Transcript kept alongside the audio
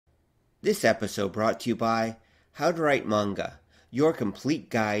This episode brought to you by How to Write Manga, your complete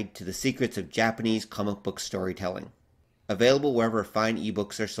guide to the secrets of Japanese comic book storytelling. Available wherever fine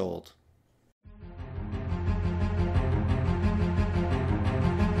ebooks are sold.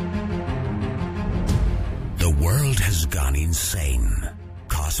 The world has gone insane.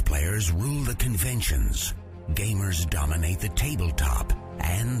 Cosplayers rule the conventions. Gamers dominate the tabletop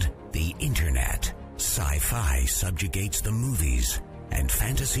and the internet. Sci-fi subjugates the movies, and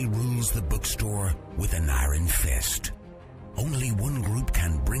fantasy rules the bookstore with an iron fist. Only one group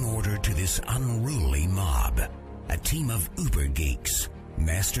can bring order to this unruly mob. A team of uber geeks,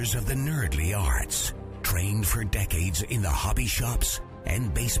 masters of the nerdly arts, trained for decades in the hobby shops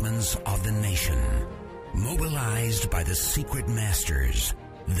and basements of the nation. Mobilized by the secret masters,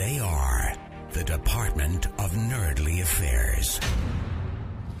 they are the Department of Nerdly Affairs.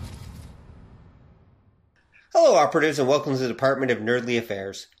 Hello, operatives, and welcome to the Department of Nerdly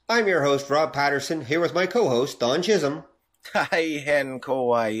Affairs. I'm your host, Rob Patterson, here with my co-host, Don Chisholm. Hi, Hen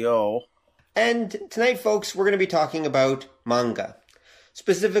Kawaii. And tonight, folks, we're going to be talking about manga.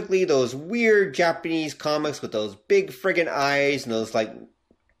 Specifically, those weird Japanese comics with those big friggin' eyes and those,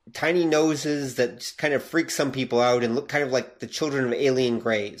 tiny noses that just kind of freak some people out and look kind of like the children of alien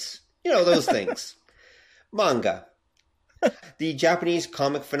greys. You know, those things. Manga. The Japanese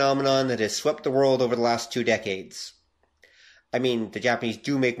comic phenomenon that has swept the world over the last 2 decades. I mean, the Japanese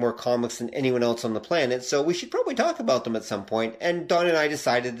do make more comics than anyone else on the planet, so we should probably talk about them at some point. And Don and I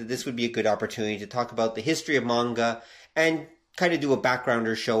decided that this would be a good opportunity to talk about the history of manga and kind of do a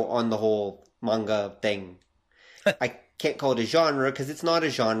backgrounder show on the whole manga thing. I can't call it a genre because it's not a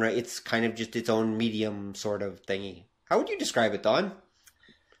genre. It's kind of just its own medium sort of thingy. How would you describe it, Don?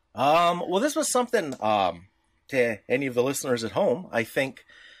 Well, this was something, to any of the listeners at home, I think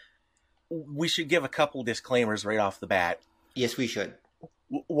we should give a couple disclaimers right off the bat. Yes, we should.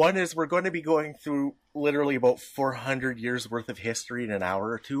 One is we're going to be going through literally about 400 years worth of history in an hour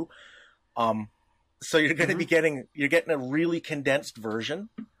or two. So you're going to be getting a really condensed version.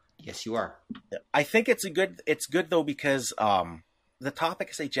 Yes, you are. I think it's good though, because the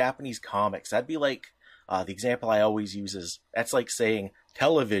topic is, say, Japanese comics. That'd be like the example I always use is, that's like saying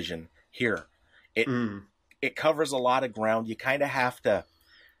television here. It covers a lot of ground. You kind of have to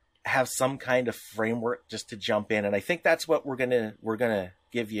have some kind of framework just to jump in, and I think that's what we're gonna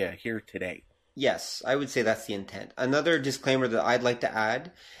give you here today. Yes, I would say that's the intent. Another disclaimer that I'd like to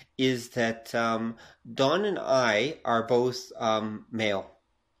add is that Don and I are both male,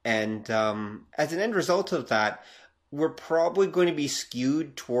 and as an end result of that, we're probably going to be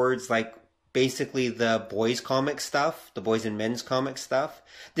skewed towards basically the boys comic stuff, the boys and men's comic stuff.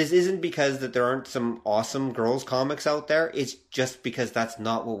 This isn't because that there aren't some awesome girls comics out there. It's just because that's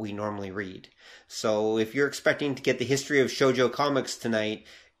not what we normally read. So if you're expecting to get the history of Shojo Comics tonight,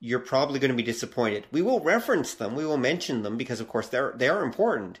 you're probably going to be disappointed. We will reference them. We will mention them because, of course, they are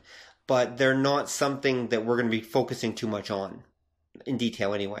important. But they're not something that we're going to be focusing too much on, in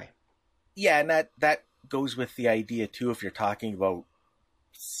detail anyway. Yeah, and that goes with the idea, too, if you're talking about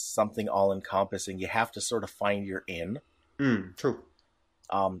something all-encompassing, you have to sort of find your in. True.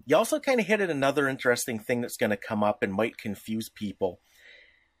 You also kind of hit at another interesting thing that's going to come up and might confuse people,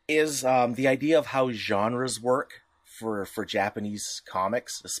 is the idea of how genres work for Japanese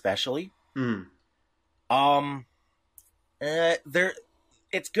comics, especially. It's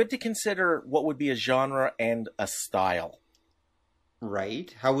good to consider what would be a genre and a style.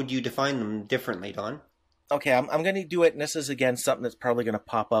 Right. How would you define them differently, Don? Okay, I'm going to do it, and this is, again, something that's probably going to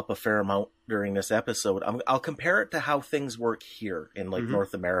pop up a fair amount during this episode. I'll compare it to how things work here in,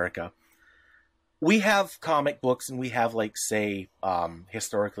 North America. We have comic books, and we have, say,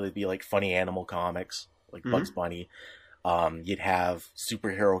 historically, it'd be, funny animal comics, like Bugs Bunny. You'd have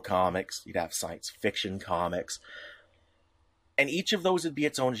superhero comics. You'd have science fiction comics. And each of those would be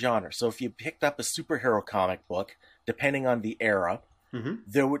its own genre. So if you picked up a superhero comic book, depending on the era,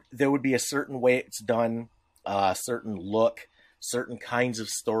 there would be a certain way it's done, a certain look, certain kinds of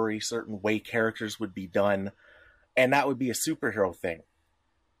story, certain way characters would be done, and that would be a superhero thing.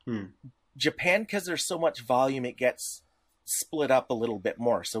 Japan, because there's so much volume, it gets split up a little bit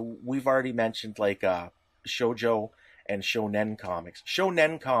more. So we've already mentioned shoujo and shonen comics.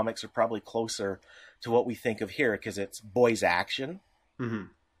 Shonen comics are probably closer to what we think of here because it's boys action.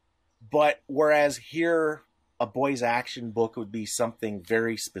 But whereas here, a boys action book would be something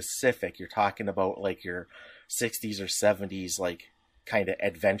very specific. You're talking about your 60s or 70s, kind of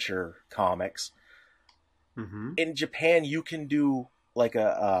adventure comics. In Japan, you can do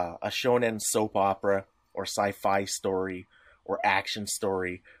a shonen soap opera or sci-fi story or action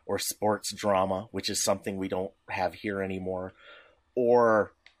story or sports drama, which is something we don't have here anymore,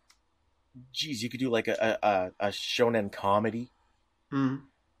 or geez, you could do like a shonen comedy. Mm.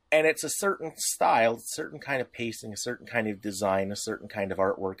 And it's a certain style, a certain kind of pacing, a certain kind of design, a certain kind of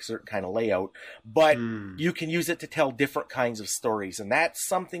artwork, a certain kind of layout. But you can use it to tell different kinds of stories. And that's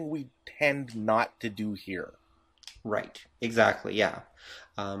something we tend not to do here. Right. Exactly. Yeah.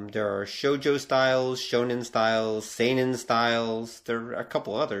 There are shoujo styles, shonen styles, seinen styles. There are a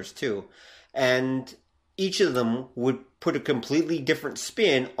couple others too. And each of them would put a completely different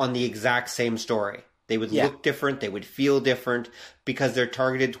spin on the exact same story. They would look different, they would feel different, because they're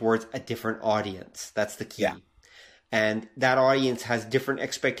targeted towards a different audience. That's the key. Yeah. And that audience has different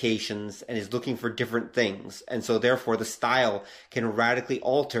expectations and is looking for different things. And so therefore the style can radically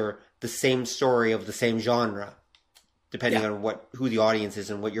alter the same story of the same genre, depending on who the audience is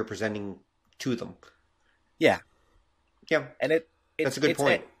and what you're presenting to them. Yeah. Yeah. And that's a good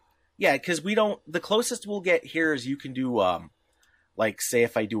point. Because the closest we'll get here is you can do... like, say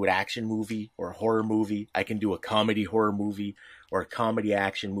if I do an action movie or a horror movie, I can do a comedy horror movie or a comedy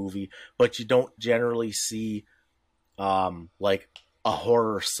action movie, but you don't generally see, like, a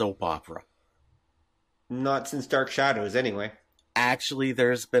horror soap opera. Not since Dark Shadows, anyway. Actually,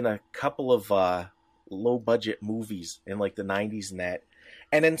 there's been a couple of low-budget movies in, like, the 90s and that.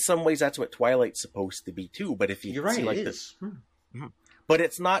 And in some ways, that's what Twilight's supposed to be, too. But if you You're right, see, like, it is. But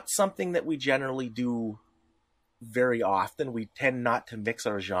it's not something that we generally do very often. We tend not to mix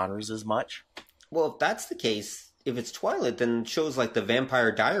our genres as much. Well, if that's the case, if it's Twilight, then shows like the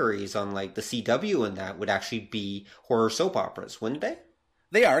Vampire Diaries on like the CW and that would actually be horror soap operas, wouldn't they?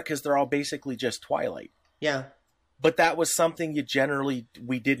 They are, because they're all basically just Twilight. Yeah. But that was something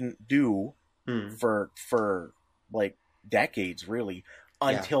we didn't do for like decades, really,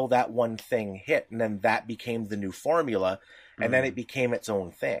 until that one thing hit. And then that became the new formula, and then it became its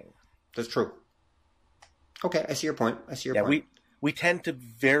own thing. That's true. Okay, I see your point. We tend to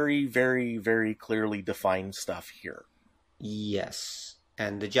very, very, very clearly define stuff here. Yes.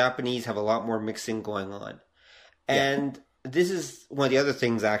 And the Japanese have a lot more mixing going on. And this is one of the other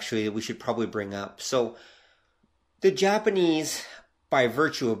things, actually, that we should probably bring up. So, the Japanese, by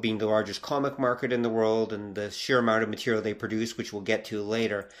virtue of being the largest comic market in the world and the sheer amount of material they produce, which we'll get to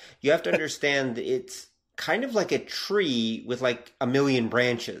later, you have to understand it's kind of like a tree with like a million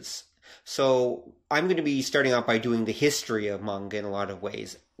branches. So I'm going to be starting out by doing the history of manga in a lot of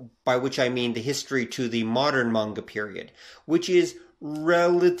ways, by which I mean the history to the modern manga period, which is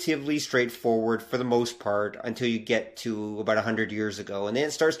relatively straightforward for the most part until you get to about 100 years ago. And then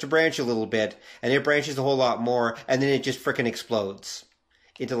it starts to branch a little bit, and it branches a whole lot more, and then it just frickin' explodes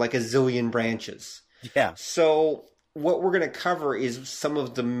into like a zillion branches. Yeah. So what we're going to cover is some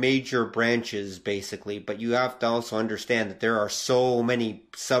of the major branches, basically, but you have to also understand that there are so many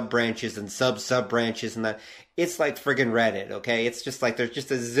sub-branches and sub-sub-branches, and that it's like friggin' Reddit, okay? It's just like there's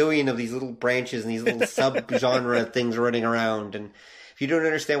just a zillion of these little branches and these little sub-genre things running around, and if you don't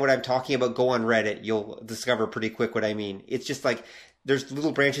understand what I'm talking about, go on Reddit. You'll discover pretty quick what I mean. It's just like there's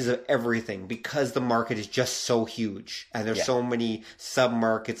little branches of everything because the market is just so huge, and there's so many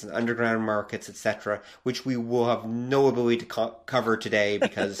sub-markets and underground markets, etc., which we will have no ability to cover today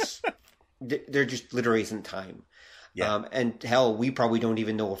because there just literally isn't time. Yeah. And hell, we probably don't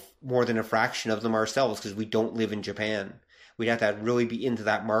even know more than a fraction of them ourselves because we don't live in Japan. We'd have to really be into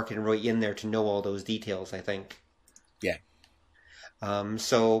that market and really in there to know all those details, I think. Yeah.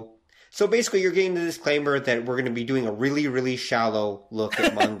 So basically, you're getting the disclaimer that we're going to be doing a really, really shallow look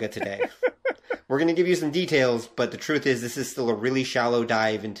at manga today. We're going to give you some details, but the truth is this is still a really shallow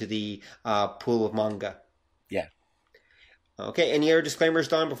dive into the pool of manga. Yeah. Okay, any other disclaimers,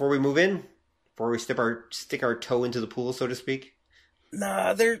 Don, before we move in? Before we stick our toe into the pool, so to speak?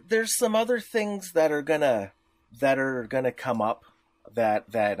 Nah, there's some other things that are gonna come up that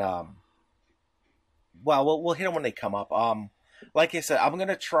well, we'll hit them when they come up. Like I said, I'm going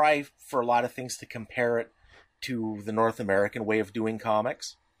to try for a lot of things to compare it to the North American way of doing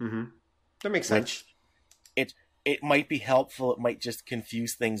comics. Mm-hmm. That makes sense. It might be helpful. It might just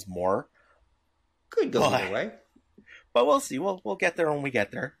confuse things more. Could go either way. But we'll see. We'll get there when we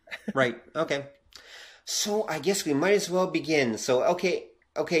get there. Right. Okay. So I guess we might as well begin. So,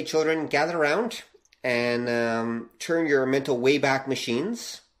 okay, children, gather around and turn your mental Wayback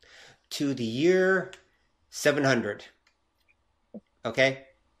Machines to the year 700. Okay?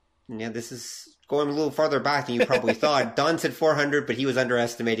 Yeah, this is going a little farther back than you probably thought. Don said 400, but he was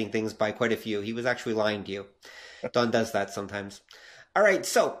underestimating things by quite a few. He was actually lying to you. Don does that sometimes. All right,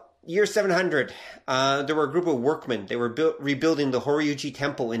 so year 700. There were a group of workmen. They were rebuilding the Horyuji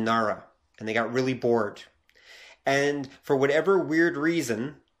Temple in Nara, and they got really bored. And for whatever weird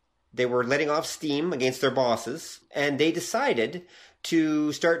reason, They were letting off steam against their bosses, and they decided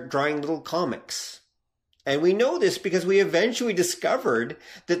to start drawing little comics. And we know this because we eventually discovered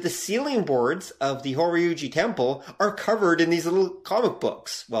that the ceiling boards of the Horyuji Temple are covered in these little comic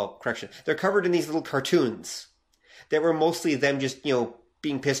books. Well, correction, they're covered in these little cartoons that were mostly them just,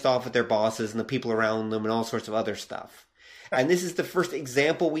 being pissed off at their bosses and the people around them and all sorts of other stuff. And this is the first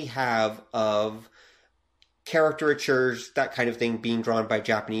example we have of caricatures, that kind of thing, being drawn by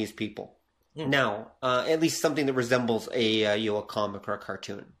Japanese people. Now, at least something that resembles a comic or a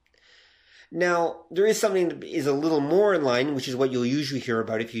cartoon. Now, there is something that is a little more in line, which is what you'll usually hear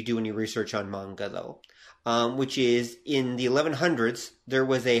about if you do any research on manga, though, which is in the 1100s, there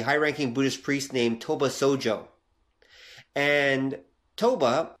was a high-ranking Buddhist priest named Toba Sojo. And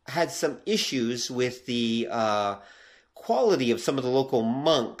Toba had some issues with the quality of some of the local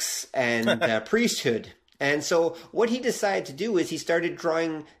monks and priesthood. And so what he decided to do is he started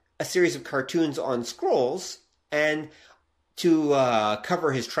drawing a series of cartoons on scrolls, and to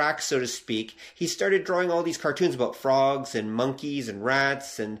cover his tracks, so to speak, he started drawing all these cartoons about frogs and monkeys and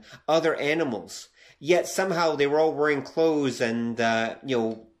rats and other animals. Yet somehow they were all wearing clothes and,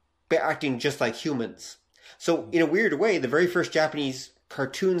 acting just like humans. So in a weird way, the very first Japanese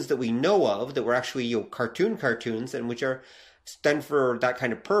cartoons that we know of that were actually cartoons and which are done for that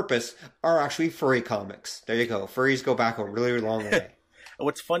kind of purpose are actually furry comics. There you go. Furries go back a really long way.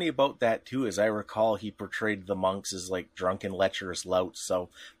 What's funny about that, too, is I recall he portrayed the monks as, drunken, lecherous louts. So,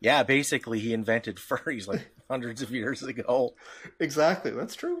 yeah, basically he invented furries, hundreds of years ago. Exactly.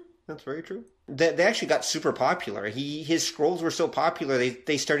 That's true. That's very true. They actually got super popular. His scrolls were so popular,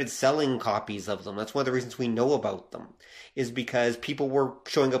 they started selling copies of them. That's one of the reasons we know about them, is because people were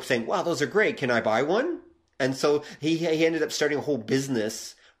showing up saying, wow, those are great. Can I buy one? And so he ended up starting a whole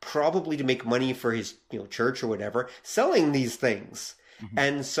business, probably to make money for his church or whatever, selling these things. Mm-hmm.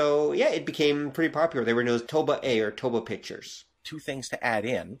 And so, yeah, it became pretty popular. They were known as Toba-E or Toba pictures. Two things to add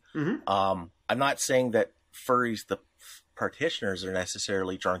in. Mm-hmm. I'm not saying that furries, the practitioners, are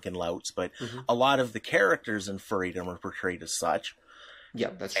necessarily drunken louts, but a lot of the characters in furrydom are portrayed as such. Yeah,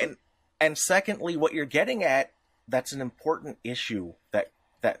 that's true. And secondly, what you're getting at, that's an important issue that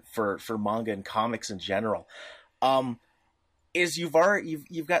for manga and comics in general, is you've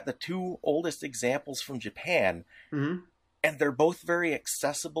got the two oldest examples from Japan. Mm-hmm. And they're both very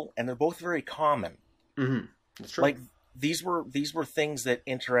accessible, and they're both very common. Mm-hmm. That's true. These were things that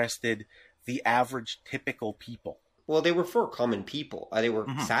interested the average, typical people. Well, they were for common people. They were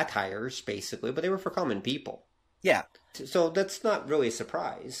satires, basically, but they were for common people. Yeah. So that's not really a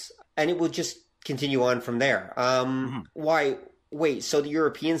surprise. And it will just continue on from there. Why? Wait, so the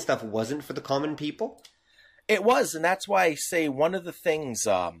European stuff wasn't for the common people? It was, and that's why I say one of the things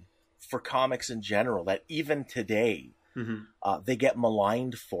for comics in general that even today... they get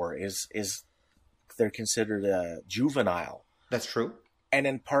maligned for is they're considered juvenile. That's true. And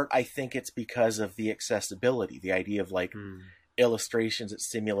in part, I think it's because of the accessibility, the idea of illustrations that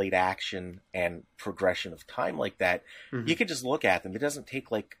simulate action and progression of time like that. You can just look at them. It doesn't take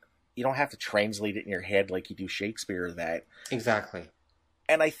you don't have to translate it in your head like you do Shakespeare or that. Exactly.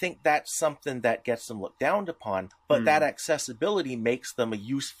 And I think that's something that gets them looked down upon, but that accessibility makes them a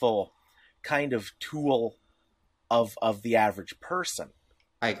useful kind of tool of the average person.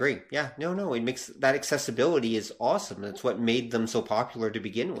 I agree. Yeah, no, it makes that accessibility is awesome. That's what made them so popular to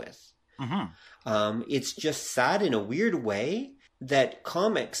begin with. It's just sad in a weird way that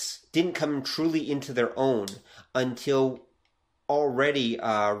comics didn't come truly into their own until already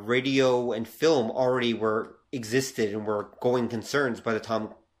radio and film already existed and were going concerns by the time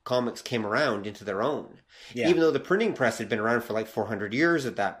comics came around into their own. Yeah. Even though the printing press had been around for 400 years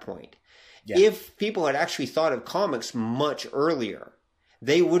at that point. Yeah. If people had actually thought of comics much earlier,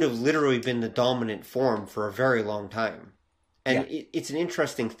 they would have literally been the dominant form for a very long time. And it's an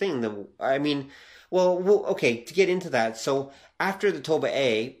interesting thing. Okay, to get into that. So after the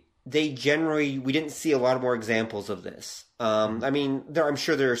Toba-E, we didn't see a lot more examples of this. I'm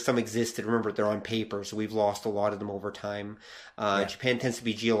sure there are some existed. Remember, they're on paper, so we've lost a lot of them over time. Japan tends to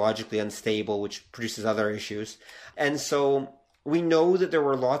be geologically unstable, which produces other issues. And so... we know that there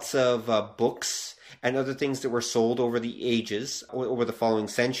were lots of books and other things that were sold over the ages, over the following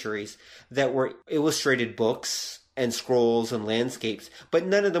centuries, that were illustrated books and scrolls and landscapes, but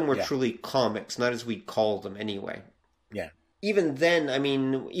none of them were truly comics, not as we'd call them anyway. Yeah. Even then,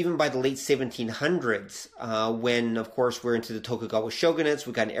 even by the late 1700s, when, of course, we're into the Tokugawa shogunates,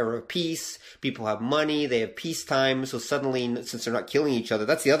 we've got an era of peace, people have money, they have peacetime, so suddenly, since they're not killing each other,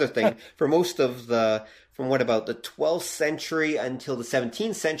 that's the other thing, for most of the from what about the 12th century until the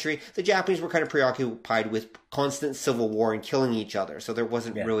 17th century, the Japanese were kind of preoccupied with constant civil war and killing each other. So there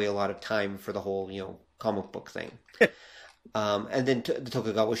wasn't really a lot of time for the whole, comic book thing. And then the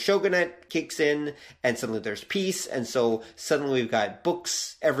Tokugawa shogunate kicks in, and suddenly there's peace. And so suddenly we've got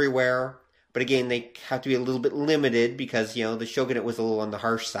books everywhere. But again, they have to be a little bit limited because, the shogunate was a little on the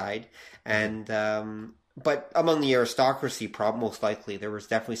harsh side. And, but among the aristocracy, most likely, there was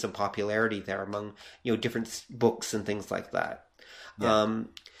definitely some popularity there among, different books and things like that. Yeah.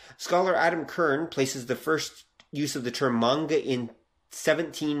 Scholar Adam Kern places the first use of the term manga in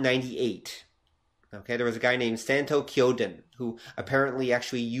 1798. Okay, there was a guy named Santo Kyoden who apparently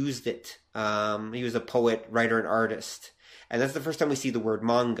actually used it. He was a poet, writer, and artist. And that's the first time we see the word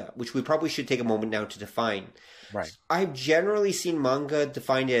manga, which we probably should take a moment now to define. Right. I've generally seen manga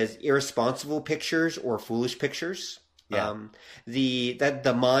defined as irresponsible pictures or foolish pictures. Yeah.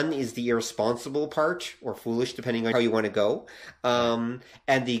 The man is the irresponsible part, or foolish, depending on how you want to go. And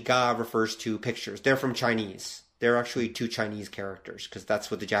the ga refers to pictures. They're from Chinese. They're actually two Chinese characters, because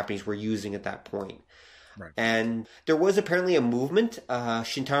that's what the Japanese were using at that point. Right. And there was apparently a movement,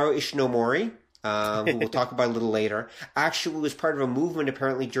 Shintaro Ishinomori, who we'll talk about a little later, actually was part of a movement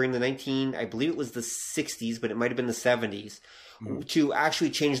apparently during I believe it was the 60s, but it might have been the 70s, to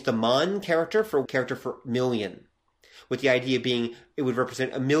actually change the man character for million, with the idea being it would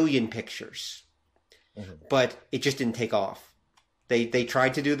represent 1 million pictures. Mm-hmm. But it just didn't take off. They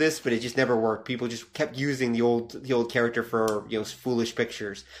tried to do this, but it just never worked. People just kept using the old character for foolish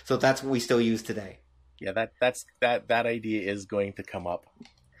pictures. So that's what we still use today. Yeah, that idea is going to come up.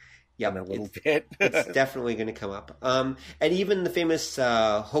 Yeah, a little bit. It's definitely going to come up. And even the famous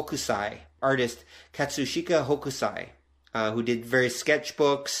Hokusai artist Katsushika Hokusai, who did various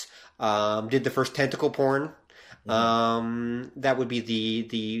sketchbooks, did the first tentacle porn. That would be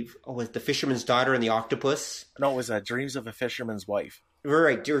the Fisherman's Daughter and the Octopus. No, it was Dreams of a Fisherman's Wife.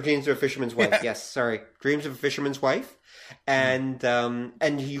 Right, Dreams of a Fisherman's Wife. Yes, sorry, Dreams of a Fisherman's Wife. And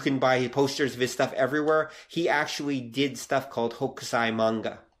you can buy posters of his stuff everywhere. He actually did stuff called Hokusai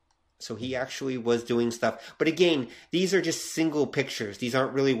manga. So he actually was doing stuff. But again, these are just single pictures. These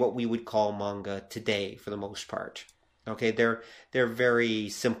aren't really what we would call manga today for the most part. Okay, they're very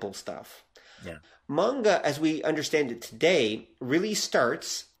simple stuff. Yeah. Manga, as we understand it today, really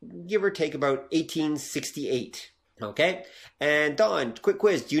starts, give or take, about 1868. Okay? And Don, quick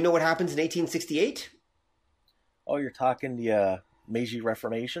quiz. Do you know what happens in 1868? Oh, you're talking the Meiji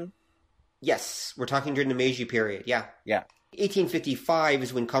Reformation? Yes, we're talking during the Meiji period. Yeah. Yeah. 1855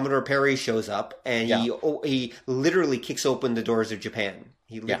 is when Commodore Perry shows up, and he literally kicks open the doors of Japan.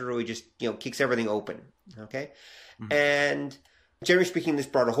 He literally just kicks everything open. Okay, and generally speaking, this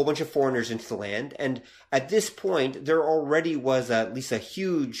brought a whole bunch of foreigners into the land. And at this point, there already was at least a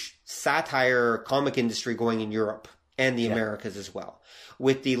huge satire comic industry going in Europe and the Americas as well,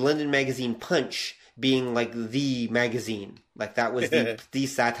 with the London magazine Punch being like the magazine, like that was the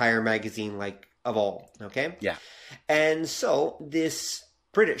satire magazine, like of all. Okay, yeah. And so this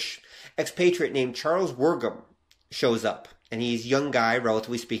British expatriate named Charles Worgham shows up. And he's a young guy,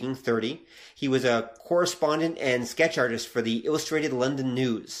 relatively speaking, 30. He was a correspondent and sketch artist for the Illustrated London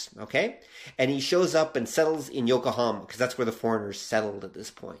News, okay? And he shows up and settles in Yokohama, because that's where the foreigners settled at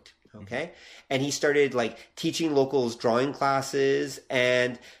this point, okay? And he started, teaching locals drawing classes,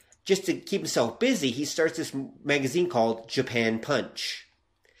 and just to keep himself busy, he starts this magazine called Japan Punch.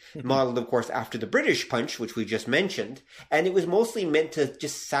 Modeled, of course, after the British Punch, which we just mentioned. And it was mostly meant to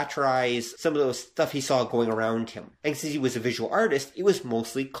just satirize some of those stuff he saw going around him. And since he was a visual artist, it was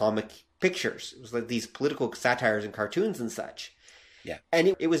mostly comic pictures. It was like these political satires and cartoons and such. Yeah.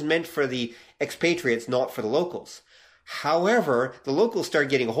 And it was meant for the expatriates, not for the locals. However, the locals started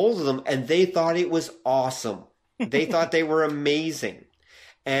getting a hold of them, and they thought it was awesome. They thought they were amazing.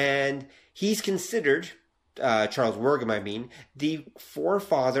 And he's considered... Charles Worgham, the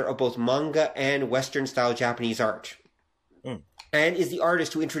forefather of both manga and Western-style Japanese art. And is the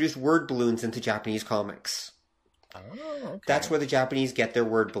artist who introduced word balloons into Japanese comics. Oh, okay. That's where the Japanese get their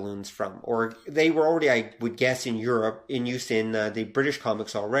word balloons from. Or they were already, I would guess, in Europe, in use in the British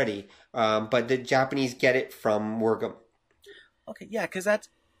comics already. But the Japanese get it from Worgham. Okay, yeah, because that's...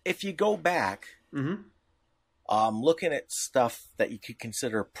 If you go back... looking at stuff that you could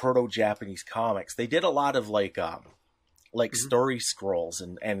consider proto-Japanese comics, they did a lot of story scrolls,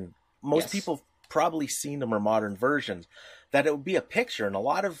 and most people probably seen them or modern versions, that it would be a picture, and a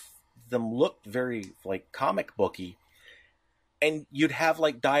lot of them looked very comic booky, and you'd have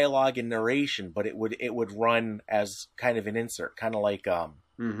dialogue and narration, but it would run as kind of an insert, kind of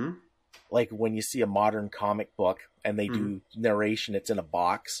like when you see a modern comic book and they do narration, it's in a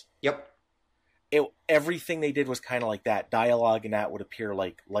box. Yep. everything they did was kind of like that. Dialogue and that would appear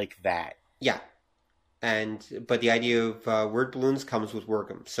like that. Yeah. But the idea of word balloons comes with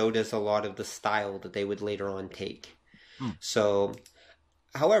Worgum. So does a lot of the style that they would later on take. So,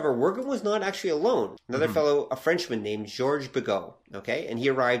 however, Worgum was not actually alone. Another fellow, a Frenchman named Georges Bigot, okay? And he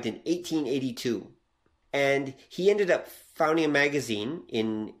arrived in 1882. And he ended up founding a magazine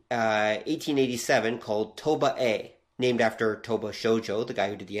in 1887 called Toba-E, named after Toba Shoujo, the guy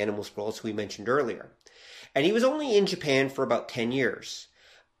who did the Animal Scrolls we mentioned earlier. And he was only in Japan for about 10 years,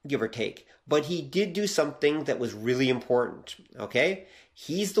 give or take. But he did do something that was really important, okay?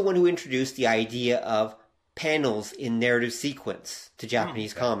 He's the one who introduced the idea of panels in narrative sequence to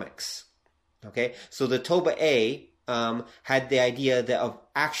Japanese comics, okay? So the Toba-E had the idea that of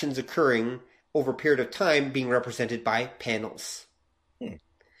actions occurring over a period of time being represented by panels.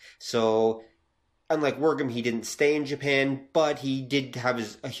 So, unlike Worgum, he didn't stay in Japan, but he did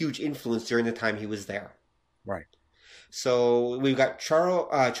have a huge influence during the time he was there. Right. So we've got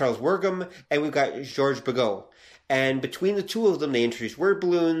Charles Worgum and we've got Georges Bigot. And between the two of them, they introduced word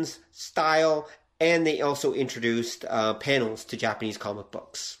balloons, style, and they also introduced panels to Japanese comic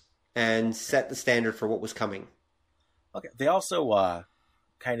books and set the standard for what was coming. Okay. They also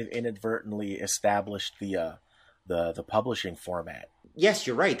kind of inadvertently established the publishing format. Yes,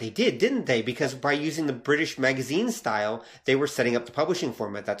 you're right. They did, didn't they? Because by using the British magazine style, they were setting up the publishing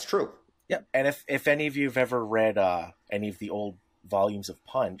format. That's true. Yeah, and if any of you have ever read any of the old volumes of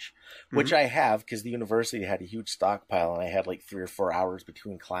Punch, which I have because the university had a huge stockpile and I had like 3 or 4 hours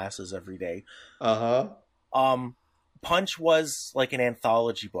between classes every day. Punch was like an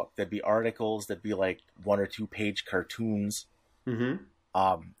anthology book. There'd be articles, there'd be like 1 or 2 page cartoons. And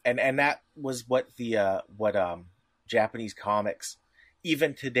that was what Japanese comics,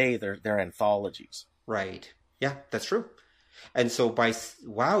 even today, they're anthologies. Right. Yeah, that's true. And so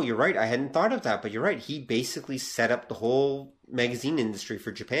wow, you're right. I hadn't thought of that, but you're right. He basically set up the whole magazine industry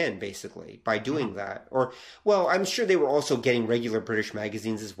for Japan, basically, by doing that. Or, well, I'm sure they were also getting regular British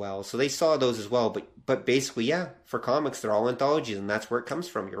magazines as well. So they saw those as well. But basically, yeah, for comics, they're all anthologies, and that's where it comes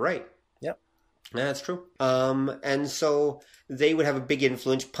from. You're right. Yep. Yeah, that's true. And so they would have a big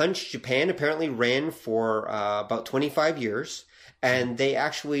influence. Punch Japan apparently ran for about 25 years, and they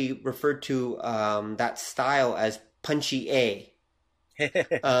actually referred to that style as Punchy A,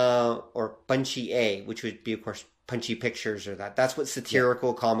 or Bunchy A, which would be, of course, Punchy Pictures or that. That's what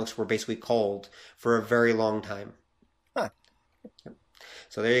satirical comics were basically called for a very long time.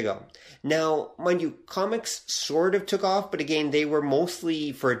 So there you go. Now, mind you, comics sort of took off, but again, they were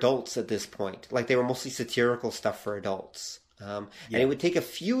mostly for adults at this point. Like, they were mostly satirical stuff for adults. And it would take a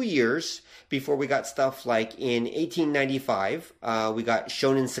few years before we got stuff like in 1895, we got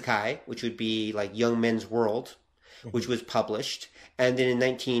Shonen Sakai, which would be like Young Men's World, which was published. And then in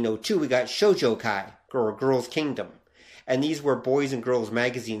 1902, we got Shojo Kai, or Girls' Kingdom. And these were boys and girls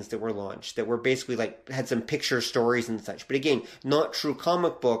magazines that were launched that were basically like, had some picture stories and such. But again, not true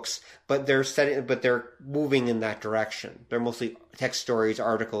comic books, but they're moving in that direction. They're mostly text stories,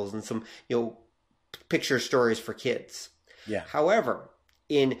 articles, and some, picture stories for kids. Yeah. However,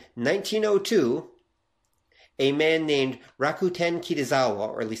 in 1902, a man named Rakuten Kitazawa,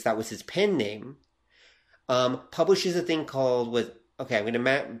 or at least that was his pen name, publishes a thing called I'm going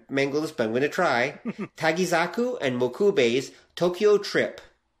to mangle this, but I'm going to try, Tagosaku and Mokube's Tokyo Trip.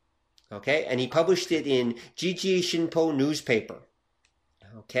 Okay, and he published it in Jiji Shinpo newspaper.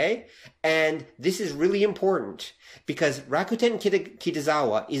 Okay, and this is really important because Rakuten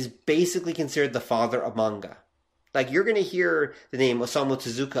Kitazawa is basically considered the father of manga. Like, you're going to hear the name Osamu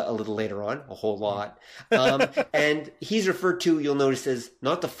Tezuka a little later on, a whole lot. And he's referred to, you'll notice, as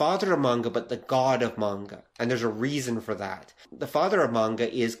not the father of manga, but the god of manga. And there's a reason for that. The father of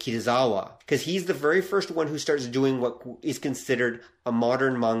manga is Kitazawa, because he's the very first one who starts doing what is considered a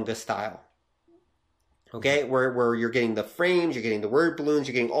modern manga style. Okay, where you're getting the frames, you're getting the word balloons,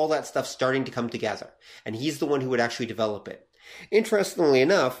 you're getting all that stuff starting to come together. And he's the one who would actually develop it. Interestingly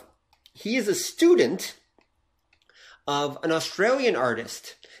enough, he is a student of an Australian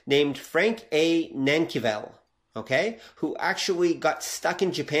artist named Frank A. Nankivel, okay, who actually got stuck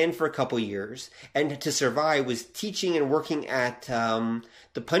in Japan for a couple years, and to survive was teaching and working at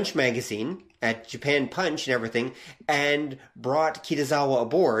the Punch magazine, at Japan Punch and everything, and brought Kitazawa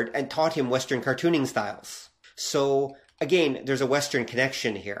aboard and taught him Western cartooning styles. So, again, there's a Western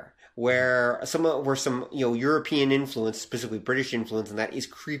connection here, where some European influence, specifically British influence, and that is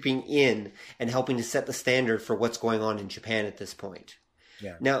creeping in and helping to set the standard for what's going on in Japan at this point.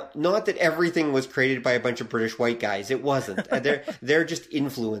 Yeah. Now, not that everything was created by a bunch of British white guys. It wasn't. They're just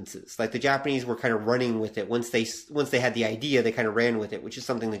influences. Like the Japanese were kind of running with it. Once they had the idea, they kind of ran with it, which is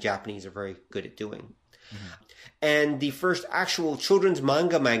something the Japanese are very good at doing. Mm-hmm. And the first actual children's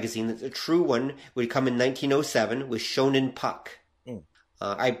manga magazine, that's a true one, would come in 1907 with Shonen Puck. Mm.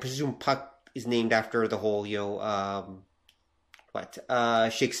 I presume Puck is named after the whole,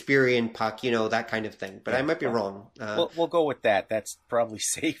 Shakespearean Puck, that kind of thing. But I might be wrong. We'll go with that. That's probably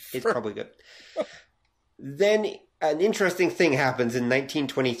safe. It's probably good. Then an interesting thing happens in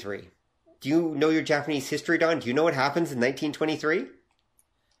 1923. Do you know your Japanese history, Don? Do you know what happens in 1923?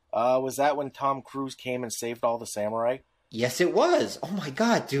 Was that when Tom Cruise came and saved all the samurai? Yes, it was. Oh my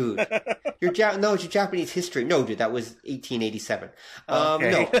God, dude! It's your Japanese history. No, dude, that was 1887.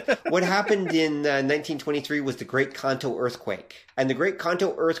 Okay. No, what happened in 1923 was the Great Kanto earthquake, and the Great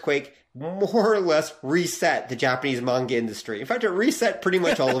Kanto earthquake more or less reset the Japanese manga industry. In fact, it reset pretty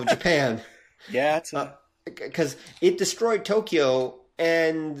much all of Japan. Yeah, because it destroyed Tokyo,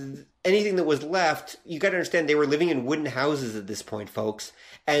 and anything that was left, you got to understand, they were living in wooden houses at this point, folks.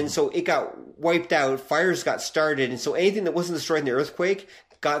 And so it got wiped out, fires got started, and so anything that wasn't destroyed in the earthquake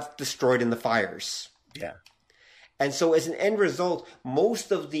got destroyed in the fires. Yeah. And so as an end result,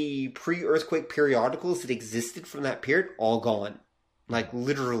 most of the pre-earthquake periodicals that existed from that period, all gone. Like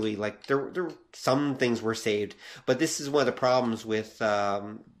literally, like there some things were saved. But this is one of the problems with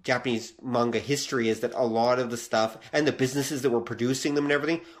Japanese manga history, is that a lot of the stuff and the businesses that were producing them and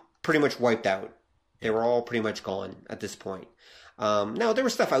everything pretty much wiped out. They were all pretty much gone at this point. Now, there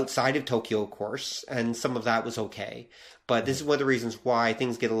was stuff outside of Tokyo, of course, and some of that was okay. But this is one of the reasons why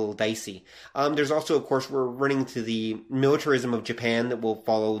things get a little dicey. There's also, of course, we're running to the militarism of Japan that will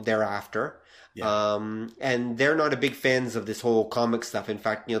follow thereafter. Yeah. And they're not a big fans of this whole comic stuff. In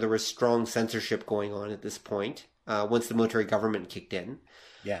fact, there was strong censorship going on at this point, once the military government kicked in.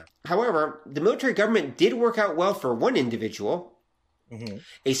 Yeah. However, the military government did work out well for one individual,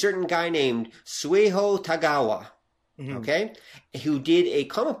 a certain guy named Sueho Tagawa. Okay, who did a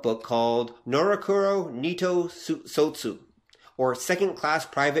comic book called Norakuro Nito Sotsu, or Second Class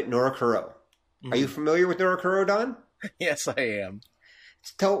Private Norakuro. Are you familiar with Norakuro, Don? Yes, I am.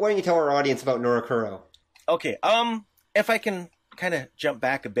 Why don't you tell our audience about Norakuro? Okay, if I can kind of jump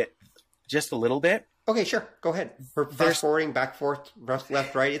back a bit, just a little bit. Okay, sure. Go ahead. Fast forwarding, back, forth,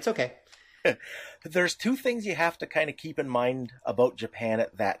 left, right. It's okay. There's two things you have to kind of keep in mind about Japan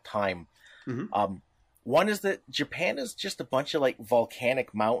at that time. One is that Japan is just a bunch of like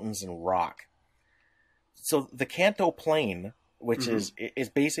volcanic mountains and rock. So the Kanto Plain, which is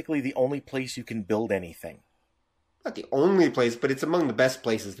basically the only place you can build anything. Not the only place, but it's among the best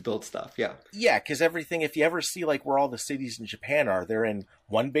places to build stuff, yeah. Yeah, because everything, if you ever see like where all the cities in Japan are, they're in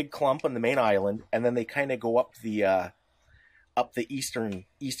one big clump on the main island, and then they kind of go up the eastern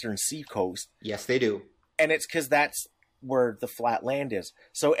sea coast. Yes, they do. And it's because that's where the flat land is.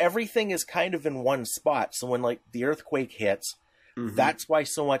 So everything is kind of in one spot. So when like the earthquake hits, that's why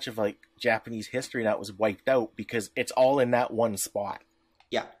so much of like Japanese history now was wiped out, because it's all in that one spot.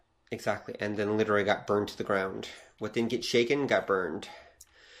 Yeah, exactly. And then literally got burned to the ground. What didn't get shaken got burned.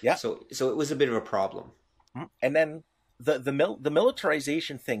 Yeah. So it was a bit of a problem. And then the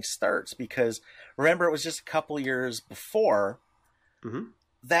militarization thing starts because, remember, it was just a couple years before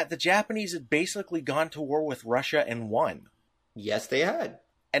that the Japanese had basically gone to war with Russia and won. Yes, they had.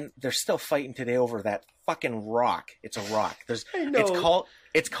 And they're still fighting today over that fucking rock. It's a rock.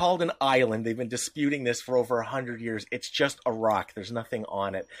 It's called an island. They've been disputing this for over 100 years. It's just a rock. There's nothing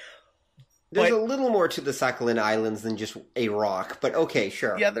on it. There's a little more to the Sakhalin Islands than just a rock, but okay,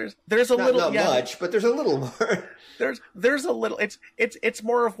 sure. Yeah, there's a little, not much, but there's a little more. There's a little. It's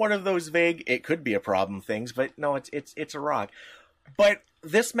more of one of those vague, it could be a problem things, but no, it's a rock. But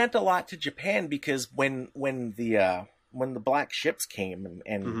this meant a lot to Japan because when the black ships came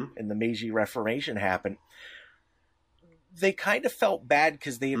and the Meiji Reformation happened, they kind of felt bad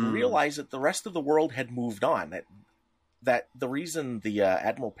because they had realized that the rest of the world had moved on. That the reason the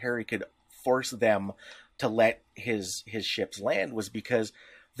Admiral Perry could force them to let his ships land was because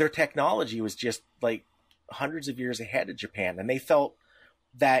their technology was just like hundreds of years ahead of Japan, and they felt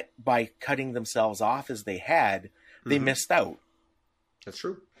that by cutting themselves off as they had, they missed out. That's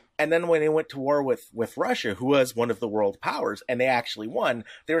true. And then when they went to war with Russia, who was one of the world powers, and they actually won,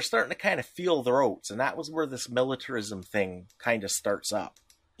 they were starting to kind of feel their oats. And that was where this militarism thing kind of starts up.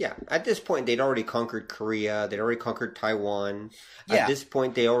 Yeah, at this point, they'd already conquered Korea. They'd already conquered Taiwan. Yeah. At this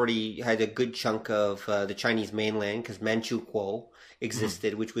point, they already had a good chunk of the Chinese mainland because Manchukuo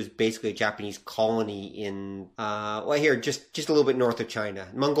existed, which was basically a Japanese colony in, just a little bit north of China,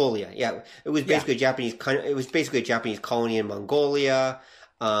 Mongolia. Yeah, it was basically a Japanese colony in Mongolia.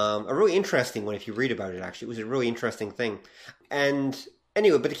 A really interesting one if you read about it. Actually, it was a really interesting thing, and.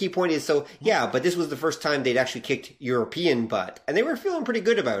 Anyway, but the key point is, but this was the first time they'd actually kicked European butt, and they were feeling pretty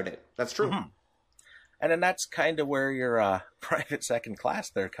good about it. That's true. Mm-hmm. And then that's kind of where your private second class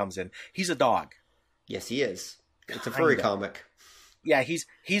there comes in. He's a dog. Yes, he is. It's a furry comic. Yeah,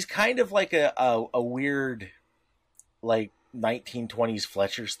 he's kind of like a weird, like 1920s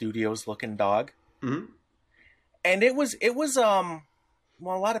Fletcher Studios looking dog. Mm-hmm. And it was a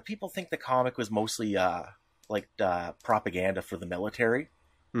lot of people think the comic was mostly propaganda for the military.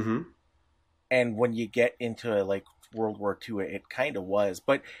 Mm-hmm. And when you get into like World War II, it kind of was.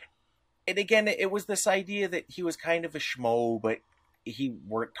 But it was this idea that he was kind of a schmo, but he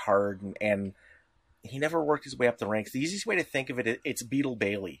worked hard and he never worked his way up the ranks. The easiest way to think of it, it's Beetle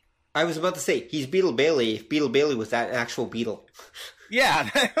Bailey. I was about to say, he's Beetle Bailey if Beetle Bailey was that actual beetle. Yeah,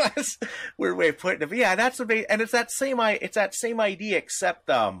 that's a weird way of putting it. But yeah, and it's that same idea, except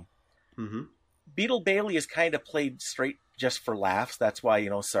mm-hmm. Beetle Bailey is kind of played straight just for laughs. That's why,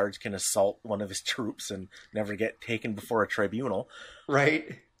 Sarge can assault one of his troops and never get taken before a tribunal.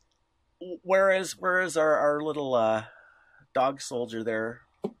 Right. Whereas our little dog soldier there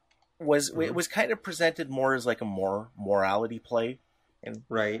it was kind of presented more as like a morality play. And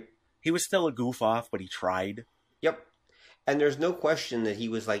right. He was still a goof off, but he tried. Yep. And there's no question that he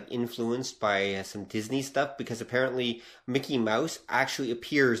was like influenced by some Disney stuff because apparently Mickey Mouse actually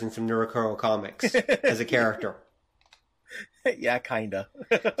appears in some Nurokuro comics as a character. Yeah, kinda.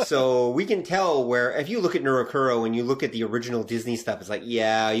 So we can tell where, if you look at Nurokuro and you look at the original Disney stuff, it's like,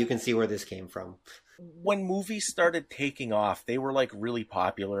 yeah, you can see where this came from. When movies started taking off, they were like really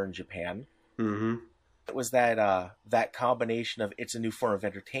popular in Japan. Mm-hmm. It was that combination of it's a new form of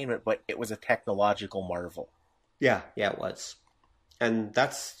entertainment, but it was a technological marvel. Yeah, it was. And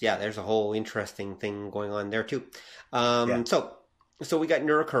there's a whole interesting thing going on there too. So we got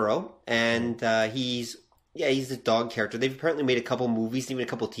Nurokuro, and he's a dog character. They've apparently made a couple movies, even a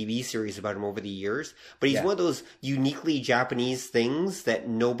couple TV series about him over the years. But he's one of those uniquely Japanese things that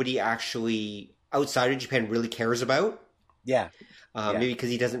nobody actually outside of Japan really cares about. Yeah. Maybe because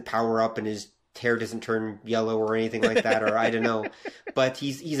he doesn't power up and his hair doesn't turn yellow or anything like that, or I don't know. But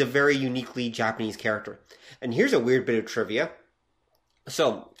he's a very uniquely Japanese character. And here's a weird bit of trivia.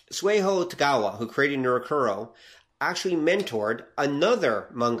 So, Sueho Tagawa, who created Nurokuro, actually mentored another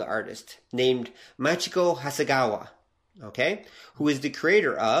manga artist named Machiko Hasegawa, okay? Who is the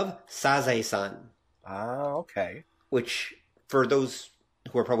creator of Sazae-san. Ah, okay. Which, for those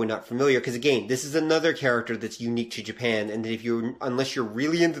who are probably not familiar, because again, this is another character that's unique to Japan, and unless you're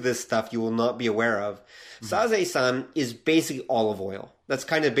really into this stuff, you will not be aware of. Mm-hmm. Sazae-san is basically olive oil. That's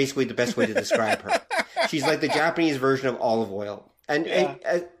kind of basically the best way to describe her. She's like the Japanese version of olive oil. And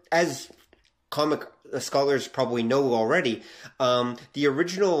as comic scholars probably know already, the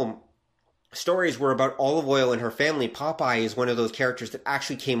original stories were about olive oil and her family. Popeye is one of those characters that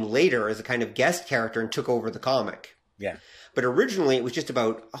actually came later as a kind of guest character and took over the comic. Yeah. But originally it was just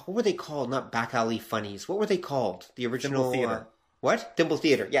about, what were they called? Not back alley funnies. What were they called? The original... Thimble Theater. What? Thimble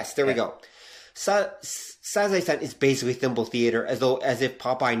Theater. Yes, there we go. Sazae-san is basically Thimble Theater as if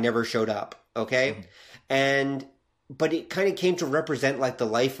Popeye never showed up. Okay? Mm-hmm. But it kind of came to represent like the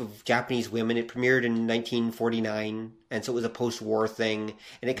life of Japanese women. It premiered in 1949, and so it was a post-war thing.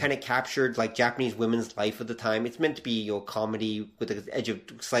 And it kind of captured like Japanese women's life at the time. It's meant to be comedy with an edge of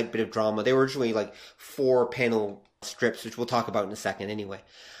slight bit of drama. They were originally like 4-panel strips, which we'll talk about in a second anyway.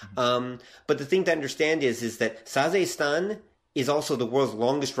 Mm-hmm. But the thing to understand is that Sazae-san is also the world's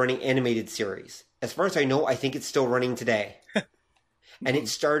longest running animated series. As far as I know, I think it's still running today. And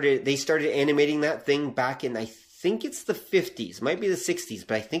they started animating that thing back in, I think it's the 50s, might be the 60s,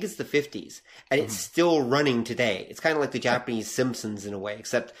 but I think it's the 50s. And it's still running today. It's kind of like the Japanese Simpsons in a way,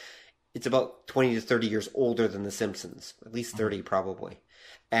 except it's about 20 to 30 years older than the Simpsons, at least 30 probably.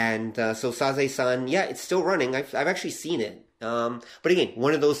 And so Sazae-san, it's still running. I've actually seen it. But again,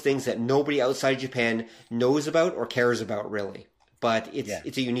 one of those things that nobody outside Japan knows about or cares about, really. But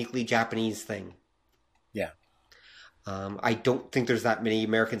it's a uniquely Japanese thing. Yeah. I don't think there's that many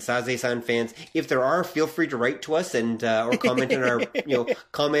American Sazae-san fans. If there are, feel free to write to us and or comment on our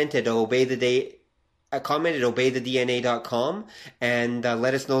comment at comment at obeythedna.com and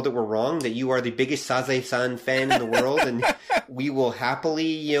let us know that we're wrong, that you are the biggest Saze-san fan in the world, and we will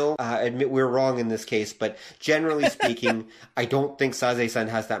happily, admit we're wrong in this case. But generally speaking, I don't think Saze-san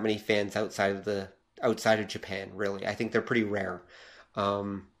has that many fans outside of Japan, really. I think they're pretty rare.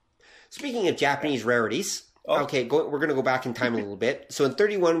 Speaking of Japanese rarities, we're going to go back in time a little bit. So in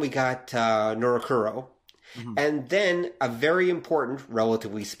 31, we got Norakuro. Mm-hmm. And then a very important,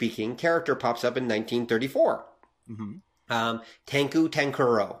 relatively speaking, character pops up in 1934. Mm-hmm. Tanku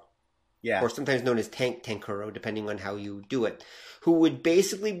Tankuro. Yeah. Or sometimes known as Tank Tankuro, depending on how you do it. Who would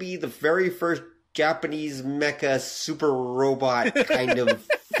basically be the very first Japanese mecha super robot kind of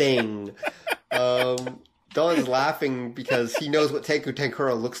thing. Don's laughing because he knows what Tanku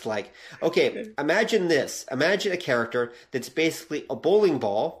Tankuro looks like. Okay, imagine this. Imagine a character that's basically a bowling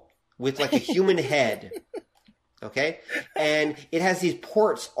ball with like a human head. Okay? And it has these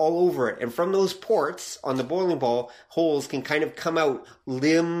ports all over it. And from those ports on the bowling ball, holes can kind of come out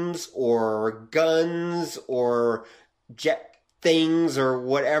limbs or guns or jet things or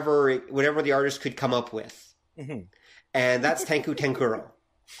whatever the artist could come up with. Mm-hmm. And that's Tanku Tankuro.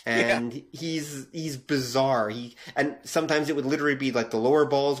 And he's bizarre. And sometimes it would literally be like the lower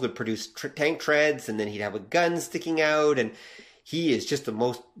balls would produce tank treads, and then he'd have a gun sticking out, and he is just the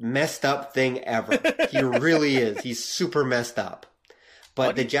most messed up thing ever. He really is. He's super messed up.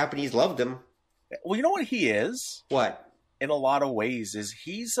 But the Japanese loved him. Well, you know what he is? What? In a lot of ways, is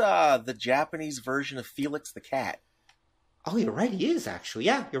he's the Japanese version of Felix the Cat. Oh, you're right. He is, actually.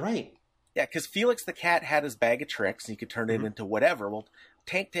 Yeah, you're right. Yeah, because Felix the Cat had his bag of tricks, and he could turn it into whatever. Well,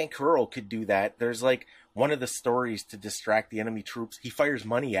 Tank Tankuro could do that. There's like one of the stories to distract the enemy troops. He fires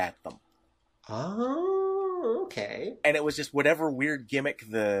money at them. Oh, okay. And it was just whatever weird gimmick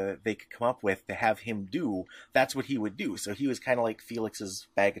they could come up with to have him do, that's what he would do. So he was kind of like Felix's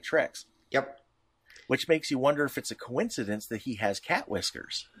bag of tricks. Yep. Which makes you wonder if it's a coincidence that he has cat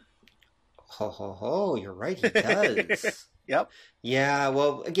whiskers. Ho, you're right, he does. Yep. Yeah,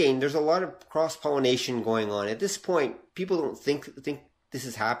 well, again, there's a lot of cross-pollination going on. At this point, people don't think this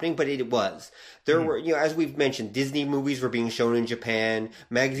is happening, but it was. There were, as we've mentioned, Disney movies were being shown in Japan.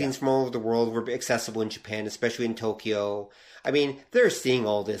 Magazines from all over the world were accessible in Japan, especially in Tokyo. I mean, they're seeing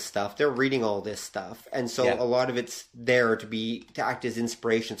all this stuff. They're reading all this stuff. And so a lot of it's there to act as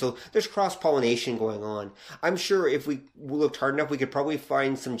inspiration. So there's cross-pollination going on. I'm sure if we looked hard enough, we could probably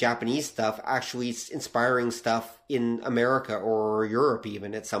find some Japanese stuff actually inspiring stuff in America or Europe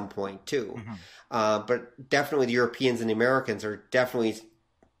even at some point too. Mm-hmm. But definitely the Europeans and the Americans are definitely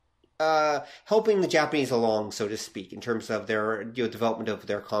helping the Japanese along, so to speak, in terms of their development of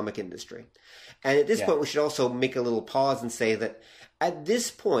their comic industry. And at this point, we should also make a little pause and say that at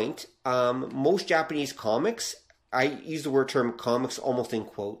this point, most Japanese comics, I use the term comics almost in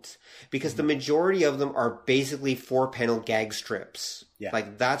quotes, because the majority of them are basically 4-panel gag strips. Yeah.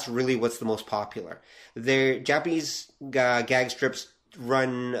 Like, that's really what's the most popular. Their Japanese gag strips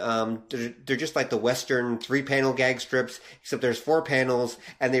run, they're just like the Western 3-panel gag strips, except there's 4 panels,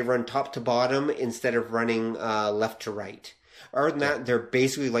 and they run top to bottom instead of running left to right. Other than that, they're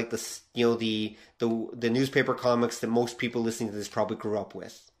basically like the newspaper comics that most people listening to this probably grew up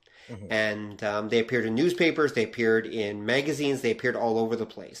with. Mm-hmm. And they appeared in newspapers, they appeared in magazines, they appeared all over the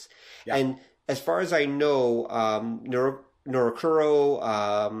place. Yeah. And as far as I know, Norakuro,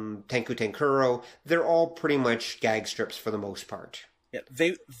 Tanku Tankuro, they're all pretty much gag strips for the most part. Yeah,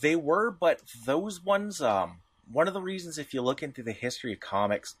 they were, but those ones, one of the reasons if you look into the history of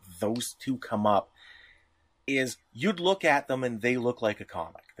comics, those two come up, is you'd look at them and they look like a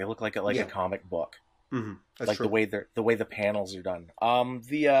comic. They look like a comic book. Mm-hmm. That's like true. the way the panels are done.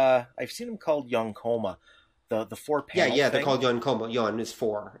 I've seen them called Yonkoma. The 4 panel. Yeah, they're called Yonkoma. Yon is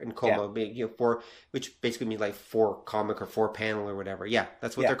 4, and Koma being 4, which basically means like 4 comic or 4 panel or whatever. Yeah,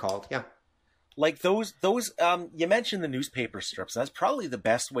 that's what they're called. Yeah. Like those you mentioned the newspaper strips, and that's probably the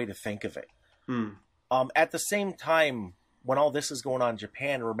best way to think of it. Mm. At the same time, when all this is going on in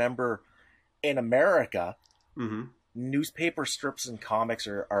Japan, remember in America, newspaper strips and comics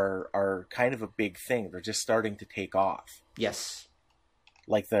are kind of a big thing. They're just starting to take off. Yes.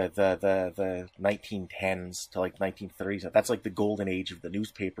 Like the 1910s to like 1930s. That's like the golden age of the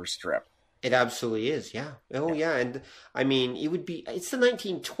newspaper strip. It absolutely is, yeah. Oh, yeah. And I mean, it's the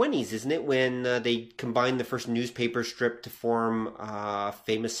 1920s, isn't it, when they combined the first newspaper strip to form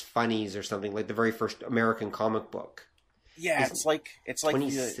Famous Funnies or something, like the very first American comic book. Yeah, it's like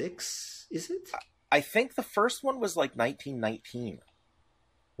 26, is it? I think the first one was like 1919.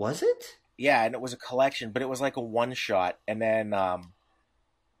 Was it? Yeah, and it was a collection, but it was like a one-shot. And then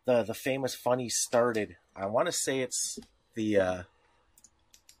the Famous Funnies started. I want to say it's the...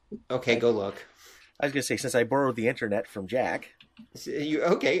 Okay, go look. I was going to say, since I borrowed the internet from Jack.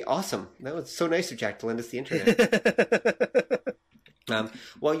 Okay, awesome. That was so nice of Jack to lend us the internet.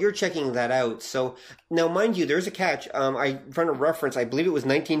 While you're checking that out, so now, mind you, there's a catch. I found a reference. I believe it was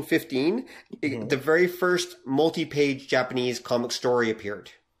 1915. The very first multi-page Japanese comic story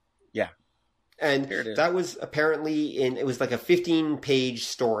appeared. Yeah. And that was apparently it was like a 15-page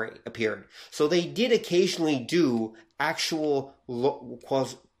story appeared. So they did occasionally do actual, we'll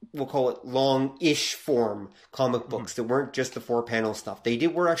call it long-ish form comic books that weren't just the 4-panel stuff. They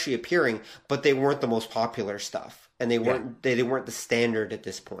were actually appearing, but they weren't the most popular stuff. And they weren't they weren't the standard at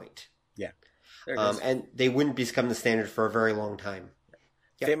this point. Yeah. And they wouldn't become the standard for a very long time.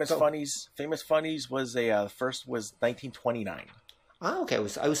 Yeah, Famous Funnies was first was 1929. Oh, okay.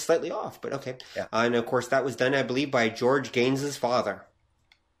 I was slightly off, but okay. Yeah. And of course, that was done, I believe, by George Gaines's father.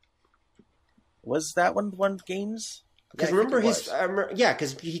 Was that one Gaines? Because remember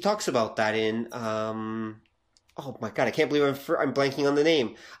because he talks about that in oh my god, I can't believe I'm blanking on the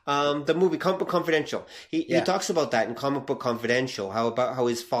name. The movie Comic Book Confidential. He talks about that in Comic Book Confidential. How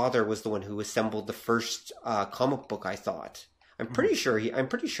his father was the one who assembled the first comic book. I thought I'm pretty sure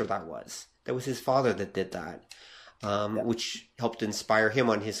that was his father that did that. Which helped inspire him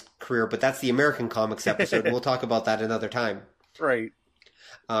on his career. But that's the American Comics episode. We'll talk about that another time. Right.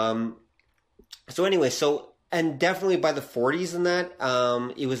 So anyway, and definitely by the 40s in that,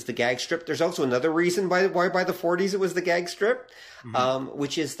 it was the gag strip. There's also another reason why by the 40s it was the gag strip,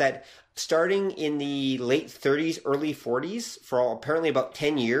 which is that starting in the late 30s, early 40s, for apparently about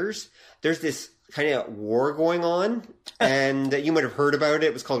 10 years, there's this kind of war going on, and you might have heard about it.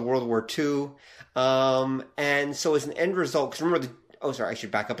 It was called World War II. And so as an end result, because remember I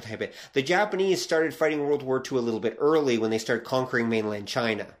should back up a tiny bit. The Japanese started fighting World War II a little bit early when they started conquering mainland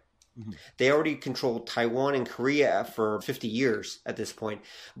China. They already controlled Taiwan and Korea for 50 years at this point,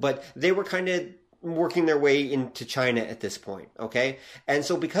 but they were kind of working their way into China at this point, okay? And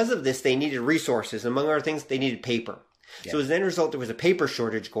so because of this, they needed resources. Among other things, they needed paper. Yeah. So as an end result, there was a paper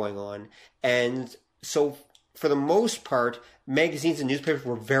shortage going on. And so for the most part, magazines and newspapers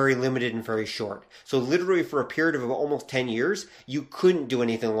were very limited and very short. So literally for a period of almost 10 years, you couldn't do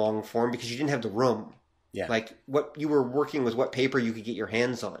anything long form because you didn't have the room. Yeah. Like what you were working with, what paper you could get your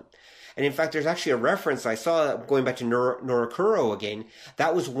hands on. And in fact, there's actually a reference I saw going back to Norakuro again.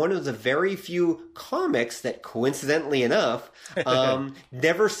 That was one of the very few comics that, coincidentally enough,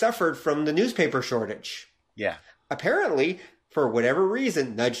 never suffered from the newspaper shortage. Yeah. Apparently, for whatever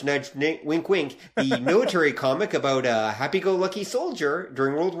reason, nudge, nudge, wink, wink, the military comic about a happy-go-lucky soldier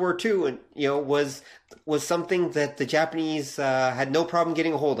during World War II, and was something that the Japanese had no problem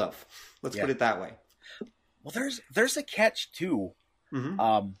getting a hold of. Let's put it that way. Well, there's a catch too.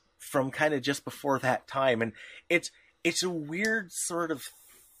 From kind of just before that time, and it's a weird sort of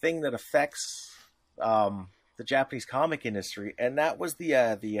thing that affects the Japanese comic industry, and that was the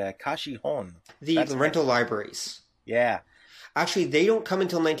kashihon, the rental libraries. Yeah, actually, they don't come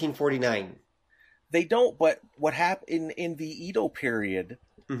until 1949. They don't, but what happened in the Edo period?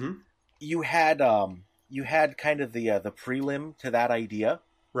 You had kind of the prelim to that idea,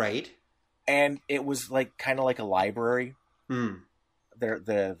 right? And it was kind of like a library.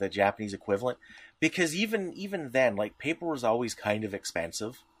 The Japanese equivalent, because even then, paper was always kind of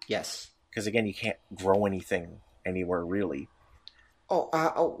expensive. Yes, because again, you can't grow anything anywhere really.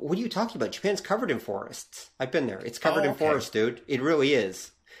 Oh, what are you talking about? Japan's covered in forests. I've been there. It's covered in forests, dude. It really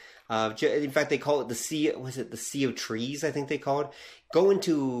is. In fact, they call it the sea. Was it the Sea of Trees? I think they call it. Go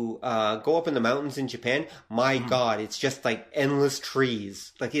up in the mountains in Japan. My God, it's just like endless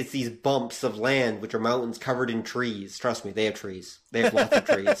trees. Like it's these bumps of land, which are mountains covered in trees. Trust me, they have trees. They have lots of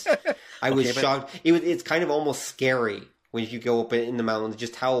trees. I was shocked. It's kind of almost scary when you go up in the mountains,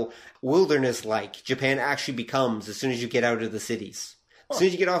 just how wilderness-like Japan actually becomes as soon as you get out of the cities. As soon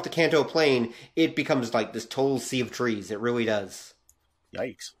as you get off the Kanto Plain, it becomes like this total sea of trees. It really does.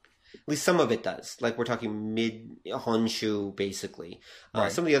 Yikes. At least some of it does. Like we're talking mid-Honshu, basically.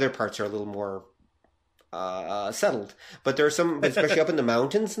 Right. Some of the other parts are a little more settled. But there are some, especially up in the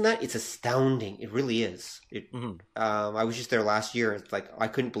mountains and that, it's astounding. It really is. I was just there last year. It's like, I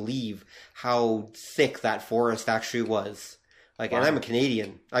couldn't believe how thick that forest actually was. And I'm a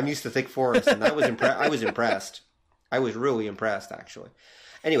Canadian. I'm used to thick forests, and I was impressed. I was really impressed, actually.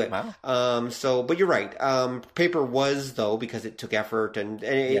 Anyway, but you're right. Paper was, though, because it took effort.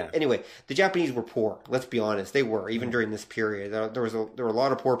 Anyway, the Japanese were poor. Let's be honest. They were, even during this period. There were a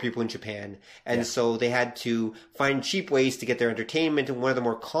lot of poor people in Japan. And so they had to find cheap ways to get their entertainment. And one of the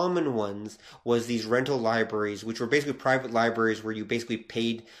more common ones was these rental libraries, which were basically private libraries where you basically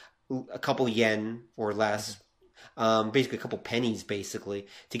paid a couple yen or less basically a couple pennies, basically,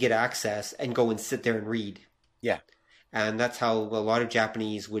 to get access and go and sit there and read. Yeah. And that's how a lot of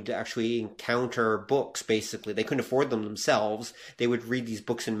Japanese would actually encounter books, basically. They couldn't afford them themselves. They would read these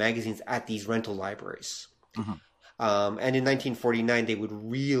books and magazines at these rental libraries. Mm-hmm. And in 1949, they would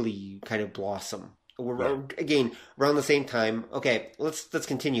really kind of blossom. Again, around the same time. Okay, let's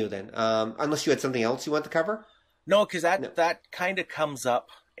continue then. Unless you had something else you want to cover? No, because that kind of comes up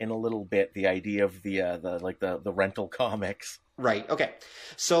in a little bit, the idea of the rental comics. Right, okay.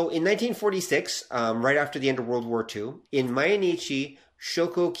 So in 1946, right after the end of World War II, in Mainichi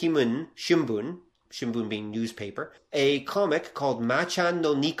Shoko Shimbun, Shimbun being newspaper, a comic called Machan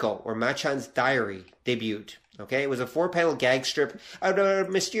no Niko, or Machan's Diary, debuted. Okay, it was a 4-panel gag strip about a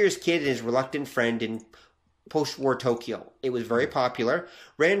mysterious kid and his reluctant friend in post-war Tokyo. It was very popular,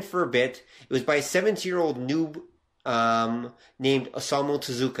 ran for a bit. It was by a 17-year-old noob named Osamu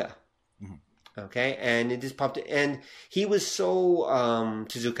Tezuka. Okay, and it just popped, and he was so,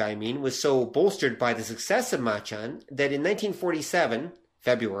 Tezuka, was so bolstered by the success of Machan that in 1947,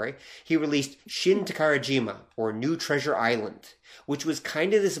 February, he released Shin Takarajima, or New Treasure Island, which was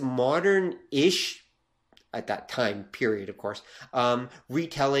kind of this modern-ish, at that time period, of course,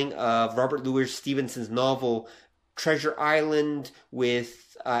 retelling of Robert Louis Stevenson's novel Treasure Island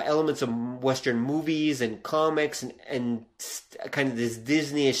with elements of Western movies and comics and kind of this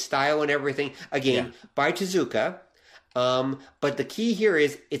Disney-ish style and everything. Again, by Tezuka. But the key here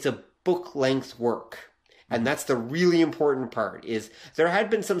is it's a book-length work. And that's the really important part, is there had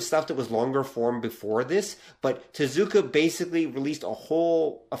been some stuff that was longer form before this, but Tezuka basically released a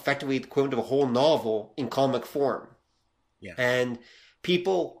whole, effectively the equivalent of a whole novel in comic form. Yeah. And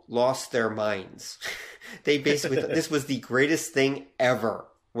people lost their minds. They basically thought this was the greatest thing ever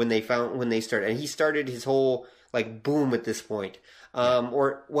when they started. And he started his whole boom at this point.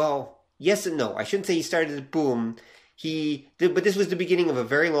 Yes and no. I shouldn't say he started his boom. But this was the beginning of a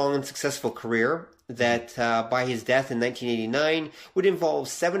very long and successful career that by his death in 1989 would involve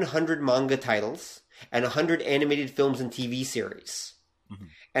 700 manga titles and 100 animated films and TV series. Mm-hmm.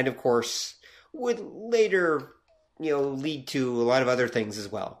 And of course would later lead to a lot of other things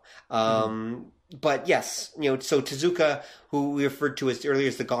as well. But yes, so Tezuka, who we referred to as earlier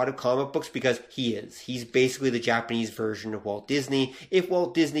as the god of comic books, because he's basically the Japanese version of Walt Disney, if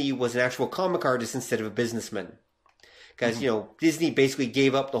Walt Disney was an actual comic artist instead of a businessman. Because, Disney basically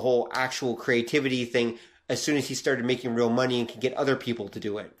gave up the whole actual creativity thing as soon as he started making real money and could get other people to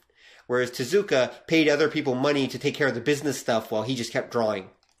do it. Whereas Tezuka paid other people money to take care of the business stuff while he just kept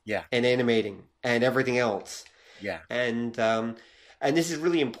drawing. Yeah. And animating and everything else. Yeah. And this is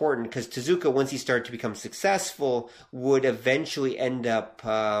really important because Tezuka, once he started to become successful, would eventually end up...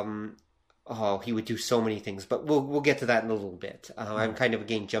 he would do so many things, but we'll get to that in a little bit. I'm kind of,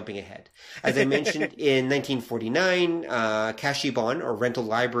 again, jumping ahead. As I mentioned, in 1949, Kashibon, or rental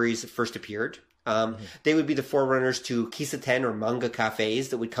libraries, first appeared. They would be the forerunners to Kisaten, or manga cafes,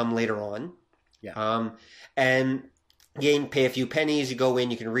 that would come later on. Yeah. And again, pay a few pennies, you go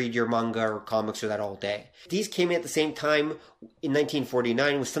in, you can read your manga or comics or that all day. These came in at the same time in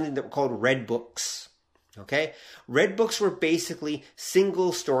 1949 with something that were called Red Books. Okay? Red Books were basically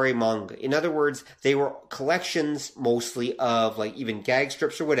single-story manga. In other words, they were collections mostly of, even gag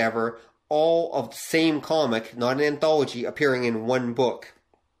strips or whatever, all of the same comic, not an anthology, appearing in one book.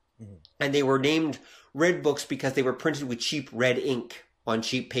 Mm-hmm. And they were named Red Books because they were printed with cheap red ink on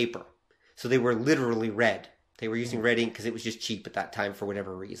cheap paper. So they were literally red. They were using red ink because it was just cheap at that time for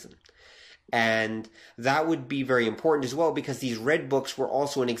whatever reason. And that would be very important as well because these red books were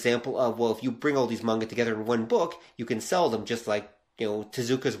also an example of, if you bring all these manga together in one book, you can sell them just like,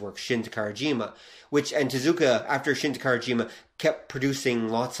 Tezuka's work, Shin Takarajima. And Tezuka, after Shin Takarajima, kept producing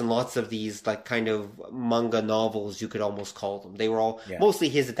lots and lots of these, kind of manga novels, you could almost call them. They were all mostly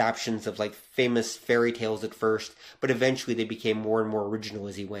his adaptations of, famous fairy tales at first, but eventually they became more and more original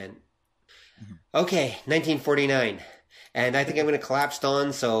as he went. Mm-hmm. Okay, 1949. And I think I'm going to collapse,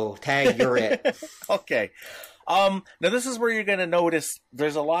 Don, so Tag, you're it. Okay. Now this is where you're going to notice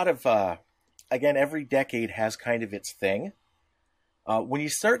there's a lot of, again, every decade has kind of its thing. When you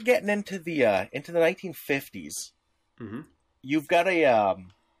start getting into the 1950s, you've got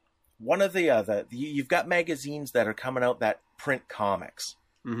you've got magazines that are coming out that print comics.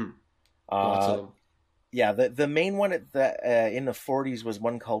 Mm-hmm. Lots of them. Yeah, the main one in the 40s was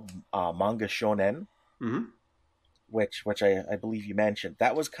one called Manga Shonen. Mm-hmm. Which I believe you mentioned.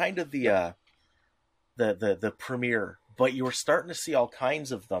 That was kind of the premiere, but you were starting to see all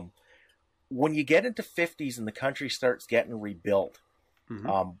kinds of them. When you get into 50s and the country starts getting rebuilt,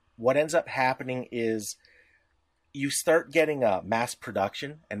 what ends up happening is you start getting mass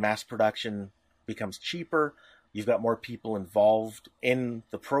production, and mass production becomes cheaper. You've got more people involved in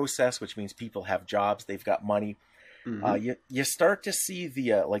the process, which means people have jobs, they've got money. You start to see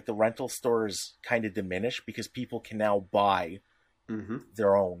the the rental stores kind of diminish because people can now buy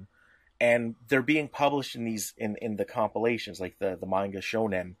their own, and they're being published in these in the compilations, like the manga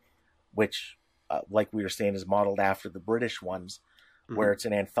shonen, which like we were saying is modeled after the British ones, where it's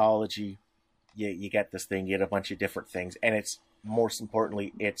an anthology. You get this thing, you get a bunch of different things, and it's, most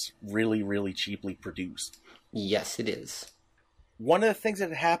importantly, it's really, really cheaply produced. Yes, it is. One of the things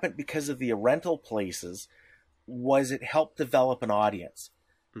that happened because of the rental places was it helped develop an audience,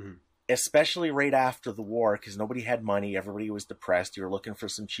 especially right after the war, because nobody had money, everybody was depressed, you were looking for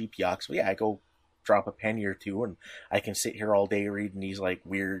some cheap yucks. Well, yeah, I go drop a penny or two, and I can sit here all day reading these like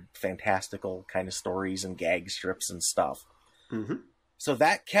weird, fantastical kind of stories and gag strips and stuff. So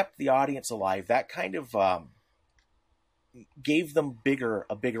that kept the audience alive. That kind of gave them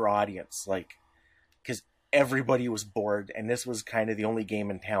a bigger audience, like, because everybody was bored, and this was kind of the only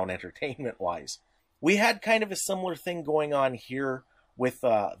game in town entertainment-wise. We had kind of a similar thing going on here with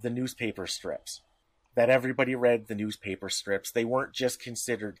the newspaper strips, that everybody read the newspaper strips. They weren't just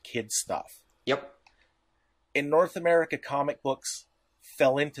considered kid stuff. Yep. In North America, comic books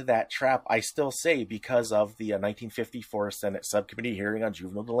fell into that trap, I still say, because of the 1954 Senate Subcommittee hearing on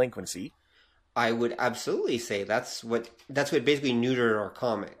juvenile delinquency. I would absolutely say that's what basically neutered our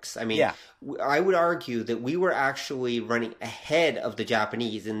comics. I mean, Yeah. I would argue that we were actually running ahead of the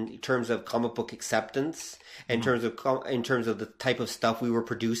Japanese in terms of comic book acceptance, in terms of the type of stuff we were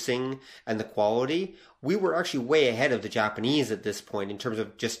producing and the quality. We were actually way ahead of the Japanese at this point in terms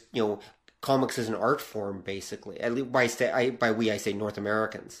of just, comics as an art form, basically. At least by we, I say North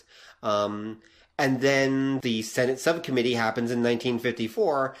Americans. And then the Senate subcommittee happens in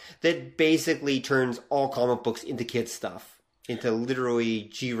 1954 that basically turns all comic books into kid stuff, into literally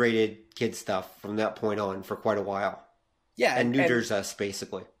G-rated kid stuff from that point on for quite a while. Yeah, and neuters us,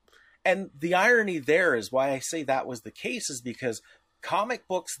 basically. And the irony there is why I say that was the case is because comic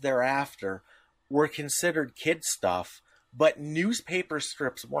books thereafter were considered kid stuff, but newspaper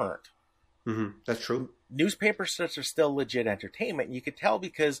strips weren't. That's true. Newspaper strips are still legit entertainment. And you could tell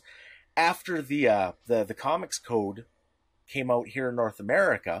because after the comics code came out here in North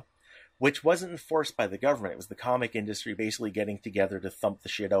America, which wasn't enforced by the government, it was the comic industry basically getting together to thump the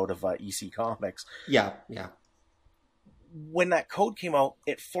shit out of EC Comics. Yeah. When that code came out,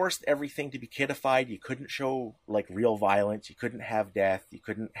 it forced everything to be kidified. You couldn't show like real violence. You couldn't have death. You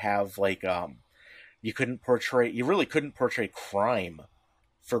couldn't have like you really couldn't portray crime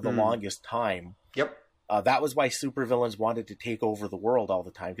for the longest time. Yep. That was why supervillains wanted to take over the world all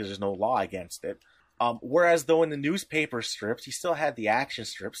the time, because there's no law against it. Whereas, though, in the newspaper strips, you still had the action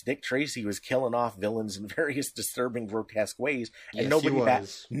strips. Dick Tracy was killing off villains in various disturbing, grotesque ways, and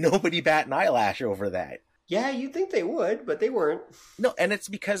nobody bat an eyelash over that. Yeah, you'd think they would, but they weren't. No, and it's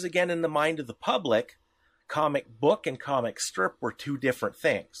because, again, in the mind of the public, comic book and comic strip were two different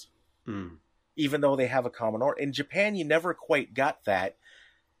things. Even though they have a common origin. In Japan, you never quite got that.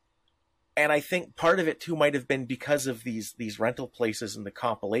 And I think part of it, too, might have been because of these rental places and the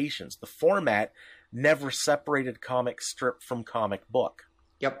compilations. The format never separated comic strip from comic book.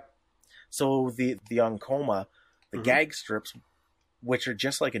 Yep. So the Onkoma, the gag strips, which are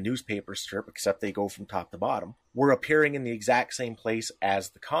just like a newspaper strip, except they go from top to bottom, were appearing in the exact same place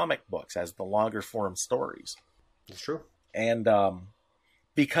as the comic books, as the longer form stories. That's true. And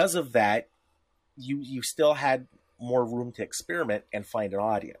because of that, you still had more room to experiment and find an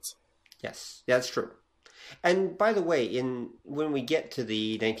audience. Yes, that's true. And by the way, when we get to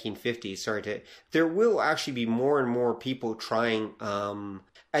the 1950s, there will actually be more and more people trying.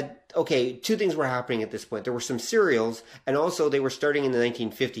 Two things were happening at this point. There were some serials, and also they were starting in the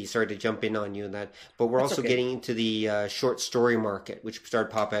 1950s. Sorry to jump in on you on that, but we're also getting into the short story market, which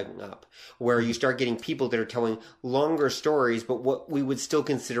started popping up, where you start getting people that are telling longer stories, but what we would still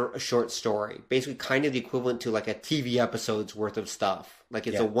consider a short story, basically kind of the equivalent to like a TV episode's worth of stuff. Like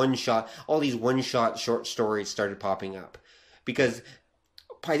it's a one-shot. All these one-shot short stories started popping up because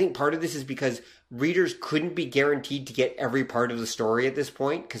I think part of this is because readers couldn't be guaranteed to get every part of the story at this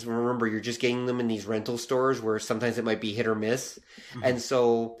point. Because remember, you're just getting them in these rental stores where sometimes it might be hit or miss. And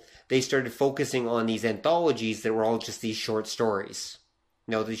so they started focusing on these anthologies that were all just these short stories.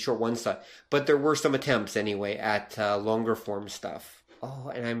 These short one stuff. But there were some attempts anyway at longer form stuff.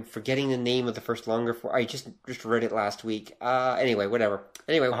 Oh, and I'm forgetting the name of the first longer form. I just read it last week. Anyway, whatever.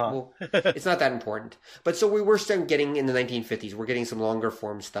 Anyway, well, it's not that important. But so we were still getting in the 1950s. We're getting some longer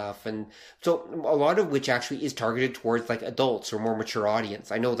form stuff. And so a lot of which actually is targeted towards like adults or more mature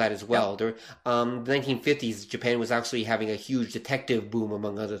audience. I know that as well. Yep. The 1950s, Japan was actually having a huge detective boom,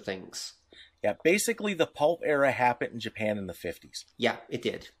 among other things. Yeah, basically the pulp era happened in Japan in the 50s. Yeah, it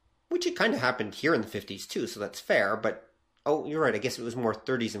did. Which it kind of happened here in the 50s too, so that's fair. But, oh, you're right. I guess it was more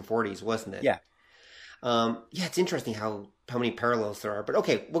 30s and 40s, wasn't it? Yeah. Yeah, it's interesting how many parallels there are. But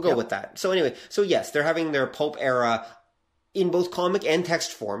okay, we'll go with that. So anyway, so yes, they're having their pulp era in both comic and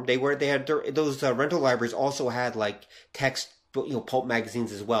text form. They had those rental libraries also had like text, pulp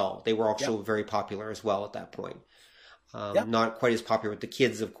magazines as well. They were also very popular as well at that point. Not quite as popular with the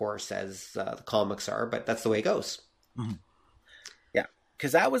kids, of course, as the comics are, but that's the way it goes. Mm-hmm. Yeah,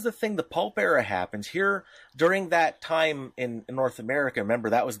 because that was the thing. The pulp era happens here during that time in North America. Remember,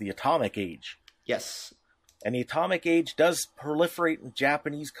 that was the Atomic Age. Yes. And the Atomic Age does proliferate in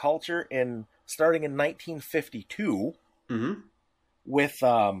Japanese culture starting in 1952 with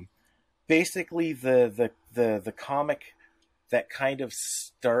basically the comic that kind of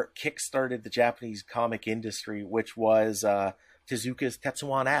kick-started the Japanese comic industry, which was Tezuka's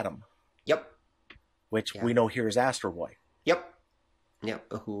Tetsuwan Atom. Yep. Which we know here as Astro Boy. Yep.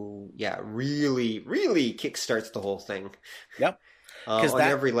 Who, really, really kickstarts the whole thing. Yep. On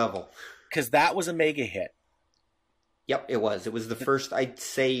every level. Because that was a mega hit. Yep, it was. It was the first, I'd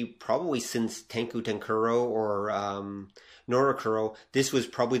say, probably since Tenku Tenkuro or Norakuro. This was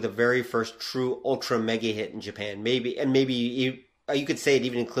probably the very first true ultra mega hit in Japan. Maybe you could say it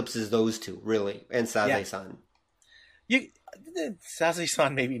even eclipses those two, really, and Saze-san.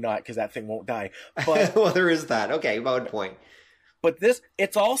 Saze-san maybe not, because that thing won't die. But well, there is that. Okay, valid point. But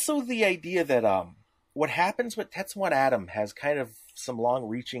it's also the idea that what happens with Tetsuwan Atom has kind of some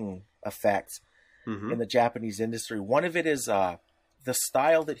long-reaching effects in the Japanese industry. One of it is the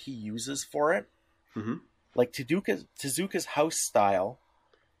style that he uses for it. Like Tezuka's house style.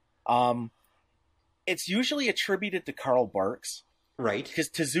 It's usually attributed to Karl Barks. Right. Because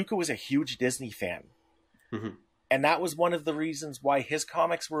Tezuka was a huge Disney fan. And that was one of the reasons why his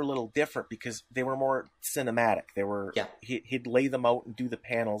comics were a little different, because they were more cinematic. They were he'd lay them out and do the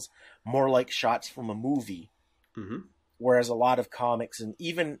panels more like shots from a movie. Whereas a lot of comics, and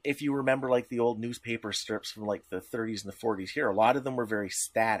even if you remember like the old newspaper strips from like the 30s and the 40s here, a lot of them were very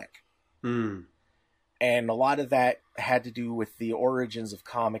static. And a lot of that had to do with the origins of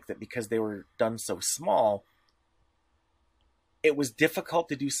comic, that because they were done so small, it was difficult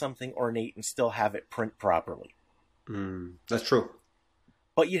to do something ornate and still have it print properly. That's true.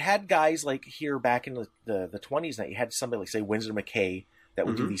 But you had guys like here back in the 20s, that you had somebody like, say, Winsor McCay, that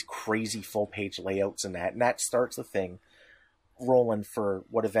would do these crazy full-page layouts and that starts the thing rolling for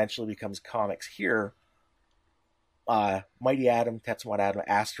what eventually becomes comics here. Mighty Atom, Tetsuwan Atom,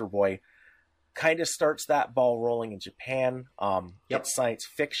 Astro Boy kind of starts that ball rolling in Japan. It's science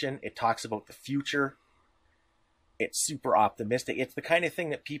fiction. It talks about the future. It's super optimistic. It's the kind of thing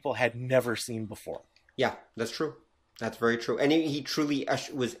that people had never seen before. Yeah, that's true. That's very true. And he truly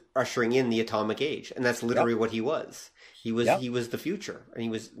was ushering in the Atomic Age, and that's literally what he was. He was the future, and he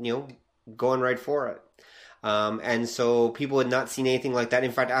was, going right for it. And so people had not seen anything like that.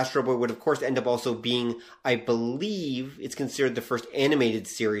 In fact, Astro Boy would, of course, end up also being, I believe, it's considered the first animated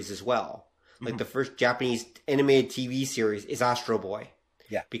series as well. Like the first Japanese animated TV series is Astro Boy.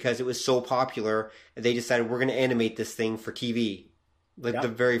 Yeah. Because it was so popular, they decided we're going to animate this thing for TV. Like the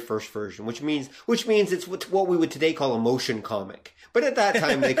very first version, which means it's what we would today call a motion comic. But at that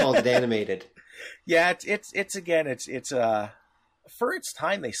time, they called it animated. Yeah, it's for its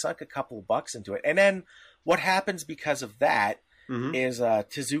time, they sunk a couple bucks into it. And then what happens because of that is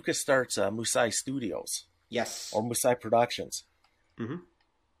Tezuka starts Musai Studios. Yes. Or Musai Productions.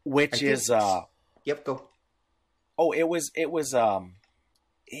 Which is Yep, go. Oh, it was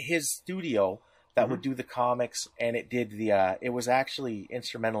his studio that would do the comics, and it did it was actually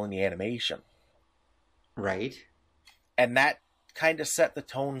instrumental in the animation. Right. And that kind of set the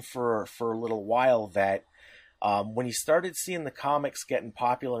tone for a little while, that when you started seeing the comics getting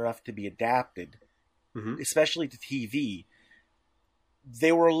popular enough to be adapted, especially to TV,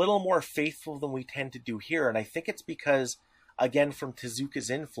 they were a little more faithful than we tend to do here. And I think it's because, again, from Tezuka's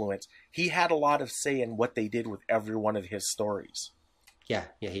influence, he had a lot of say in what they did with every one of his stories. Yeah,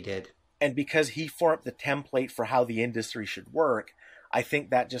 he did. And because he formed the template for how the industry should work, I think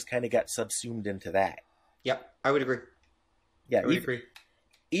that just kind of got subsumed into that. Yep, I would agree. Yeah, I would agree.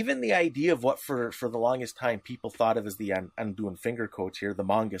 Even the idea of what for the longest time people thought of as the, I'm doing finger quotes here, the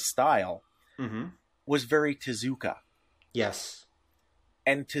manga style, was very Tezuka. Yes.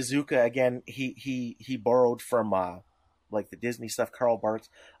 And Tezuka, again, he borrowed from like the Disney stuff, Karl Barks.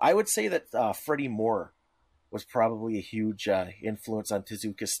 I would say that Freddie Moore was probably a huge influence on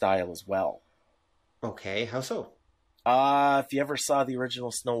Tezuka's style as well. Okay, how so? If you ever saw the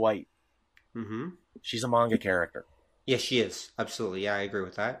original Snow White, she's a manga character. Yes, she is. Absolutely. Yeah, I agree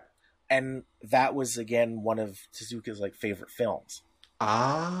with that. And that was, again, one of Tezuka's like favorite films.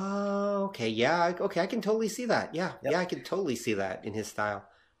 Ah, okay, yeah, okay, I can totally see that. Yeah, Yep. yeah, I can totally see that in his style.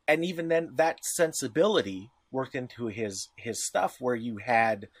 And even then, that sensibility worked into his stuff, where you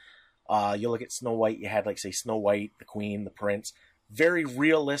had, you look at Snow White, you had, like, say, Snow White, the Queen, the Prince, very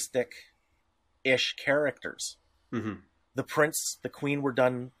realistic-ish characters. Mm-hmm. The Prince, the Queen were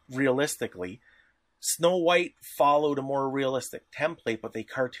done realistically. Snow White followed a more realistic template, but they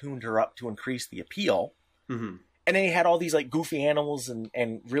cartooned her up to increase the appeal. Mm-hmm. And then you had all these like goofy animals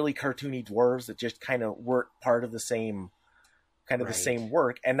and really cartoony dwarves that just kind of weren't part of the same the same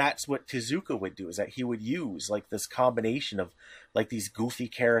work. And that's what Tezuka would do, is that he would use like this combination of like these goofy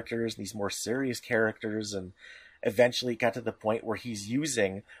characters, these more serious characters, and eventually it got to the point where he's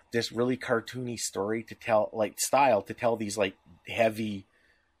using this really cartoony story to tell these like heavy,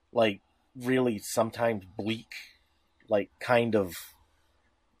 like really sometimes bleak, like kind of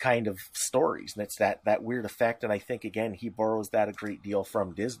stories. And it's that weird effect. And I think, again, he borrows that a great deal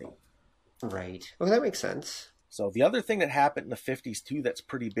from Disney. Right. Okay, that makes sense. So the other thing that happened in the 50s too that's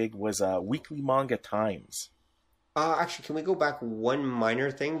pretty big was weekly manga times. Actually, can we go back one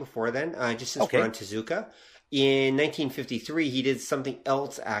minor thing before then? Just since Okay. we're on Tezuka. In 1953, he did something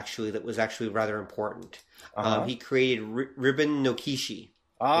else actually that was actually rather important. He created Ribbon no Kishi,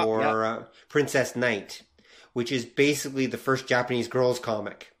 Princess Knight, which is basically the first Japanese girls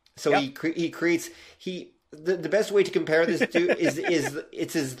comic. So he creates the best way to compare this to is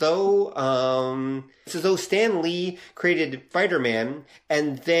it's as though Stan Lee created Spider-Man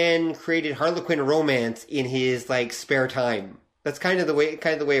and then created Harlequin romance in his like spare time. That's kind of the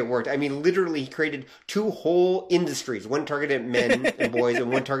way it worked. I mean, literally, he created two whole industries: one targeted at men and boys,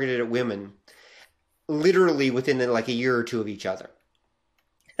 and one targeted at women. Literally within like a year or two of each other.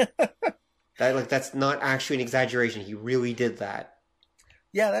 That's not actually an exaggeration. He really did that.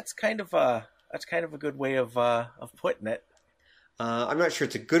 Yeah, that's kind of a good way of putting it. I'm not sure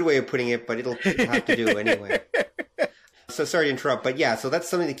it's a good way of putting it, but it'll have to do anyway. So sorry to interrupt, but yeah, so that's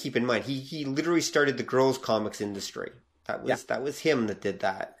something to keep in mind. He literally started the girls' comics industry. That was him that did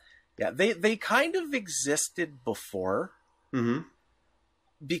that. Yeah, they kind of existed before. Mm-hmm.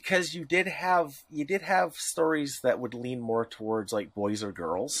 Because you did have stories that would lean more towards like boys or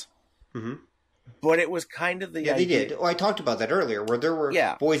girls. Mm-hmm. But it was kind of the idea. They did. Oh, I talked about that earlier, where there were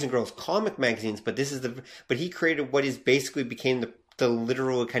boys and girls comic magazines, but he created what is basically became the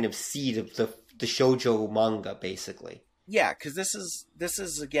literal kind of seed of the shoujo manga, basically. Yeah, because this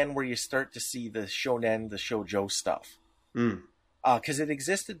is again where you start to see the shonen, the shoujo stuff. Because it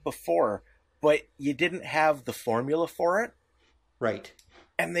existed before, but you didn't have the formula for it. Right.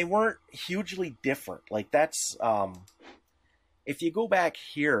 And they weren't hugely different. Like that's if you go back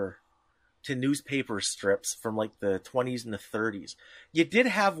here to newspaper strips from like the 20s and the 30s, you did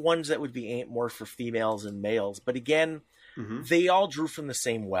have ones that would be aimed more for females and males, but again, they all drew from the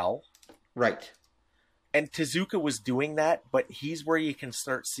same well. Right. And Tezuka was doing that, but he's where you can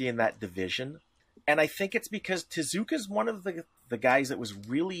start seeing that division. And I think it's because Tezuka's one of the guys that was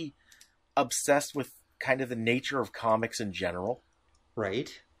really obsessed with kind of the nature of comics in general.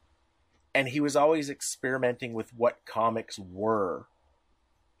 Right. And he was always experimenting with what comics were,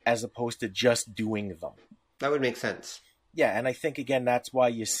 as opposed to just doing them. That would make sense. Yeah, and I think, again, that's why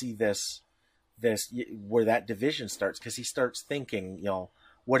you see this where that division starts, because he starts thinking,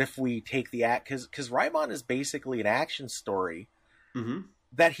 what if we take the act... Because Raimon is basically an action story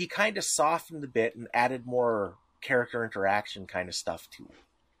that he kind of softened a bit and added more character interaction kind of stuff to it.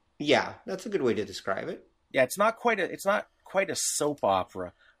 Yeah, that's a good way to describe it. Yeah, it's not quite a soap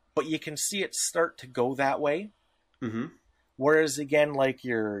opera, but you can see it start to go that way. Mm-hmm. Whereas again, like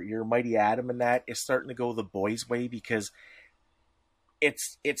your Mighty Atom and that is starting to go the boys' way, because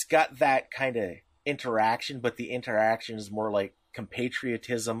it's got that kind of interaction, but the interaction is more like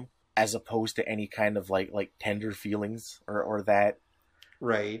compatriotism as opposed to any kind of like tender feelings or that.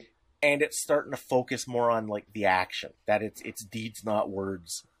 Right. And it's starting to focus more on like the action, that it's deeds, not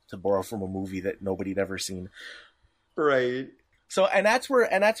words, to borrow from a movie that nobody'd ever seen. Right. So, and that's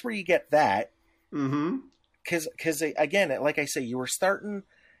where you get that. Mm-hmm. Because again, like I say, you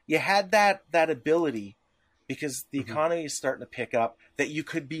had that ability, because the economy is starting to pick up, that you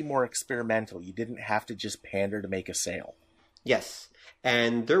could be more experimental. You didn't have to just pander to make a sale. Yes.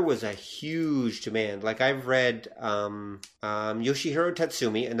 And there was a huge demand. Like I've read Yoshihiro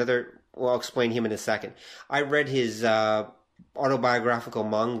Tatsumi, I'll explain him in a second. I read his autobiographical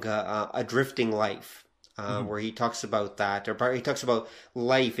manga, A Drifting Life. Where he talks about that, or he talks about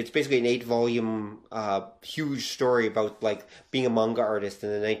life. It's basically an 8-volume, huge story about like being a manga artist in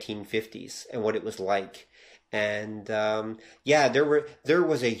the 1950s and what it was like. And yeah, there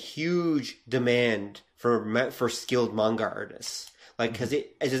was a huge demand for skilled manga artists. Like, because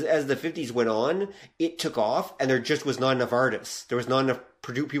as the 50s went on, it took off, and there just was not enough artists. There was not enough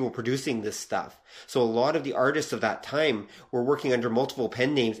people producing this stuff. So a lot of the artists of that time were working under multiple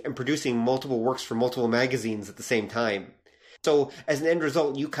pen names and producing multiple works for multiple magazines at the same time. So as an end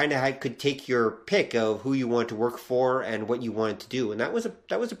result, you kind of could take your pick of who you wanted to work for and what you wanted to do, and that was a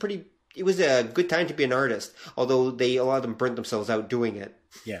good time to be an artist. Although a lot of them burnt themselves out doing it.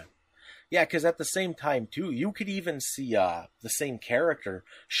 Yeah. Yeah, because at the same time, too, you could even see the same character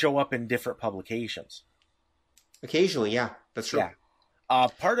show up in different publications. Occasionally, yeah, that's true. Yeah.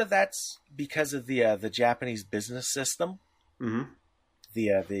 Part of that's because of the Japanese business system, the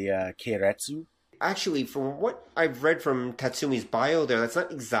keiretsu. Actually, from what I've read from Tatsumi's bio there, that's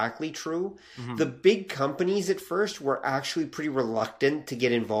not exactly true. The big companies at first were actually pretty reluctant to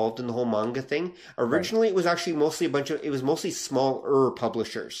get involved in the whole manga thing. Originally, It was actually mostly smaller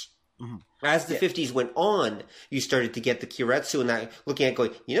publishers. As the 50s went on, you started to get the keiretsu and that looking at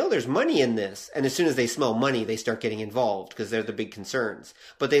going, there's money in this. And as soon as they smell money, they start getting involved because they're the big concerns.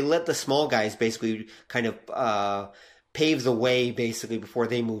 But they let the small guys basically kind of pave the way basically before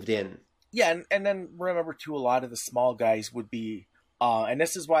they moved in. Yeah, and then remember too, a lot of the small guys would be, and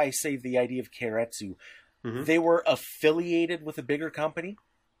this is why I say the idea of keiretsu, they were affiliated with a bigger company.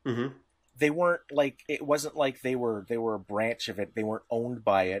 They weren't like, it wasn't like they were a branch of it. They weren't owned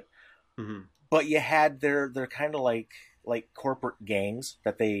by it. But you had they're kind of like corporate gangs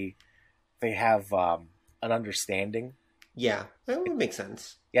that they have an understanding. Yeah, that would make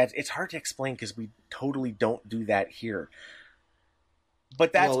sense. Yeah, it's hard to explain because we totally don't do that here.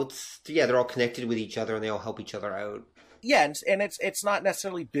 But that's they're all connected with each other and they all help each other out. Yeah, and it's not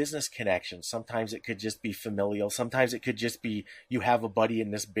necessarily business connections. Sometimes it could just be familial. Sometimes it could just be you have a buddy in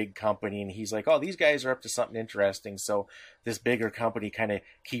this big company and he's like, oh, these guys are up to something interesting. So this bigger company kind of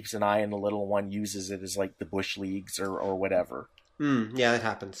keeps an eye on the little one, uses it as like the bush leagues or whatever. Yeah, that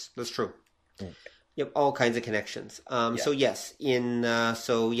happens. That's true. Yep, all kinds of connections. So yes,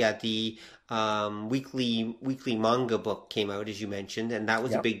 the weekly manga book came out, as you mentioned, and that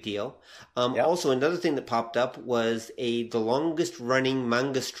was a big deal. Also, another thing that popped up was the longest running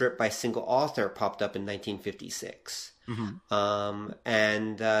manga strip by a single author popped up in 1956.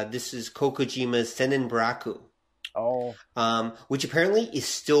 And this is Kokojima's Sennen Baraku. Which apparently is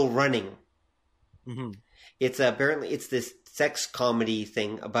still running. It's this sex comedy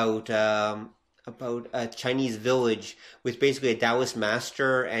thing about a Chinese village with basically a Taoist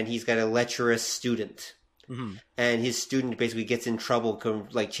master, and he's got a lecherous student. And his student basically gets in trouble,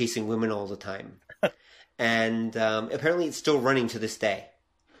 like chasing women all the time. And apparently it's still running to this day.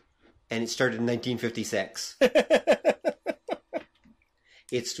 And it started in 1956.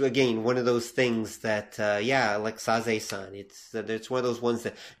 It's, again, one of those things that, like Saze-san, it's one of those ones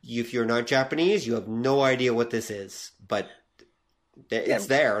that if you're not Japanese, you have no idea what this is. But it's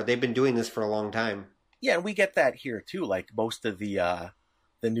there. They've been doing this for a long time. Yeah, and we get that here too. Like most of the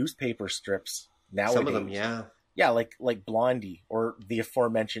newspaper strips nowadays. Some of them, yeah. Yeah, like Blondie or the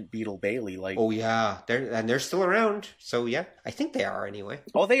aforementioned Beetle Bailey. Like, oh yeah, they're still around. So yeah, I think they are anyway.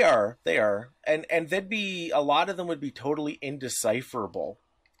 Oh, they are, and they'd be a lot of them would be totally indecipherable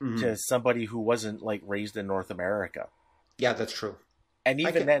to somebody who wasn't like raised in North America. Yeah, that's true. And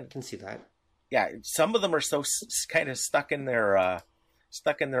even then, I can see that. Yeah, some of them are so kind of stuck in their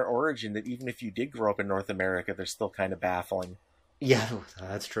origin that even if you did grow up in North America, they're still kind of baffling. Yeah,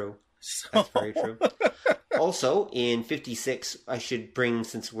 that's true. That's very true. Also, in 56, I should bring,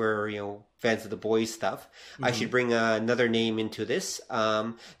 since we're, fans of the boys stuff, I should bring another name into this.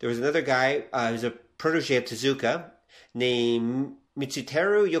 There was another guy who's a protege of Tezuka named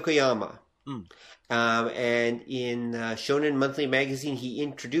Mitsuteru Yokoyama. And in Shonen Monthly Magazine, he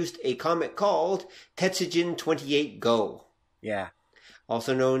introduced a comic called Tetsujin 28 Go. Yeah.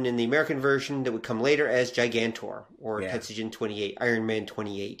 Also known in the American version that would come later as Gigantor, or Tetsujin 28, Iron Man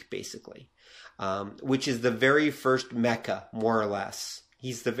 28, basically. Which is the very first mecha, more or less.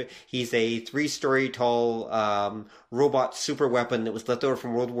 He's a 3-story tall robot super weapon that was left over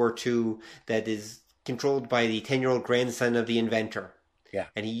from World War II that is controlled by the 10-year-old grandson of the inventor. Yeah.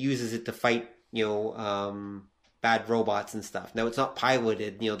 And he uses it to fight, bad robots and stuff. Now, it's not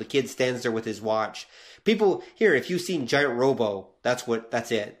piloted. The kid stands there with his watch. People, here, if you've seen Giant Robo, that's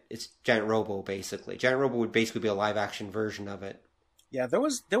it. It's Giant Robo, basically. Giant Robo would basically be a live-action version of it. Yeah, there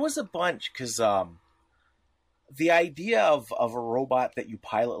was a bunch, because the idea of a robot that you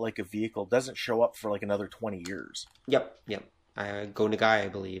pilot like a vehicle doesn't show up for like another 20 years. Yep. Go Nagai, I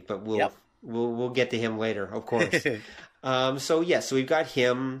believe, but We'll get to him later, of course. So we've got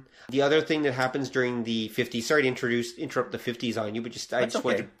him. The other thing that happens during the 50s, sorry to interrupt the 50s on you, but I just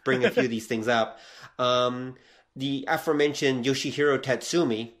wanted to bring a few of these things up. The aforementioned Yoshihiro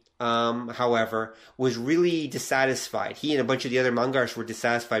Tatsumi, however, was really dissatisfied. He and a bunch of the other manga artists were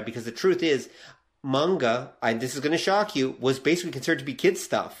dissatisfied because the truth is, manga, this is going to shock you, was basically considered to be kids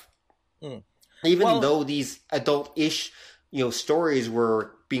stuff. Even though these adult-ish, stories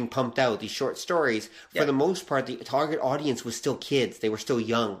were being pumped out, these short stories, for the most part, the target audience was still kids. They were still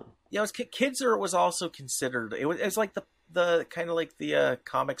young. Yeah, it was kids, or it was also considered. It was like the kind of like the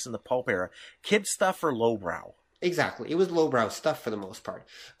comics in the pulp era. Kids stuff or lowbrow. Exactly. It was lowbrow stuff for the most part.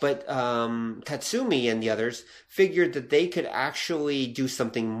 But Tatsumi and the others figured that they could actually do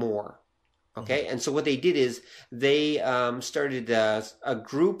something more. Okay? And so what they did is they started a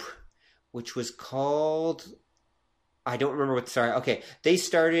group which was called... I don't remember what... Sorry. Okay. They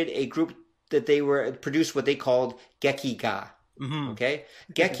started a group that they produced what they called Gekiga. Okay?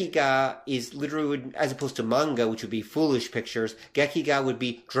 Gekiga is literally, as opposed to manga, which would be foolish pictures, Gekiga would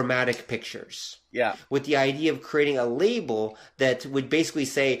be dramatic pictures. Yeah. With the idea of creating a label that would basically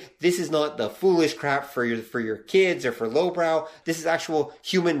say, this is not the foolish crap for your kids or for lowbrow. This is actual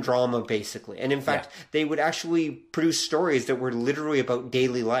human drama, basically. And in fact, they would actually produce stories that were literally about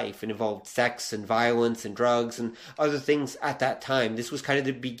daily life and involved sex and violence and drugs and other things at that time. This was kind of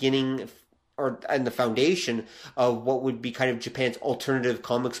the beginning and the foundation of what would be kind of Japan's alternative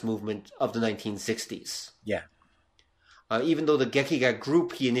comics movement of the 1960s. Yeah. Even though the Gekiga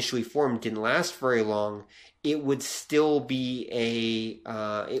group he initially formed didn't last very long, it would still be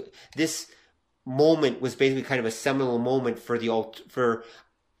this moment was basically kind of a seminal moment for a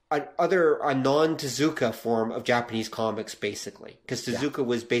non-Tezuka form of Japanese comics, basically. Because Tezuka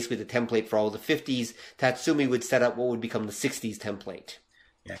was basically the template for all the 50s. Tatsumi would set up what would become the 60s template.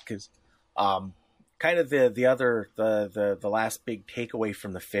 Yeah, because kind of the last big takeaway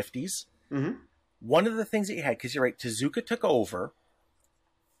from the 50s. One of the things that you had, because you're right, Tezuka took over.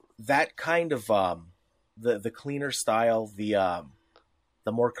 That kind of the cleaner style, the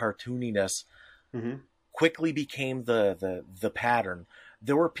more cartooniness, quickly became the pattern.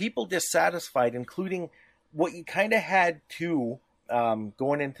 There were people dissatisfied, including what you kind of had too,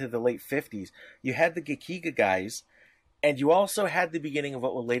 going into the late 50s. You had the Gekiga guys, and you also had the beginning of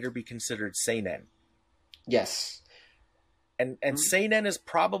what will later be considered seinen. Yes. And seinen is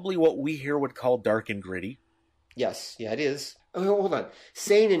probably what we here would call dark and gritty. Yes, yeah, it is. Oh, hold on.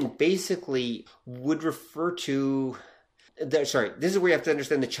 Seinen basically would refer to... this is where you have to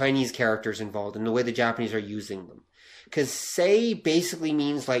understand the Chinese characters involved and the way the Japanese are using them. Because sei basically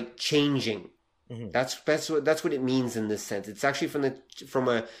means like changing. That's what it means in this sense. It's actually from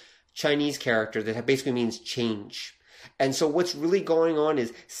a Chinese character that basically means change. And so what's really going on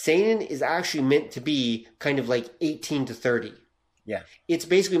is seinen is actually meant to be kind of like 18 to 30. Yeah. It's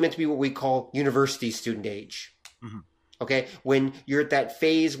basically meant to be what we call university student age. Okay? When you're at that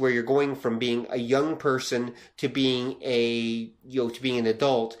phase where you're going from being a young person to being an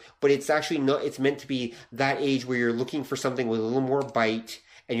adult, but it's actually not, it's meant to be that age where you're looking for something with a little more bite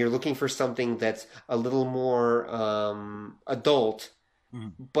and you're looking for something that's a little more adult.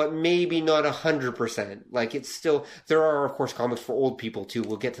 But maybe not 100%. Like it's still, there are of course comics for old people too.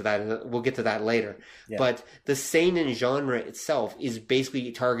 We'll get to that later. Yeah. But the seinen genre itself is basically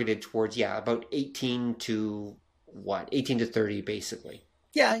targeted towards about 18 to 30 basically.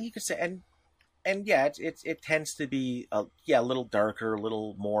 Yeah, you could say, and it tends to be a little darker, a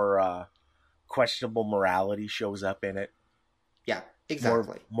little more questionable morality shows up in it. Yeah,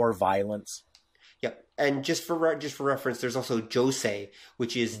 exactly. More violence. Yep, and just for reference, there's also josei,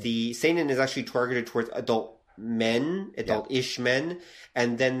 which is the seinen is actually targeted towards adult-ish men,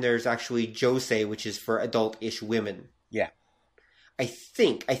 and then there's actually josei, which is for adult-ish women. Yeah, I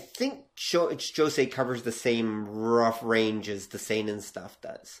think josei covers the same rough range as the seinen stuff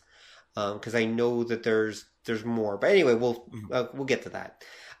does, because I know that there's more. But anyway, we'll get to that.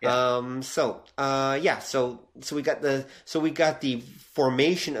 Yeah. So we got the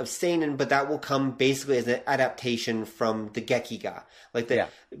formation of seinen, but that will come basically as an adaptation from the Gekiga.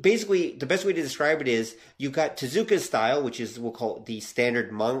 Basically, the best way to describe it is you got Tezuka's style, which is we'll call it the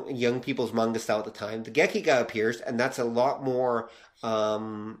standard young people's manga style at the time. The Gekiga appears, and that's a lot more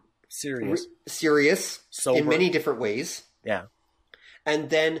serious sober in many different ways. Yeah.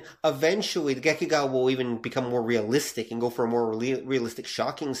 And then eventually the Gekiga will even become more realistic and go for a more realistic,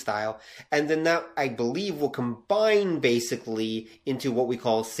 shocking style. And then that, I believe, will combine basically into what we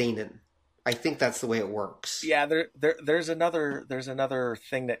call seinen. I think that's the way it works. Yeah, there's another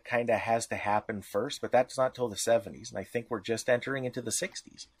thing that kind of has to happen first, but that's not till the 70s. And I think we're just entering into the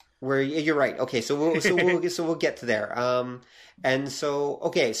 60s. Where you're right. Okay, so we'll get to there. And so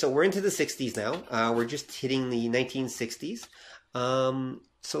we're into the 60s now. We're just hitting the 1960s.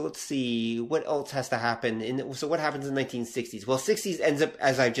 So let's see what else has to happen. So what happens in the 1960s? Well, 60s ends up,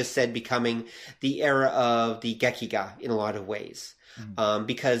 as I've just said, becoming the era of the Gekiga in a lot of ways.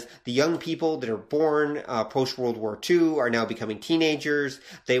 Because the young people that are born post World War II are now becoming teenagers.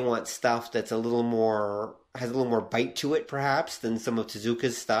 They want stuff that's has a little more bite to it, perhaps, than some of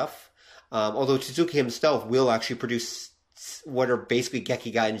Tezuka's stuff. Although Tezuka himself will actually produce what are basically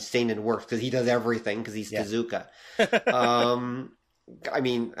Gekiga and seinen works because he does everything because he's Tezuka. I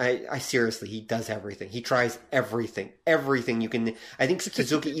mean, I seriously, he does everything. He tries everything you can. I think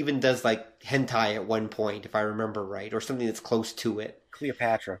Tezuka even does like hentai at one point, if I remember right, or something that's close to it.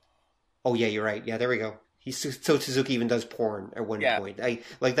 Cleopatra. Oh yeah, you're right. Yeah, there we go. So Tezuka even does porn at one point.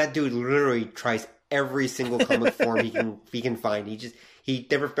 Like that dude literally tries every single comic form he can find. He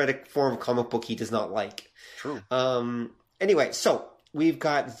never read a form of comic book he does not like. True. Anyway, so we've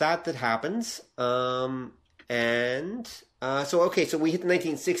got that happens. So we hit the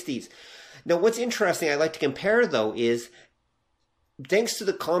 1960s. Now, what's interesting, I like to compare, though, is thanks to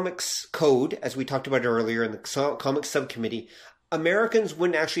the comics code, as we talked about earlier in the comics subcommittee, Americans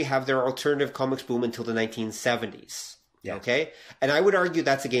wouldn't actually have their alternative comics boom until the 1970s. Yeah. Okay? And I would argue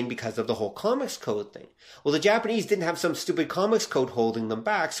that's, again, because of the whole comics code thing. Well, the Japanese didn't have some stupid comics code holding them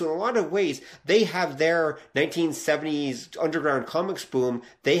back, so in a lot of ways, they have their 1970s underground comics boom.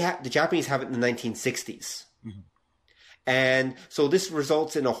 The Japanese have it in the 1960s. Mm-hmm. And so this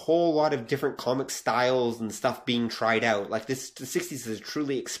results in a whole lot of different comic styles and stuff being tried out. Like the 60s is a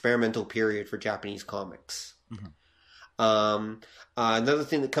truly experimental period for Japanese comics. Mm-hmm. Another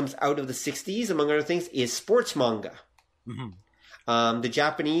thing that comes out of the 60s, among other things, is sports manga. Mm-hmm. The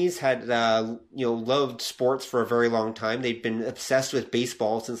Japanese had, loved sports for a very long time. They'd been obsessed with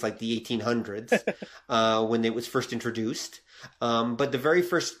baseball since like the 1800s, when it was first introduced. But the very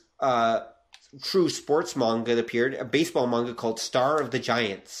first, true sports manga that appeared, a baseball manga called Star of the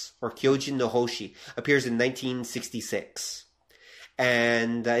Giants, or Kyojin no Hoshi, appears in 1966.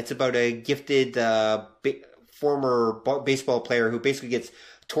 And it's about a gifted former baseball player who basically gets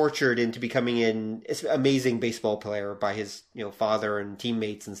tortured into becoming an amazing baseball player by his father and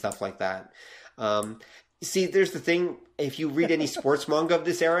teammates and stuff like that. See, there's the thing. If you read any sports manga of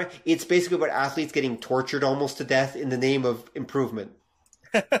this era, it's basically about athletes getting tortured almost to death in the name of improvement.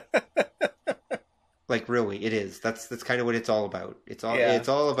 Like really, it is. That's kind of what it's all about. It's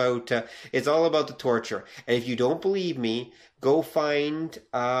all about the torture. And if you don't believe me, go find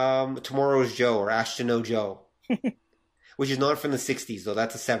Tomorrow's Joe or Ashton No Joe, which is not from the 60s though.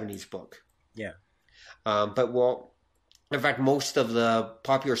 That's a 70s book. Yeah. In fact, most of the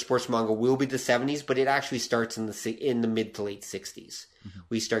popular sports manga will be the 70s, but it actually starts in the mid to late 60s. Mm-hmm.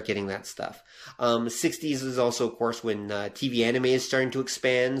 We start getting that stuff. 60s is also, of course, when TV anime is starting to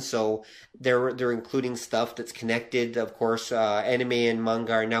expand. So they're including stuff that's connected. Of course, anime and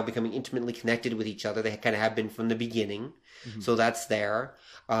manga are now becoming intimately connected with each other. They kind of have been from the beginning. Mm-hmm. So that's there.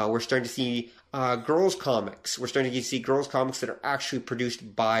 We're starting to see girls' comics. We're starting to see girls' comics that are actually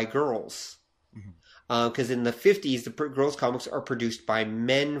produced by girls. Because in the 50s, the girls' comics are produced by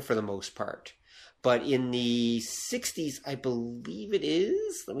men for the most part. But in the 60s, I believe it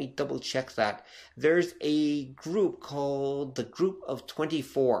is. Let me double check that. There's a group called the Group of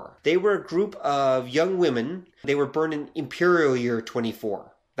 24. They were a group of young women. They were born in Imperial Year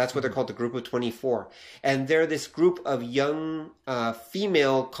 24. That's what they're called, the Group of 24. And they're this group of young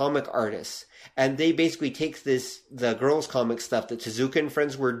female comic artists. And they basically take the girls' comic stuff that Tezuka and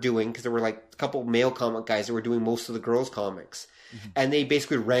friends were doing, because there were like a couple male comic guys that were doing most of the girls' comics. Mm-hmm. And they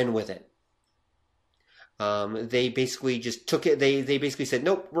basically ran with it. They basically just took it. They basically said,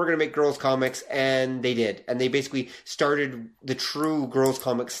 nope, we're going to make girls comics. And they did. And they basically started the true girls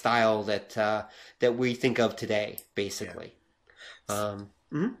comic style that we think of today, basically. Yeah.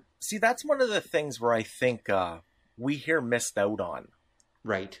 Mm-hmm. See, that's one of the things where I think we here missed out on.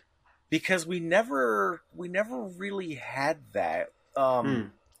 Right. Because we never really had that. The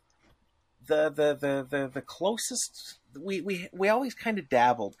closest we always kind of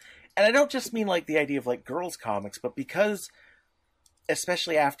dabbled. And I don't just mean like the idea of like girls comics, but because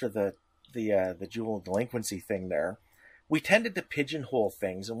especially after the juvenile delinquency thing there, we tended to pigeonhole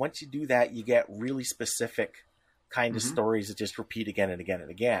things, and once you do that, you get really specific kind of stories that just repeat again and again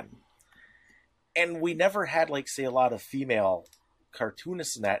and again. And we never had, like, say, a lot of female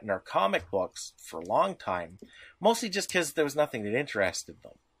cartoonists in that in our comic books for a long time, mostly just because there was nothing that interested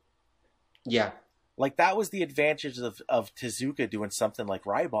them. Yeah. Like, that was the advantage of Tezuka doing something like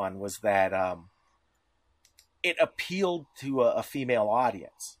Raibon, was that it appealed to a female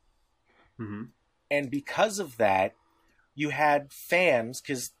audience. Mm-hmm. And because of that, you had fans,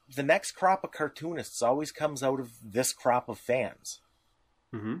 because the next crop of cartoonists always comes out of this crop of fans.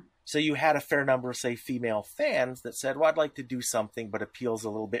 Mm-hmm. So you had a fair number of, say, female fans that said, well, I'd like to do something, but appeals a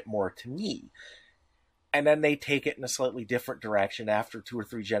little bit more to me. And then they take it in a slightly different direction. After 2 or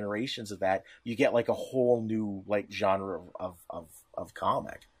 3 generations of that, you get like a whole new like genre of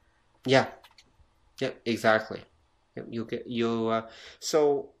comic. Yeah. Yeah, exactly.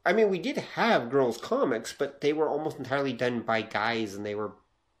 So I mean, we did have girls' comics, but they were almost entirely done by guys, and they were,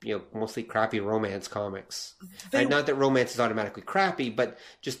 mostly crappy romance comics. Not that romance is automatically crappy, but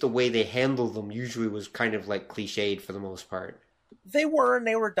just the way they handled them usually was kind of like cliched for the most part. They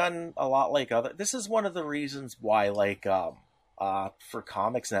were done a lot like other. This is one of the reasons why, like, for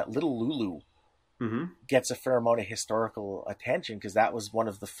comics, that Little Lulu mm-hmm. gets a fair amount of historical attention, because that was one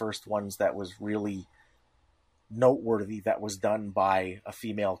of the first ones that was really noteworthy that was done by a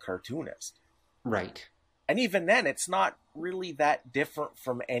female cartoonist. Right. And even then, it's not really that different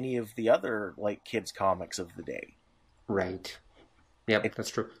from any of the other like kids comics of the day. Right. Yep, that's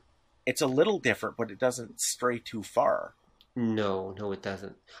true. It's a little different, but it doesn't stray too far. No, it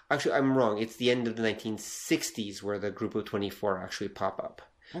doesn't. Actually, I'm wrong. It's the end of the 1960s where the Group of 24 actually pop up.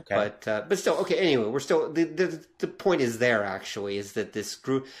 Okay. But still, okay. Anyway, we're still the point is there actually is that this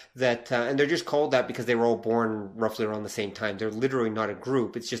group that and they're just called that because they were all born roughly around the same time. They're literally not a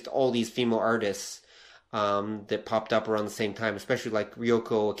group. It's just all these female artists that popped up around the same time, especially like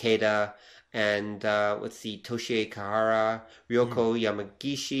Ryoko Ikeda and Toshie Kahara, Ryoko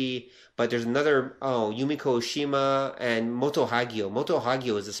Yamagishi. But there's another Yumiko Oshima and Moto Hagio. Moto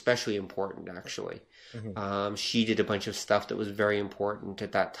Hagio is especially important actually. Mm-hmm. She did a bunch of stuff that was very important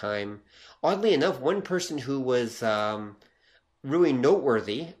at that time. Oddly enough, one person who was really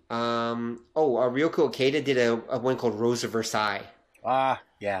noteworthy, Ryoko Ikeda did a one called Rose of Versailles.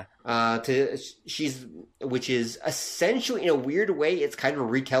 Yeah. Which is essentially, in a weird way, it's kind of a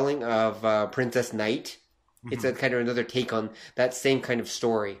retelling of Princess Knight. Mm-hmm. It's a kind of another take on that same kind of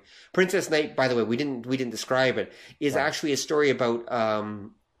story. Princess Knight, by the way, we didn't describe it, is actually a story about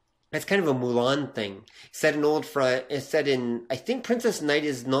it's kind of a Mulan thing. It's set in, I think Princess Knight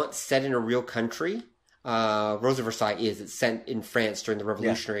is not set in a real country. Rose of Versailles is. It's set in France during the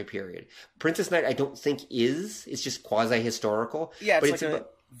Revolutionary period. Princess Knight, I don't think is. It's just quasi-historical. Yeah, it's like a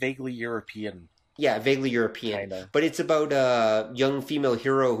vaguely European. Yeah, vaguely European. Kinda. But it's about a young female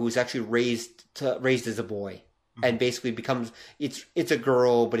hero who's actually raised as a boy. Mm-hmm. And basically becomes, it's a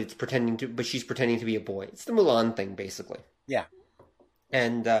girl, but she's pretending to be a boy. It's the Mulan thing, basically. Yeah.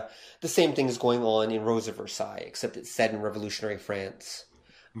 And the same thing is going on in Rose of Versailles, except it's set in Revolutionary France.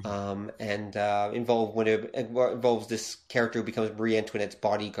 Mm-hmm. Involves this character who becomes Marie Antoinette's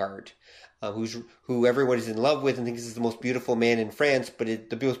bodyguard, who everyone is in love with and thinks is the most beautiful man in France. But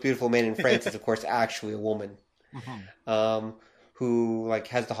the most beautiful man in France is, of course, actually a woman, who like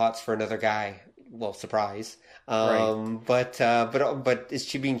has the hots for another guy. Well, surprise. Right. But is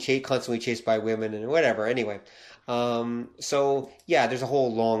she being constantly chased by women and whatever? Anyway. So yeah, there's a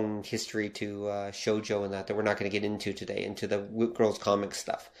whole long history to shoujo and that we're not going to get into today, into the girls' comics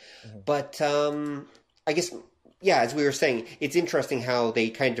stuff. Mm-hmm. But I guess, yeah, as we were saying, it's interesting how they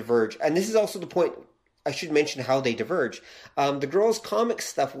kind of diverge. And this is also the point, I should mention how they diverge. The girls' comics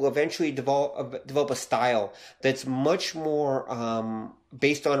stuff will eventually develop a style that's much more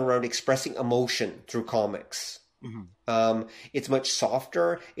based on around expressing emotion through comics. Mm-hmm. It's much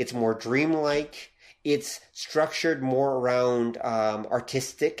softer. It's more dreamlike. It's structured more around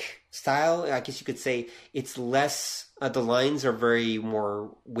artistic style. I guess you could say it's less. The lines are very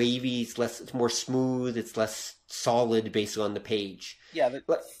more wavy. It's more smooth. It's less solid, basically on the page. Yeah,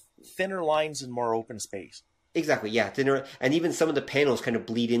 thinner lines and more open space. Exactly. Yeah, thinner, and even some of the panels kind of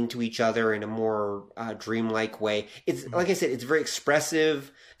bleed into each other in a more dreamlike way. It's like I said, it's very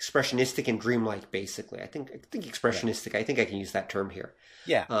expressive, expressionistic, and dreamlike. Basically, I think expressionistic. Yeah. I think I can use that term here.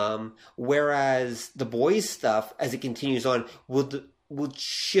 Yeah. Whereas the boys' stuff, as it continues on, will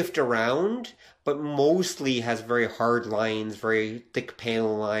shift around, but mostly has very hard lines, very thick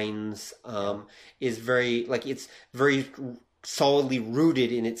panel lines. Is very it's very solidly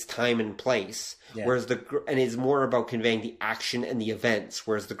rooted in its time and place. Yeah. Whereas and it's more about conveying the action and the events.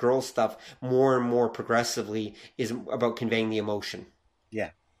 Whereas the girls' stuff, more and more progressively, is about conveying the emotion.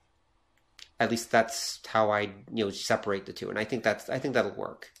 Yeah. At least that's how I separate the two, and I think that'll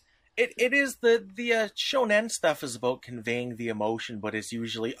work. It is the shonen stuff is about conveying the emotion, but it's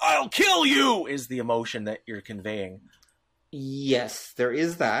usually "I'll kill you" is the emotion that you're conveying. Yes, there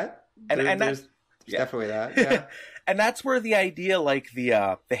is that, there's definitely that. Yeah. And that's where the idea, like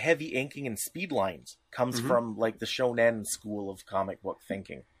the heavy inking and speed lines, comes from, like the shonen school of comic book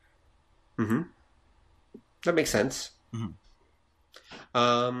thinking. Mm-hmm. That makes sense. Mm-hmm.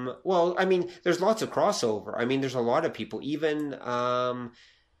 Well, I mean, there's lots of crossover. I mean, there's a lot of people. Even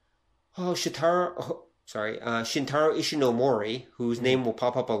Shintaro Ishinomori, whose name will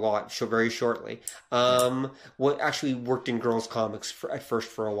pop up a lot very shortly, actually worked in girls' comics at first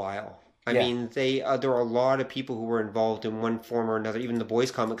for a while. I mean, there are a lot of people who were involved in one form or another. Even the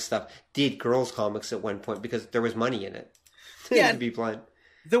boys' comic stuff did girls' comics at one point because there was money in it. Yeah, to be blunt,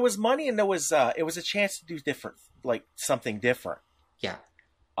 there was money, and there was it was a chance to do something different. Yeah.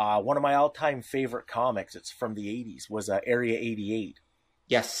 One of my all-time favorite comics, it's from the 80s, was Area 88.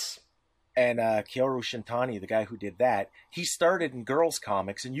 Yes. And Kyoru Shintani, the guy who did that, he started in girls'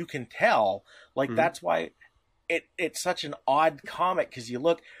 comics, and you can tell, that's why it's such an odd comic, because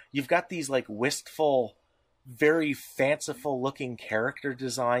you've got these, wistful, very fanciful-looking character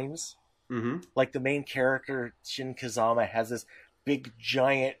designs. Mm-hmm. Like, the main character, Shin Kazama, has this big,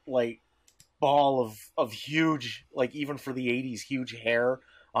 giant, ball of huge, even for the 80s, huge hair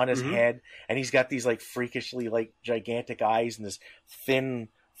on his head, and he's got these freakishly gigantic eyes and this thin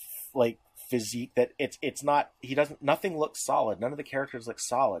physique that it's not, nothing looks solid. None of the characters look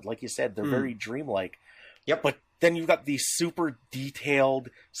solid. Like you said, they're very dreamlike. Yep. But then you've got these super detailed,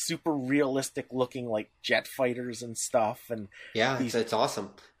 super realistic looking jet fighters and stuff, and it's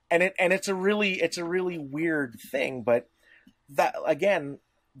awesome. And it's a really weird thing, but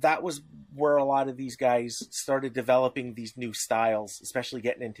that was where a lot of these guys started developing these new styles, especially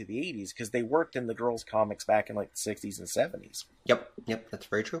getting into the 80s, because they worked in the girls' comics back in the 60s and 70s. Yep, that's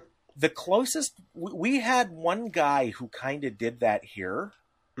very true. The closest, we had one guy who kind of did that here,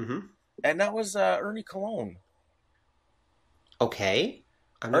 and that was Ernie Colon. Okay.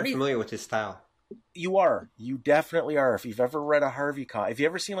 I'm not familiar with his style. You definitely are. If you've ever read a Harvey comic, have you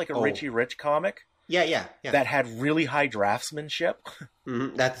ever seen a Richie Rich comic? Yeah. That had really high draftsmanship.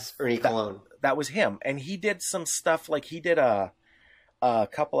 That's Ernie Colon. That was him, and he did some stuff. He did a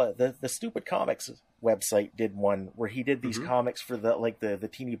couple of the Stupid Comics website did one where he did these comics for the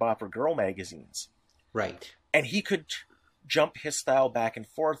Teeny Bopper girl magazines. Right. And he could jump his style back and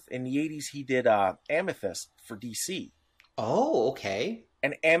forth. In the 80s, he did Amethyst for DC. Oh, okay.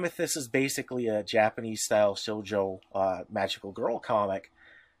 And Amethyst is basically a Japanese-style shoujo magical girl comic.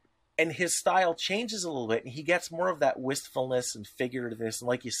 And his style changes a little bit, and he gets more of that wistfulness and figurativeness, and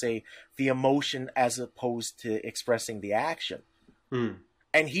like you say, the emotion as opposed to expressing the action.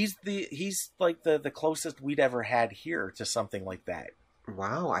 And he's the closest we'd ever had here to something like that.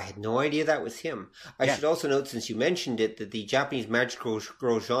 Wow, I had no idea that was him. I should also note, since you mentioned it, that the Japanese magical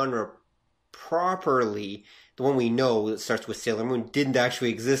girl genre properly, the one we know that starts with Sailor Moon, didn't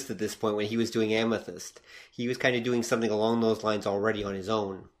actually exist at this point when he was doing Amethyst. He was kind of doing something along those lines already on his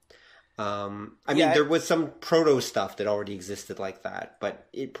own. I mean, there was some proto stuff that already existed like that, but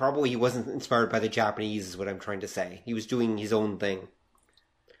he wasn't inspired by the Japanese, is what I'm trying to say. He was doing his own thing.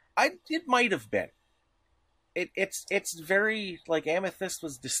 It might have been. It's very, Amethyst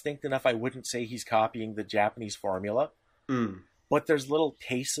was distinct enough, I wouldn't say he's copying the Japanese formula. But there's little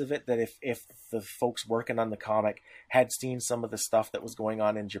tastes of it that if the folks working on the comic had seen some of the stuff that was going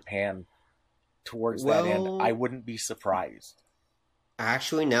on in Japan towards that end, I wouldn't be surprised.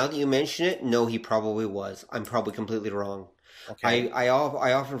 Actually, now that you mention it, no, he probably was. I'm probably completely wrong. Okay. I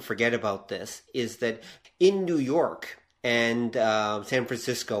often forget about this, is that in New York and San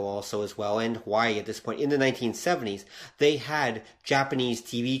Francisco also as well, and Hawaii at this point, in the 1970s, they had Japanese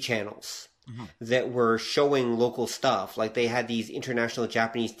TV channels that were showing local stuff. Like, they had these international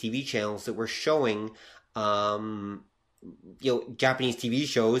Japanese TV channels that were showing Japanese TV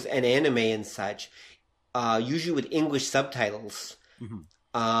shows and anime and such, usually with English subtitles.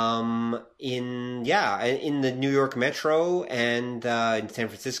 In the New York Metro and in San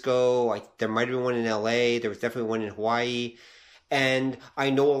Francisco. There might have been one in LA. There was definitely one in Hawaii. And I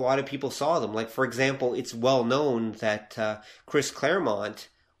know a lot of people saw them. Like, for example, it's well known that Chris Claremont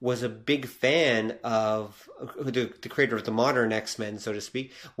was a big fan of, the creator of the modern X-Men, so to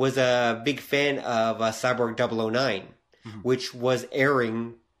speak, was a big fan of Cyborg 009, which was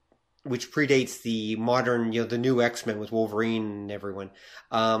airing, which predates the modern, the new X-Men with Wolverine and everyone.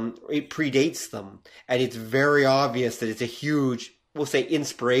 It predates them. And it's very obvious that it's a huge, we'll say,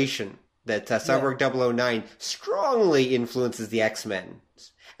 inspiration, that Cyborg 009 strongly influences the X-Men.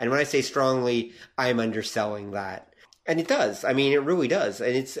 And when I say strongly, I'm underselling that. And it does. I mean, it really does.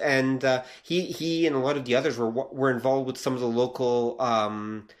 And he and a lot of the others were involved with some of the local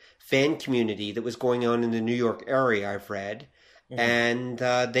fan community that was going on in the New York area, I've read. And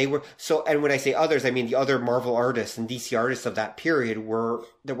they were and when I say others, I mean the other Marvel artists and DC artists of that period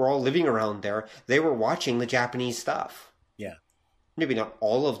that were all living around there. They were watching the Japanese stuff. maybe not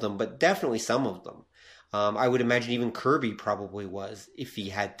all of them, but definitely some of them. I would imagine even Kirby probably was, if he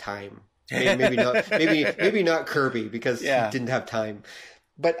had time. Maybe not. Maybe not Kirby, because he didn't have time.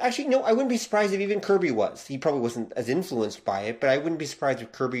 But actually, no, I wouldn't be surprised if even Kirby was. He probably wasn't as influenced by it, but I wouldn't be surprised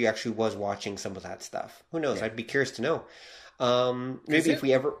if Kirby actually was watching some of that stuff. Who knows? I'd be curious to know. Maybe if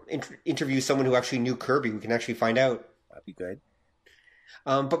we ever interview someone who actually knew Kirby, we can actually find out. That'd be good.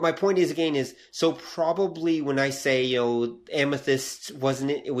 But my point is so probably when I say, Amethyst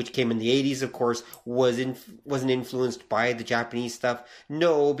which came in the 80s, of course, wasn't influenced by the Japanese stuff.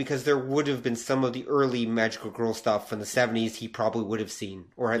 No, because there would have been some of the early Magical Girl stuff from the 70s he probably would have seen,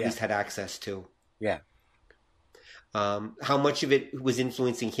 or at least had access to. Yeah. How much of it was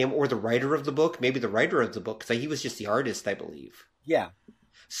influencing him or the writer of the book? Maybe the writer of the book, because he was just the artist, I believe. Yeah.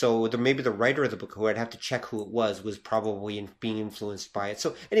 So maybe the writer of the book, who I'd have to check who it was probably being influenced by it.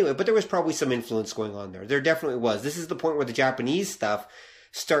 So anyway, but there was probably some influence going on there. There definitely was. This is the point where the Japanese stuff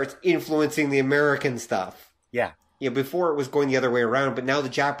starts influencing the American stuff. Yeah. Before it was going the other way around, but now the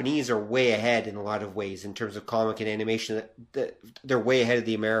Japanese are way ahead in a lot of ways in terms of comic and animation. They're way ahead of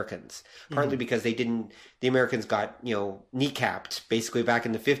the Americans, partly because the Americans got, kneecapped basically back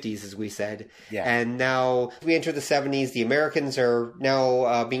in the 50s, as we said. Yeah. And now we enter the 70s, the Americans are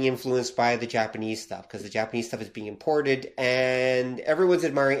now being influenced by the Japanese stuff, because the Japanese stuff is being imported and everyone's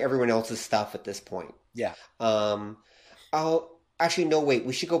admiring everyone else's stuff at this point. Yeah. We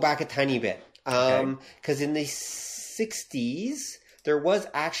should go back a tiny bit. Because in the 60s, there was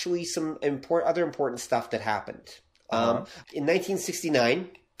actually some other important stuff that happened. In 1969,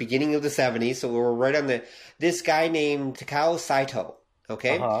 beginning of the 70s, so we were right on this guy named Takao Saito,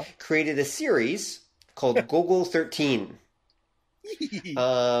 created a series called Go 13.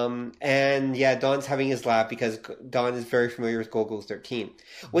 Don's having his laugh because Don is very familiar with Go 13.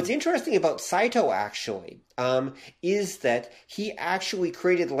 What's interesting about Saito actually is that he actually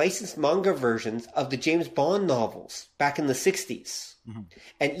created licensed manga versions of the James Bond novels back in the 60s,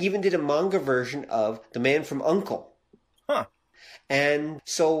 and even did a manga version of The Man from U.N.C.L.E. And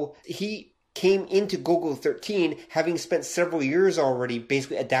so he came into Go 13 having spent several years already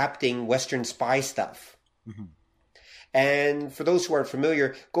basically adapting Western spy stuff. And for those who aren't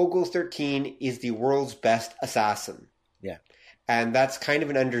familiar, Go 13 is the world's best assassin. Yeah. And that's kind of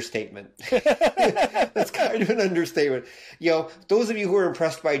an understatement. That's kind of an understatement. Those of you who are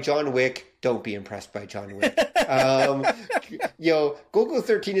impressed by John Wick, don't be impressed by John Wick. Go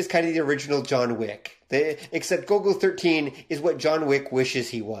 13 is kind of the original John Wick. Except Go 13 is what John Wick wishes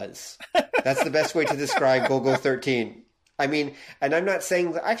he was. That's the best way to describe Go 13. I mean, and I'm not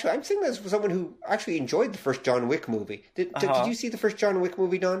saying that, actually, I'm saying that as someone who actually enjoyed the first John Wick movie. Did you see the first John Wick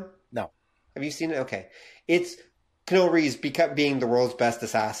movie, Don? No. Have you seen it? Okay. It's Keanu Reeves being the world's best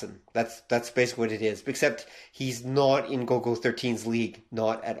assassin. That's basically what it is. Except he's not in Go 13's league.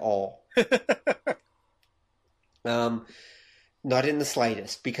 Not at all. Not in the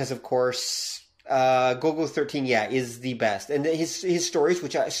slightest. Because, of course, Go 13, is the best. And his stories,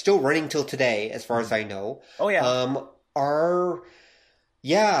 which are still running till today, as far as I know. Oh, yeah.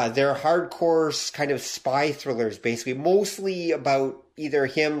 They're hardcore kind of spy thrillers, basically. Mostly about either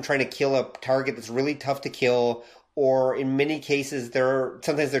him trying to kill a target that's really tough to kill, or in many cases,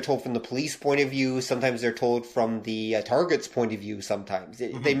 sometimes they're told from the police point of view, sometimes they're told from the target's point of view, sometimes.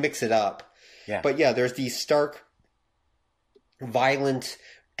 They mix it up. Yeah. But there's these stark, violent,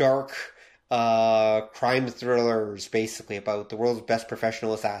 dark crime thrillers, basically, about the world's best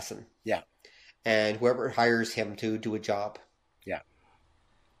professional assassin. Yeah. And whoever hires him to do a job. Yeah.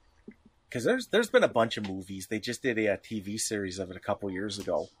 Because there's been a bunch of movies. They just did a TV series of it a couple years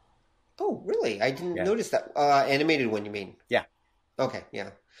ago. Oh, really? I didn't notice that. Animated one, you mean? Yeah. Okay,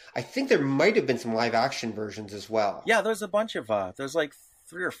 yeah. I think there might have been some live-action versions as well. Yeah, there's a bunch of... there's like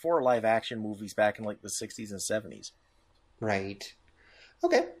 3 or 4 live-action movies back in like the 60s and 70s. Right.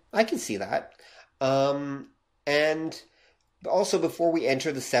 Okay, I can see that. And... Also, before we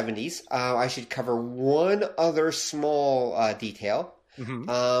enter the 70s, I should cover one other small detail. In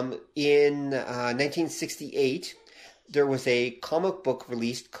 1968, there was a comic book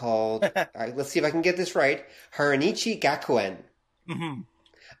released called, let's see if I can get this right, Haranichi Gakuen,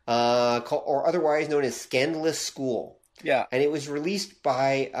 or otherwise known as Scandalous School. Yeah. And it was released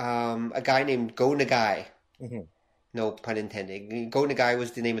by a guy named Go Nagai. No pun intended. Go Nagai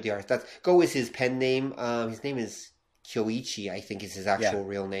was the name of the artist. Go is his pen name. His name is Kyoichi, I think, is his actual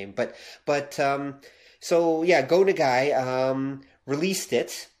real name. But Go Nagai released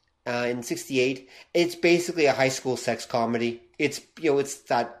it in 68. It's basically a high school sex comedy. It's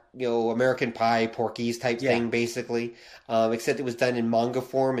that American Pie, Porky's type thing, basically. Except it was done in manga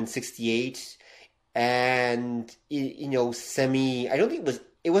form in 68. and semi. I don't think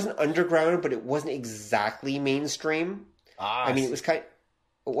it wasn't underground, but it wasn't exactly mainstream. I mean, it was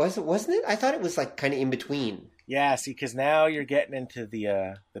wasn't it? I thought it was like kind of in between. Yeah, see, because now you're getting into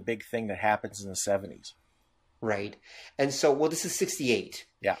the big thing that happens in the 70s. Right. And so, well, this is 68.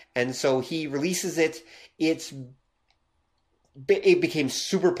 Yeah. And so he releases it. It became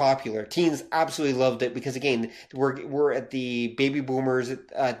super popular. Teens absolutely loved it because, again, we're at the baby boomers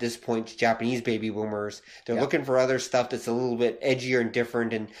at this point, Japanese baby boomers. They're looking for other stuff that's a little bit edgier and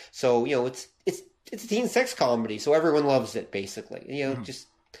different. And so, it's a teen sex comedy. So everyone loves it, basically. Just...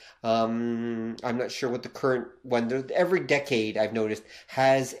 I'm not sure what the current one. Every decade I've noticed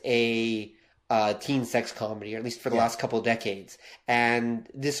has a teen sex comedy, or at least for the last couple of decades. And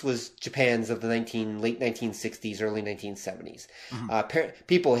this was Japan's of the late 1960s, early 1970s.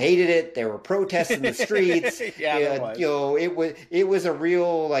 People hated it. There were protests in the streets. It was a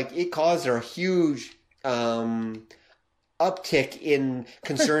real it caused a huge uptick in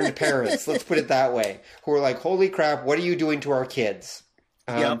concerned parents. Let's put it that way. Who were like, "Holy crap! What are you doing to our kids?"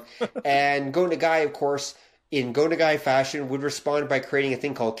 And Go Nagai, of course, in Go Nagai fashion, would respond by creating a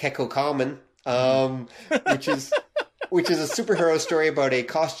thing called Kekko Kamen, which is a superhero story about a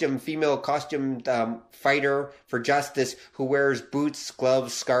female costumed fighter for justice who wears boots,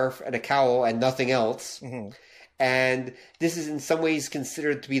 gloves, scarf, and a cowl, and nothing else. Mm-hmm. And this is in some ways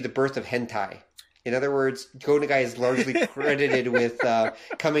considered to be the birth of hentai. In other words, Go Nagai is largely credited with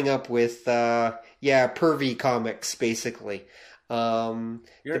coming up with pervy comics, basically. You're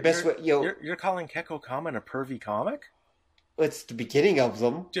calling Kekko Kamen a pervy comic? It's the beginning of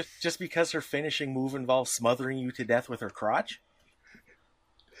them. Just because her finishing move involves smothering you to death with her crotch?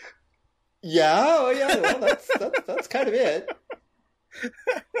 Yeah, well, that's kind of it.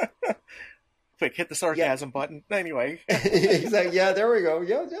 Quick, hit the sarcasm button. Anyway. Exactly. Yeah, there we go.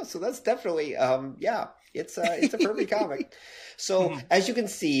 Yeah. So that's definitely, it's a pervy comic. So, as you can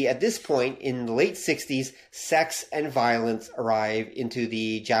see, at this point in the late 60s, sex and violence arrive into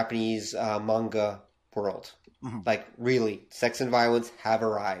the Japanese manga world. Mm-hmm. Like, really, sex and violence have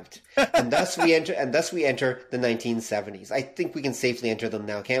arrived. And thus we enter the 1970s. I think we can safely enter them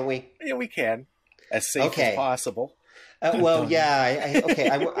now, can't we? Yeah, we can. As safe as possible. Well, yeah.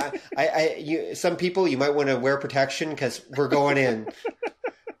 Some people, you might want to wear protection because we're going in.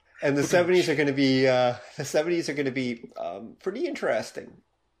 And the 70s are going to be pretty interesting.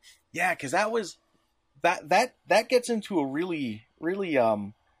 Yeah, because that gets into a really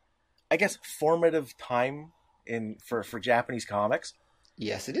I guess formative time for Japanese comics.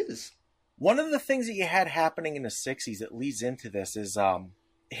 Yes, it is. One of the things that you had happening in the 60s that leads into this is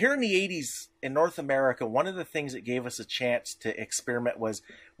here in the 80s in North America, one of the things that gave us a chance to experiment was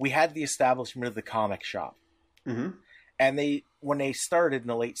we had the establishment of the comic shop. Mm-hmm. And when they started in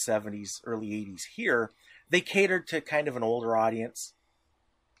the late 70s, early 80s here, they catered to kind of an older audience.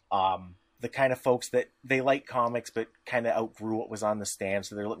 The kind of folks that they like comics but kind of outgrew what was on the stand,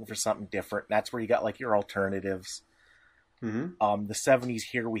 so they're looking for something different. That's where you got like your alternatives. Mm-hmm. The 70s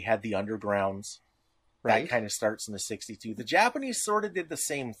here, we had the undergrounds. Right. That kind of starts in the 62. The Japanese sort of did the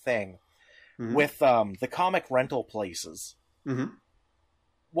same thing with the comic rental places. Mm-hmm.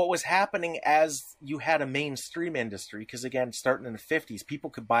 What was happening as you had a mainstream industry, because again, starting in the 50s, people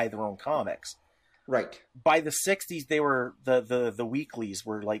could buy their own comics. Right. By the 60s, they were the weeklies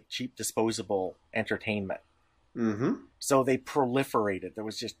were like cheap disposable entertainment. Mm-hmm. So they proliferated. There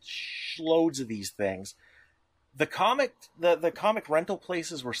was just loads of these things. The comic rental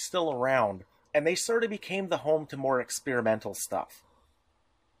places were still around, and they sort of became the home to more experimental stuff.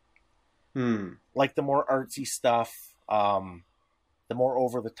 Like the more artsy stuff, the more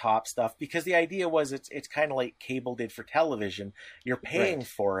over-the-top stuff, because the idea was it's kind of like cable did for television. You're paying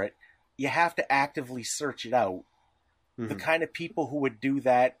for it. You have to actively search it out. Mm-hmm. The kind of people who would do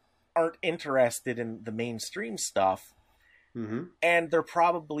that aren't interested in the mainstream stuff, and they're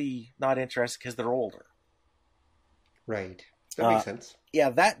probably not interested because they're older. Right. That makes sense. Yeah,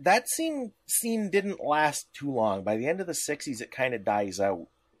 that scene didn't last too long. By the end of the 60s, it kind of dies out.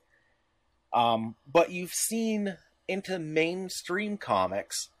 But you've seen into mainstream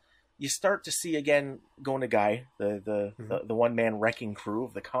comics, you start to see again Go Nagai, the one-man wrecking crew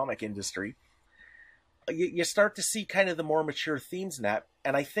of the comic industry. You start to see kind of the more mature themes in that,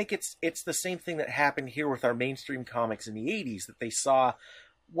 and I think it's the same thing that happened here with our mainstream comics in the 80s, that they saw,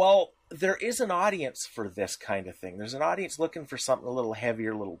 well, there is an audience for this kind of thing. There's an audience looking for something a little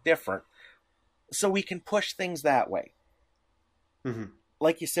heavier, a little different, so we can push things that way. Mm-hmm.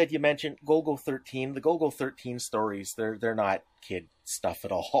 Like you said, you mentioned Go 13. The Go 13 stories, they're not kid stuff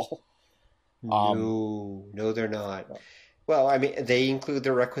at all. No, they're not. Well, I mean, they include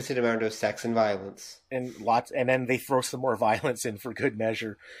the requisite amount of sex and violence. And then they throw some more violence in for good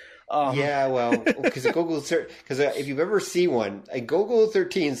measure. Yeah, well, because if you've ever seen one, a Go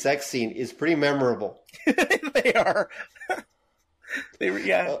 13 sex scene is pretty memorable. They are.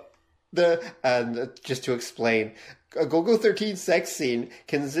 Yeah. Just to explain, a Go 13 sex scene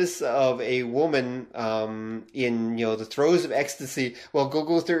consists of a woman in the throes of ecstasy, while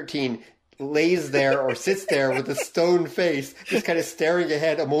Go 13 lays there or sits there with a stone face, just kind of staring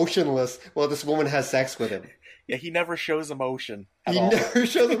ahead, emotionless, while this woman has sex with him. Yeah, he never shows emotion. He never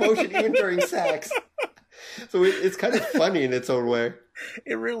shows emotion, even during sex. So it's kind of funny in its own way.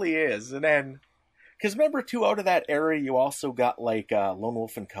 It really is. And then, because remember, too, out of that era, you also got like Lone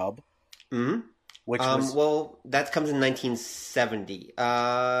Wolf and Cub. Mm-hmm. Which was... Well, that comes in 1970.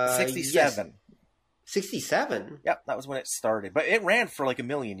 67. Yes. 67? Yep, that was when it started. But it ran for like a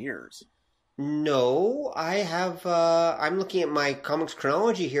million years. No, I have, I'm looking at my comics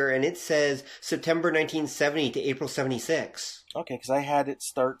chronology here, and it says September 1970 to April 76. Okay, because I had it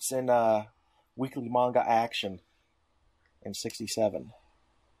starts in Weekly Manga Action in 67.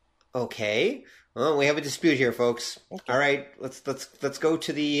 Okay. Well, we have a dispute here, folks. Okay. All right, let's go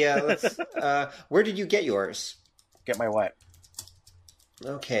to the, where did you get yours? Get my what?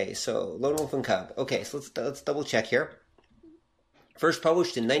 Okay, so Lone Wolf and Cub. Okay, so let's double check here. First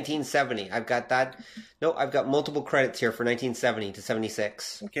published in 1970. I've got that. No, I've got multiple credits here for 1970 to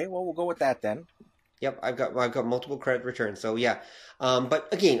 76. Okay, well, we'll go with that then. Yep, I've got multiple credit returns. So yeah, but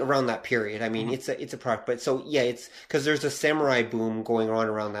again, around that period. I mean, it's a product. But so yeah, it's because there's a samurai boom going on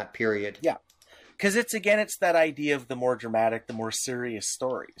around that period. Yeah, because it's that idea of the more dramatic, the more serious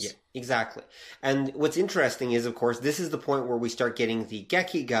stories. Yeah, exactly. And what's interesting is, of course, this is the point where we start getting the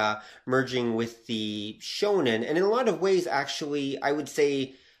Gekiga merging with the Shonen, and in a lot of ways, actually, I would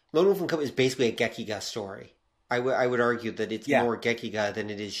say Lone Wolf and Cub is basically a Gekiga story. I would argue that it's more Gekiga than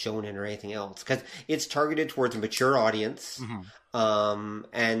it is Shonen or anything else, because it's targeted towards a mature audience.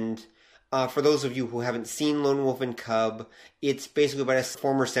 And for those of you who haven't seen Lone Wolf and Cub, it's basically about a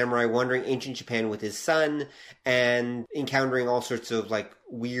former samurai wandering ancient Japan with his son and encountering all sorts of like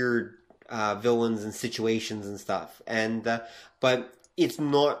weird villains and situations and stuff. And but it's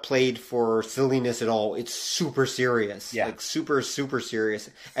not played for silliness at all. It's super serious, like super serious,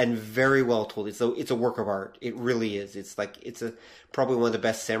 and very well told. It's a work of art. It really is. It's probably one of the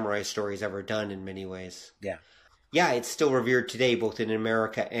best samurai stories ever done in many ways. Yeah, it's still revered today, both in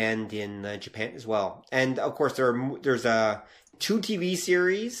America and in Japan as well. And of course, there's 2 TV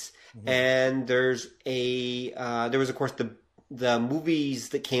series, and there's there was of course the movies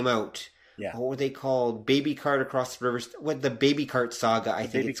that came out. Yeah. What were they called? Baby Cart Across the Rivers. What, the Baby Cart Saga, I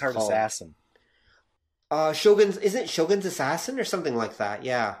think it's called. Baby Cart Assassin. Isn't it Shogun's Assassin or something like that?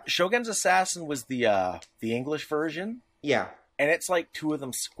 Yeah. Shogun's Assassin was the English version. Yeah. And it's like 2 of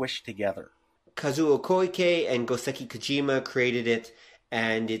them squished together. Kazuo Koike and Goseki Kojima created it,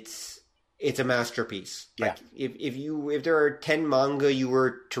 and it's a masterpiece. Like, if there are 10 manga you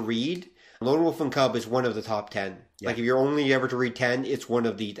were to read, Lone Wolf and Cub is one of the top 10. Yeah. Like, if you're only ever to read 10, it's one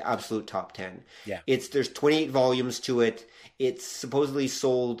of the absolute top 10. Yeah. There's 28 volumes to it. It's supposedly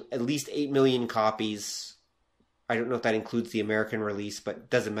sold at least 8 million copies. I don't know if that includes the American release, but it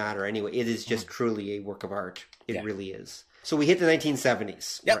doesn't matter. Anyway, it is just truly a work of art. It really is. So we hit the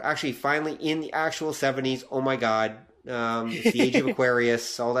 1970s. Yep. We're actually finally in the actual 70s. Oh my God. It's the age of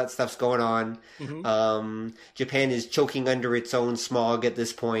Aquarius. All that stuff's going on. Japan is choking under its own smog at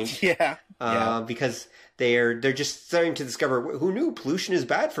this point. Because they're just starting to discover, who knew pollution is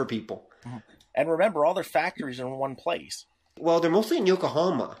bad for people. And remember, all their factories are in one place. Well, they're mostly in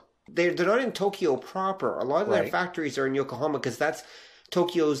Yokohama. They're not in Tokyo proper. A lot of their factories are in Yokohama because that's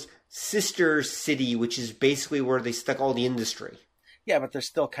Tokyo's sister city, which is basically where they stuck all the industry. Yeah, but they're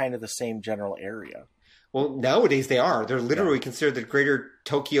still kind of the same general area. Well, nowadays they are. They're literally considered the greater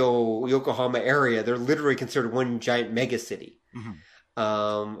Tokyo, Yokohama area. They're literally considered one giant mega city.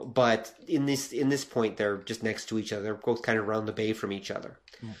 But in this point, they're just next to each other. They're both kind of around the bay from each other.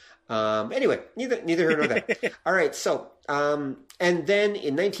 Anyway, neither here nor there. All right, so and then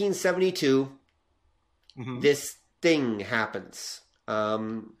in 1972, this thing happens.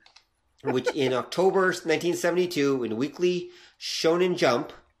 Which in October 1972, in Weekly Shonen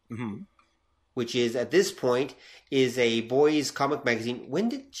Jump, which is at this point is a boys' comic magazine. When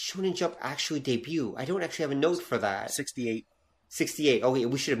did Shonen Jump actually debut? I don't actually have a note for that. 68. 68. Okay,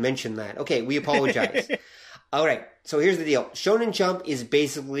 we should have mentioned that. Okay, we apologize. All right, so here's the deal. Shonen Jump is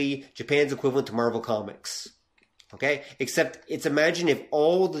basically Japan's equivalent to Marvel Comics. Okay? Except imagine if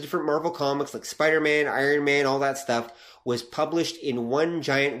all the different Marvel comics like Spider-Man, Iron Man, all that stuff was published in one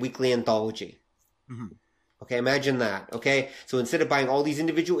giant weekly anthology. Okay, imagine that. Okay, so instead of buying all these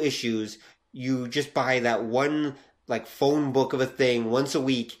individual issues, you just buy that one like phone book of a thing once a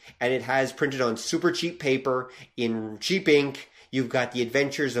week, and it has printed on super cheap paper in cheap ink. You've got the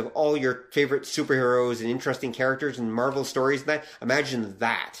adventures of all your favorite superheroes and interesting characters and Marvel stories and that. Imagine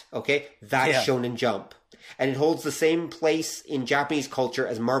that, okay? That's Shonen Jump. And it holds the same place in Japanese culture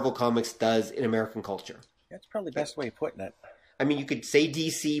as Marvel Comics does in American culture. That's probably the best way of putting it. I mean, you could say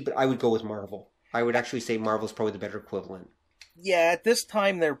DC, but I would go with Marvel. I would actually say Marvel's probably the better equivalent. Yeah, at this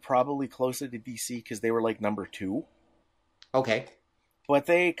time, they're probably closer to DC because they were like number 2. Okay. But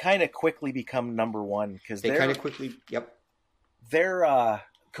they kind of quickly become number 1 because they kind of quickly, yep. Their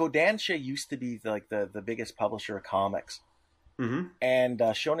Kodansha used to be like the biggest publisher of comics, and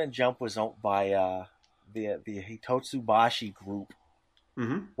Shonen Jump was owned by the Hitotsubashi Group,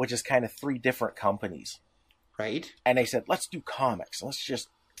 which is kind of 3 different companies, right? And they said, "Let's do comics. Let's just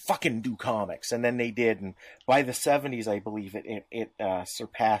fucking do comics," and then they did. And by the 70s, I believe it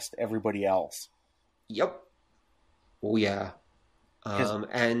surpassed everybody else. Yep. Oh yeah.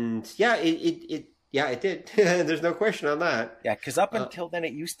 And yeah, it did. There's no question on that. Yeah, because up until then,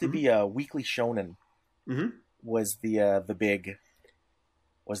 it used to be a Weekly Shonen was the big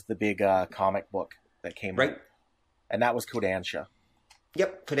comic book that came out, and that was Kodansha.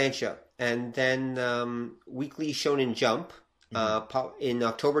 Yep, Kodansha, and then Weekly Shonen Jump in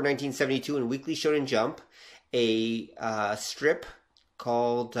October 1972 in Weekly Shonen Jump, a strip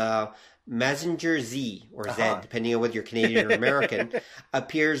called Messenger Z, or Z, depending on whether you're Canadian or American,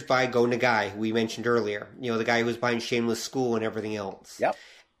 appears by Go Nagai, who we mentioned earlier. You know, the guy who was behind Shameless School and everything else. Yep.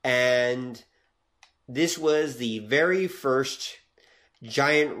 And this was the very first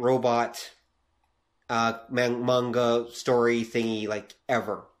giant robot manga story thingy, like,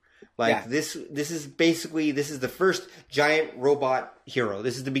 ever. Like, this is the first giant robot hero.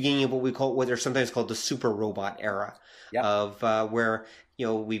 This is the beginning of what are sometimes called the super robot era. Yep. Of where, you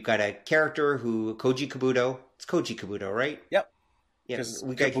know, we've got a character Koji Kabuto. It's Koji Kabuto, right? Yep. Because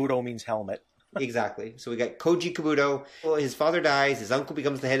Kabuto means helmet. Exactly. So we got Koji Kabuto. Well, his father dies. His uncle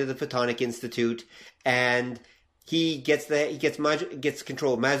becomes the head of the Photonic Institute, and he gets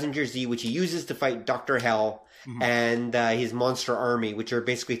control of Messenger Z, which he uses to fight Dr. Hell and his monster army, which are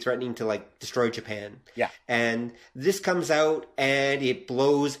basically threatening to like destroy Japan. Yeah. And this comes out and it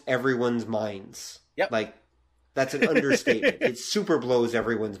blows everyone's minds. Yep. Like, that's an understatement. It super blows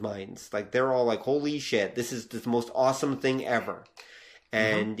everyone's minds. Like, they're all like, holy shit, this is the most awesome thing ever.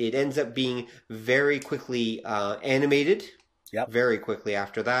 And it ends up being very quickly animated. Yep. Very quickly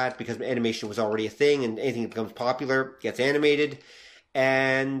after that, because animation was already a thing, and anything that becomes popular gets animated.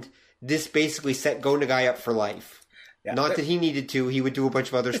 And this basically set Go Nagai up for life. Yeah, Not that he needed to; he would do a bunch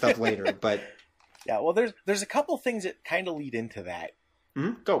of other stuff later. But yeah, well, there's a couple things that kind of lead into that.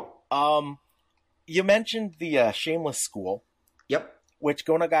 Go. You mentioned the Shameless School. Yep. Which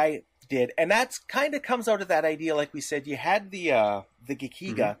Go Nagai did, and that's kind of comes out of that idea, like we said. You had the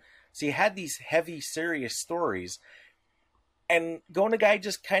Gekiga, so you had these heavy, serious stories. And Go Nagai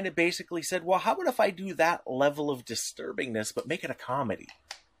just kind of basically said, well, how about if I do that level of disturbingness, but make it a comedy?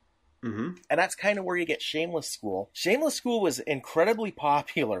 And that's kind of where you get Shameless School. Shameless School was incredibly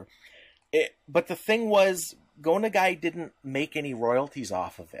popular. But the thing was, Go Nagai didn't make any royalties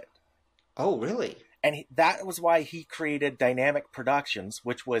off of it. Oh, really? And that was why he created Dynamic Productions,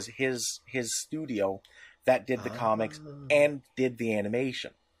 which was his studio that did the comics and did the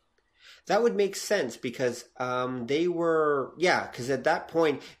animation. That would make sense because they were, because at that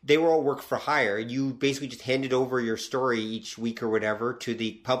point, they were all work for hire. You basically just handed over your story each week or whatever to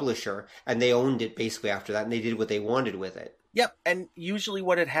the publisher, and they owned it basically after that, and they did what they wanted with it. Yep, and usually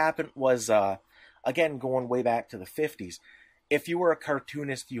what had happened was, again, going way back to the 50s, if you were a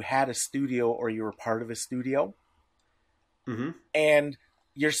cartoonist, you had a studio or you were part of a studio, and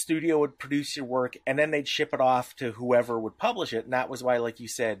your studio would produce your work, and then they'd ship it off to whoever would publish it, and that was why, like you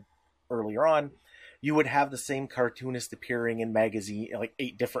said earlier on, you would have the same cartoonist appearing in like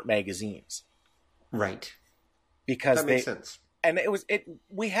 8 different magazines. Right. Because that makes sense. And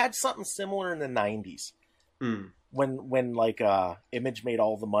we had something similar in the 90s. When like Image made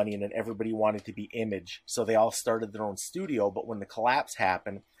all the money and then everybody wanted to be Image, so they all started their own studio, but when the collapse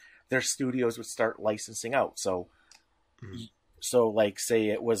happened, their studios would start licensing out. So like say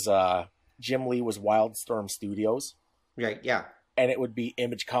it was Jim Lee was Wildstorm Studios. Right, yeah. And it would be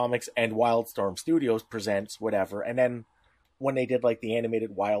Image Comics and Wildstorm Studios presents whatever. And then when they did like the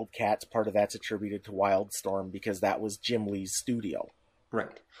animated Wildcats, part of that's attributed to Wildstorm because that was Jim Lee's studio.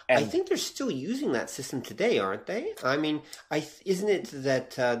 Right. And I think they're still using that system today, aren't they? I mean, isn't it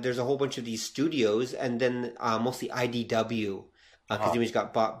that there's a whole bunch of these studios and then mostly IDW because Image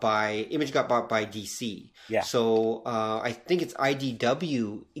got bought by DC. Yeah. So I think it's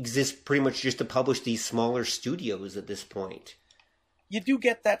IDW exists pretty much just to publish these smaller studios at this point. You do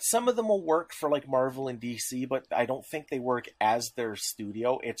get that. Some of them will work for like Marvel and DC, but I don't think they work as their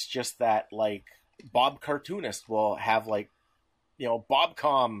studio. It's just that like Bob Cartoonist will have like, you know,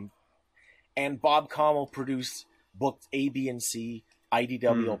 Bobcom, and Bobcom will produce books A, B, and C.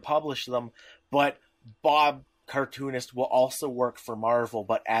 IDW will publish them, but Bob Cartoonist will also work for Marvel,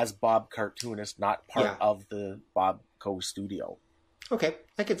 but as Bob Cartoonist, not part of the Bob Co. studio. Okay,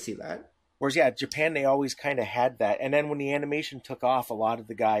 I could see that. Whereas, yeah, Japan, they always kind of had that. And then when the animation took off, a lot of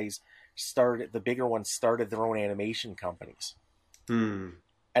the guys the bigger ones started their own animation companies. And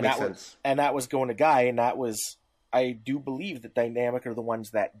Makes sense. that was Go Nagai, and that was, I do believe that Dynamic are the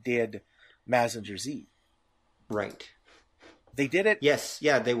ones that did Mazinger Z. Right. They did it. Yes,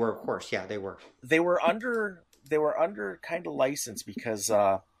 yeah, they were, of course. Yeah, they were. They were under kind of license because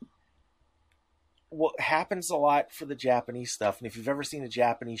what happens a lot for the Japanese stuff, and if you've ever seen a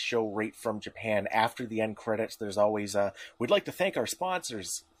Japanese show right from Japan, after the end credits, there's always we'd like to thank our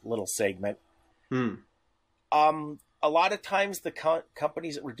sponsors little segment. A lot of times the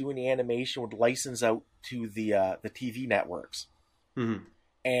companies that were doing the animation would license out to the TV networks.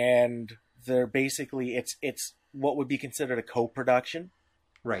 And they're basically, it's what would be considered a co-production.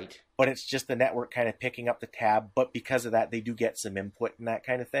 Right. But it's just the network kind of picking up the tab, but because of that, they do get some input and that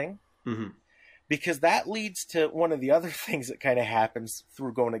kind of thing. Because that leads to one of the other things that kind of happens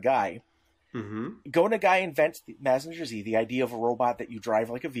through Go Nagai. Go Nagai invents Mazinger Z, the idea of a robot that you drive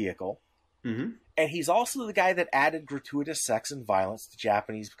like a vehicle. And he's also the guy that added gratuitous sex and violence to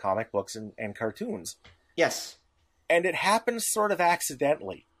Japanese comic books and cartoons. Yes. And it happens sort of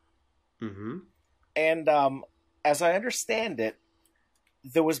accidentally. And as I understand it,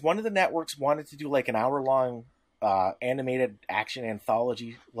 there was one of the networks wanted to do like an hour-long animated action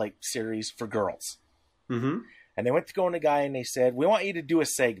anthology like series for girls. And they went to Go Nagai and they said, we want you to do a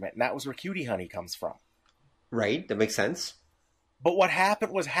segment. And that was where Cutie Honey comes from. Right, that makes sense. But what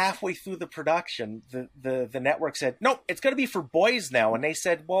happened was halfway through the production, the network said, nope, it's going to be for boys now. And they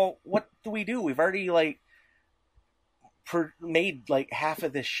said, well, what do? We've already like made like half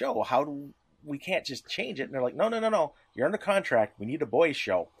of this show. We can't just change it. And they're like, no. You're under contract. We need a boys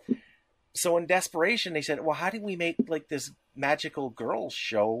show. So in desperation, they said, well, how do we make like this magical girls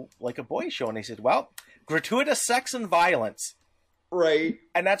show like a boys show? And they said, well, gratuitous sex and violence. Right.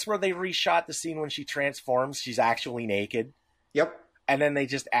 And that's where they reshot the scene when she transforms. She's actually naked. Yep. And then they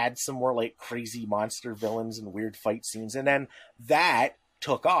just add some more like crazy monster villains and weird fight scenes. And then that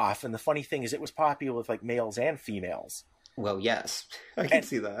took off. And the funny thing is it was popular with like males and females. Well, yes, I can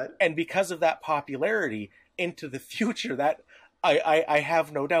see that. And because of that popularity into the future, that I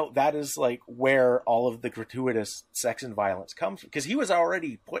have no doubt that is like where all of the gratuitous sex and violence comes from. Because he was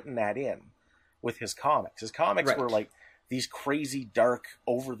already putting that in with his comics. His comics were like these crazy, dark,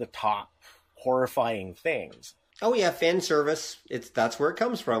 over-the-top, horrifying things. Oh yeah, fan service. That's where it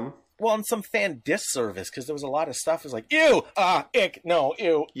comes from. Well, and some fan disservice, because there was a lot of stuff is like, ew, ick, no,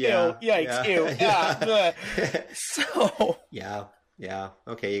 ew, ew, yikes, ew, So... Yeah.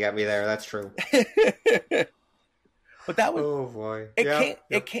 Okay, you got me there. That's true. But that was... Oh, boy.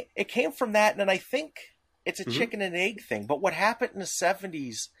 It came from that, and I think it's a chicken and egg thing. But what happened in the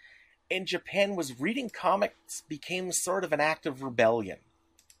 70s in Japan was reading comics became sort of an act of rebellion.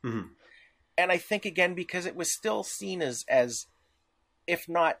 And I think, again, because it was still seen as if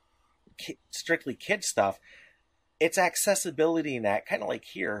not strictly kid stuff, its accessibility in that, kind of like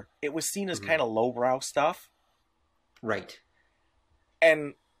here, it was seen as kind of lowbrow stuff. Right.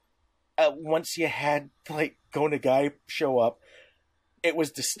 And once you had, like, Go Nagai show up, it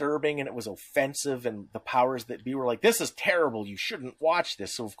was disturbing and it was offensive, and the powers that be were like, this is terrible, you shouldn't watch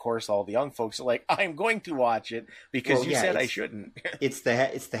this. So, of course, all the young folks are like, I'm going to watch it because you said I shouldn't. It's the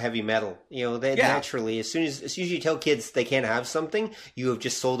heavy metal. You know, naturally, as soon as you tell kids they can't have something, you have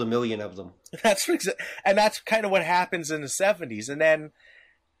just sold 1 million of them. And that's kind of what happens in the 70s. And then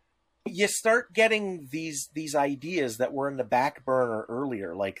you start getting these ideas that were in the back burner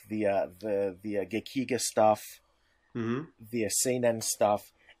earlier, like the Gekiga stuff, the seinen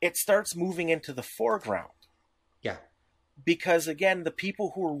stuff. It starts moving into the foreground. Yeah. Because, again, the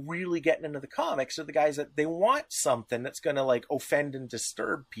people who are really getting into the comics are the guys that they want something that's going to, like, offend and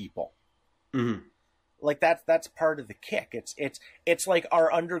disturb people. Like, that's part of the kick. It's like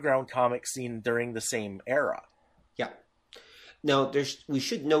our underground comic scene during the same era. Yeah. Now, we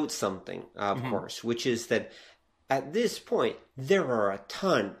should note something, of course, which is that at this point, there are a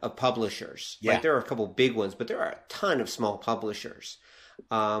ton of publishers. Yeah. Like, there are a couple big ones, but there are a ton of small publishers.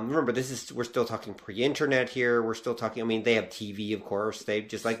 Remember, we're still talking pre-internet here. We're still talking, I mean, they have TV, of course. They,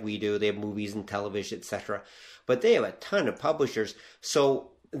 just like we do, they have movies and television, etc. But they have a ton of publishers.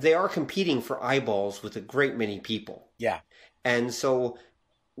 So they are competing for eyeballs with a great many people. Yeah. And so,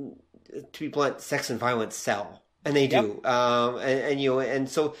 to be blunt, sex and violence sell. And they do. And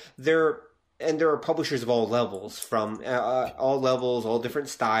so there are publishers of all levels, from all different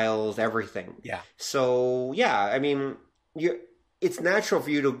styles, everything. Yeah. So, yeah, I mean, it's natural for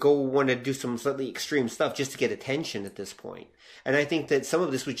you to go want to do some slightly extreme stuff just to get attention at this point. And I think that some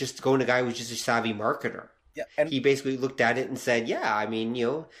of this was just Go Nagai was just a savvy marketer. Yeah, and he basically looked at it and said, "Yeah, I mean,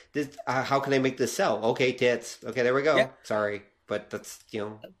 this, how can I make this sell? Okay, tits. Okay, there we go. Yeah. Sorry, but that's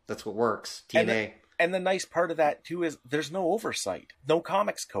that's what works. TNA." And the nice part of that too is there's no oversight, no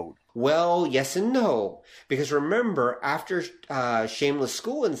comics code. Well, yes and no, because remember, after Shameless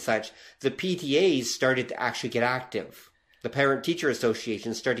School and such, the PTAs started to actually get active. The Parent-Teacher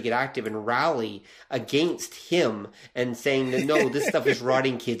Association started to get active and rally against him and saying that, no, this stuff is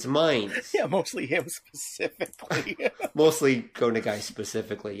rotting kids' minds. Yeah, mostly him specifically. Mostly Go Nagai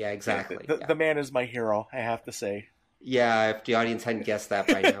specifically. Yeah, exactly. The man is my hero, I have to say. Yeah, if the audience hadn't guessed that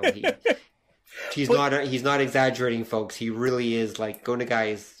by now, he's not exaggerating, folks. He really is like Go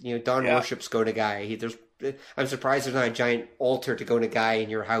Nagai is. Don worships Go Nagai. I'm surprised there's not a giant altar to Go Nagai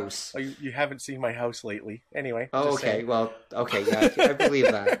in your house. Oh, you haven't seen my house lately. Anyway. Oh, okay. Saying. Well, okay. Yeah, I believe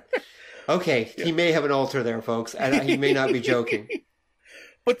that. Okay, he may have an altar there, folks, and he may not be joking.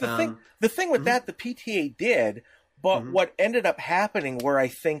 But the thing with that, the PTA did, but what ended up happening, where I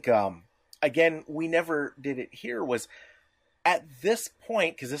think, again, we never did it here, was at this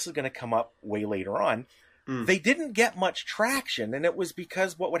point, because this is going to come up way later on, they didn't get much traction, and it was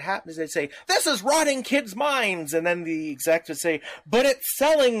because what would happen is they'd say, "This is rotting kids' minds," and then the execs would say, "But it's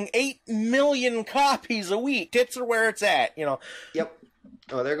selling 8 million copies a week. Tits are where it's at," Yep.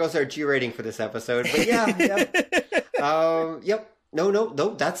 Oh, there goes our G rating for this episode. But yeah. Yep.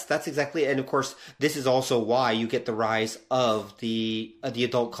 No. That's exactly, and of course, this is also why you get the rise of the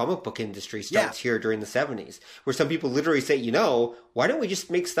adult comic book industry starts here during the 70s, where some people literally say, why don't we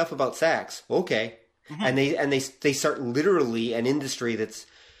just make stuff about sex? Okay. And they start literally an industry that's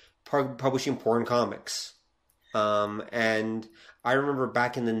publishing porn comics. And I remember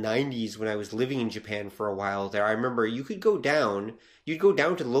back in the 90s when I was living in Japan for a while there, I remember you'd go down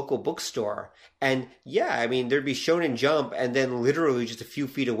to the local bookstore, and there'd be Shonen Jump, and then literally just a few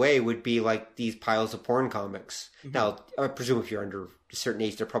feet away would be like these piles of porn comics. Now, I presume if you're under a certain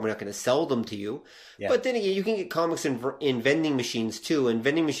age, they're probably not going to sell them to you. Yeah. But then again, you can get comics in vending machines too, and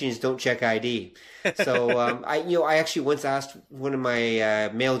vending machines don't check ID. So I actually once asked one of my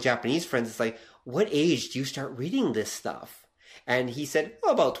male Japanese friends, it's like, what age do you start reading this stuff? And he said,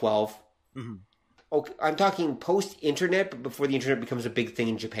 about 12. Okay, I'm talking post-internet, but before the internet becomes a big thing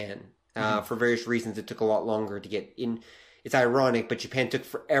in Japan. For various reasons, it took a lot longer to get in. It's ironic, but Japan took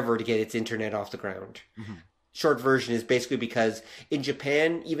forever to get its internet off the ground. Short version is basically because in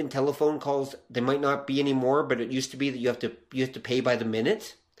Japan, even telephone calls, they might not be anymore, but it used to be that you have to pay by the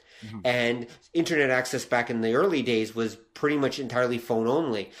minute. And internet access back in the early days was pretty much entirely phone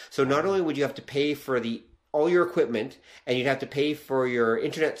only. So not only would you have to pay for all your equipment, and you'd have to pay for your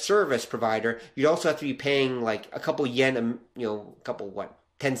internet service provider, you'd also have to be paying like a couple yen,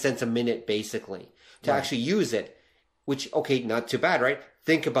 10 cents a minute basically to actually use it. Which, okay, not too bad, right?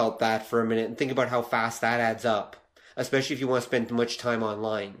 Think about that for a minute and think about how fast that adds up, especially if you want to spend much time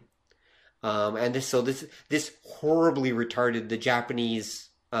online. And this horribly retarded the Japanese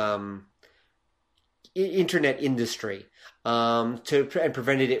internet industry and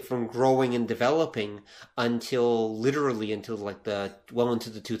prevented it from growing and developing until like into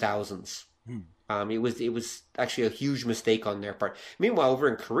the 2000s. It was actually a huge mistake on their part. Meanwhile, over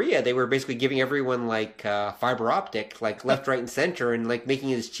in Korea, they were basically giving everyone like fiber optic, like left, right, and center, and like making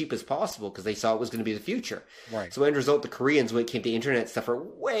it as cheap as possible because they saw it was going to be the future. Right. So, as a result, the Koreans, when it came to internet stuff, are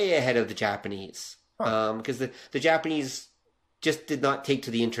way ahead of the Japanese because the Japanese just did not take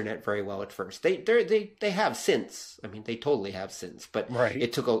to the internet very well at first. They have since. I mean, they totally have since, but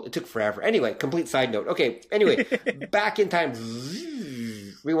it took forever. Anyway, complete side note. Okay. Anyway, back in time.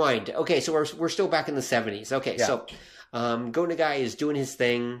 Rewind. Okay, so we're still back in the 70s. Okay, so Go Nagai is doing his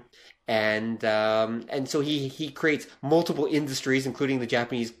thing, and so he creates multiple industries, including the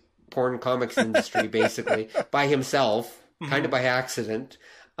Japanese porn comics industry, basically by himself, kind of by accident.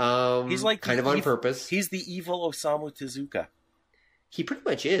 He's like kind of on purpose. He's the evil Osamu Tezuka. He pretty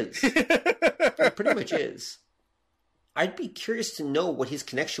much is. He pretty much is. I'd be curious to know what his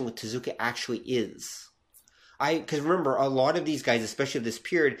connection with Tezuka actually is. Because remember, a lot of these guys, especially of this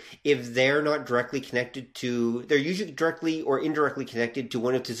period, if they're not directly connected to, they're usually directly or indirectly connected to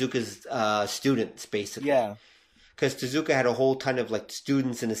one of Tezuka's students, basically. Yeah. Because Tezuka had a whole ton of like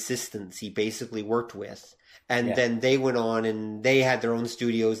students and assistants he basically worked with. And then they went on and they had their own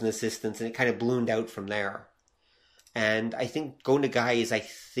studios and assistants, and it kind of ballooned out from there. And I think Go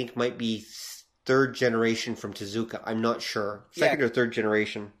Nagai might be third generation from Tezuka. I'm not sure. Second or third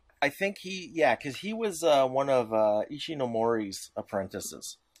generation. I think because he was one of Ishinomori's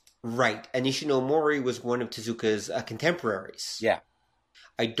apprentices. Right. And Ishinomori was one of Tezuka's contemporaries. Yeah.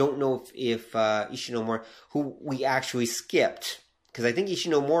 I don't know if Ishinomori, who we actually skipped, because I think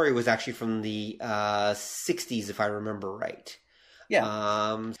Ishinomori was actually from the 60s, if I remember right.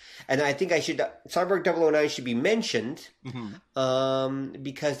 Yeah. And I think Cyborg 009 should be mentioned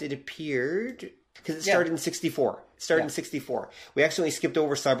because it appeared, because it started in 64. It started in 64. We accidentally skipped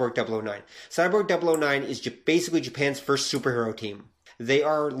over Cyborg 009. Cyborg 009 is basically Japan's first superhero team.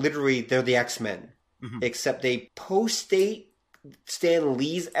 They're the X-Men, except they post-date Stan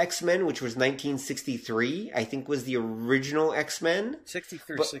Lee's X-Men, which was 1963, I think was the original X-Men.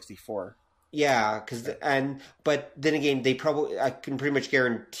 63, 64. Yeah, but then again, I can pretty much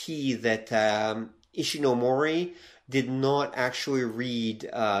guarantee that Ishinomori did not actually read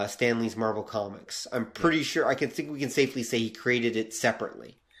Stan Lee's Marvel Comics. I'm pretty sure, we can safely say he created it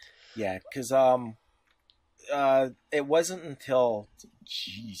separately. Yeah, because it wasn't until,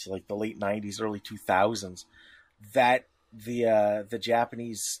 like the late 90s, early 2000s, that the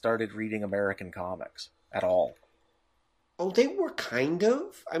Japanese started reading American comics at all. Oh, they were kind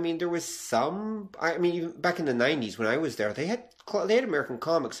of. I mean, there was some. I mean, even back in the 90s when I was there, they had American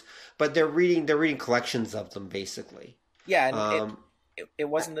comics, but they're reading collections of them basically. Yeah, and it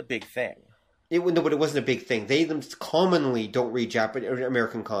wasn't a big thing. But it wasn't a big thing. They commonly don't read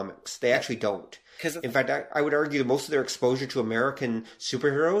American comics. They actually don't. In fact, I would argue that most of their exposure to American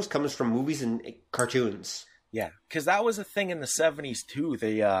superheroes comes from movies and cartoons. Yeah, because that was a thing in the 70s too.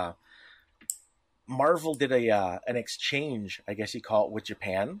 Marvel did an exchange, I guess you call it, with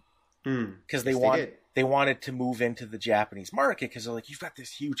Japan, because they wanted to move into the Japanese market, because they're like, you've got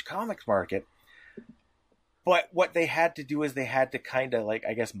this huge comics market. But what they had to do is they had to kind of, like,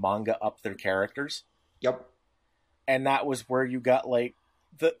 I guess, manga up their characters. Yep. And that was where you got like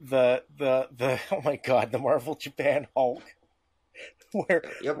the oh my god, the Marvel Japan Hulk, where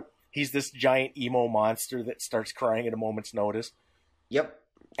he's this giant emo monster that starts crying at a moment's notice. Yep.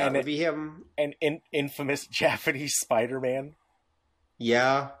 That would be him. And infamous Japanese Spider-Man.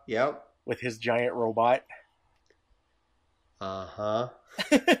 Yeah, yep. With his giant robot. Uh-huh.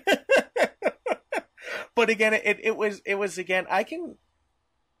 But again, it was again,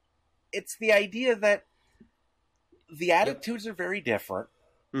 it's the idea that the attitudes are very different.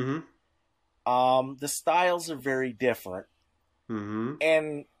 Mm-hmm. The styles are very different. Mm-hmm.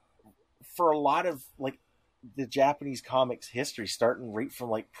 And for a lot of, like, the Japanese comics history, starting right from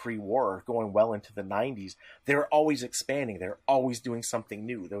like pre-war, going well into the 90s, they're always expanding. They're always doing something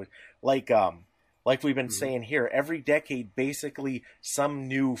new. There was, like we've been saying here, every decade, basically some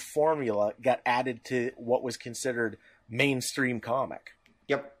new formula got added to what was considered mainstream comic.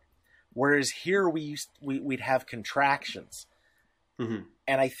 Yep. Whereas here we'd have contractions. Mm-hmm.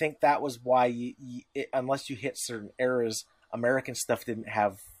 And I think that was why, unless you hit certain eras, American stuff didn't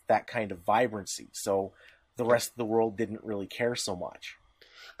have that kind of vibrancy. So the rest of the world didn't really care so much.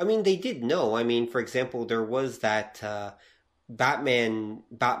 I mean, they did know. I mean, for example, there was that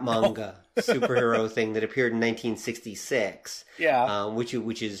Batmanga superhero thing that appeared in 1966. Yeah. Which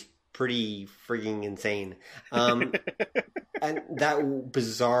is pretty frigging insane. And that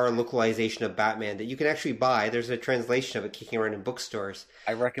bizarre localization of Batman that you can actually buy. There's a translation of it kicking around in bookstores.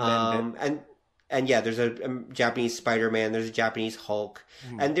 I recommend it. And yeah, there's a Japanese Spider-Man, there's a Japanese Hulk,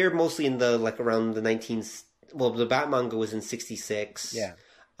 and they're mostly in the, like, around the the Batmanga was in 66. Yeah.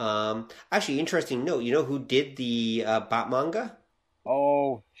 Actually, interesting note, you know who did the Batmanga?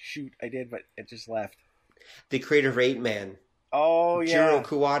 Oh, shoot, I did, but it just left. The creator of 8-Man. Oh, yeah. Jiro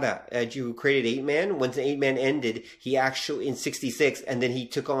Kuwata, who created 8-Man. Once 8-Man ended, he actually, in 66, and then he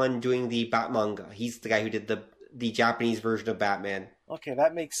took on doing the Batmanga. He's the guy who did the Japanese version of Batman. Okay,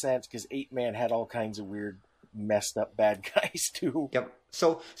 that makes sense, because 8-Man had all kinds of weird, messed up bad guys, too. Yep.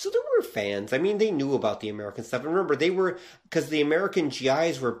 So there were fans. I mean, they knew about the American stuff. And remember, because the American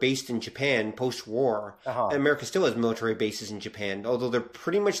GIs were based in Japan post-war. And America still has military bases in Japan, although they're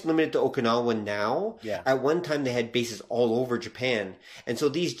pretty much limited to Okinawa now. Yeah. At one time, they had bases all over Japan. And so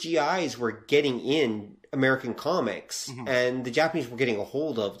these GIs were getting in American comics, and the Japanese were getting a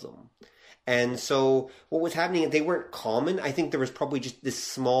hold of them. And so what was happening, they weren't common. I think there was probably just this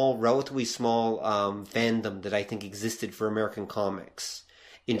small, relatively small fandom that I think existed for American comics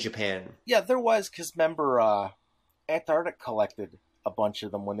in Japan. Yeah, there was, because remember, Antarctic collected a bunch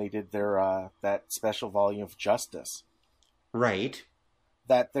of them when they did their that special volume of Justice. Right.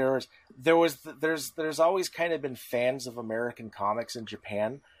 That there's always kind of been fans of American comics in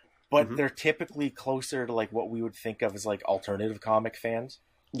Japan, but they're typically closer to like what we would think of as like alternative comic fans.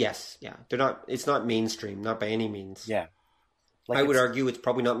 Yes, yeah. They're not. It's not mainstream, not by any means. Yeah, like I would argue it's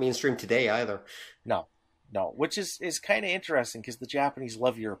probably not mainstream today either. No, which is kind of interesting because the Japanese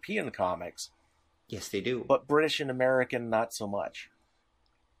love European comics. Yes, they do. But British and American, not so much.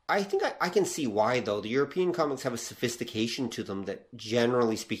 I think I can see why, though. The European comics have a sophistication to them that,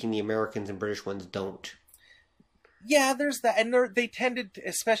 generally speaking, the Americans and British ones don't. Yeah, there's that. And they tended,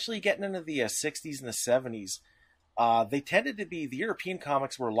 especially getting into the 60s and the 70s, they tended to be, the European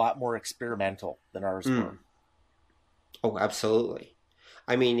comics were a lot more experimental than ours were. Oh, absolutely.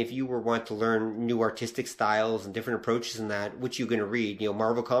 I mean, if you want to learn new artistic styles and different approaches in that, which you're going to read,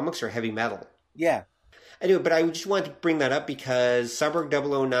 Marvel comics or heavy metal? Yeah. Anyway, but I just wanted to bring that up because Cyborg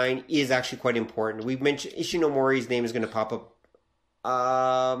 009 is actually quite important. We've mentioned Ishinomori's name is going to pop up.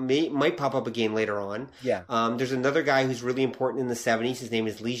 Might pop up again later on. Yeah. There's another guy who's really important in the 70s. His name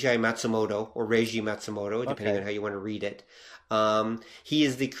is Leiji Matsumoto, or Reiji Matsumoto, depending on how you want to read it. He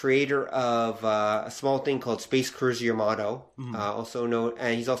is the creator of a small thing called Space Cruiser Yamato, also known,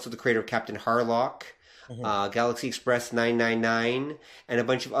 and he's also the creator of Captain Harlock, Galaxy Express 999, and a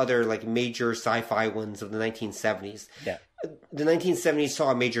bunch of other like major sci-fi ones of the 1970s. Yeah. The 1970s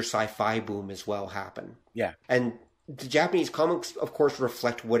saw a major sci-fi boom as well happen. Yeah. And the Japanese comics, of course,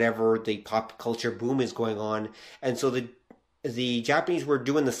 reflect whatever the pop culture boom is going on. And so the Japanese were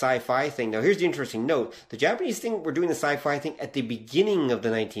doing the sci-fi thing. Now, here's the interesting note. The Japanese were doing the sci-fi thing at the beginning of the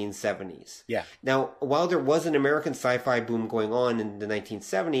 1970s. Yeah. Now, while there was an American sci-fi boom going on in the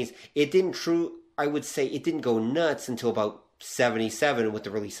 1970s, I would say it didn't go nuts until about 77 with the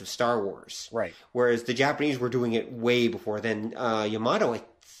release of Star Wars. Right. Whereas the Japanese were doing it way before then. Yamato, I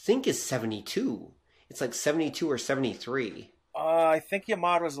think, is 72. It's like 72 or 73. I think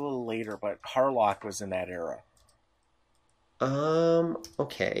Yamato was a little later, but Harlock was in that era.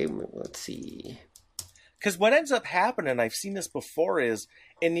 Okay, let's see. Because what ends up happening, I've seen this before, is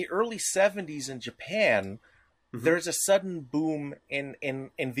in the early 70s in Japan, there's a sudden boom in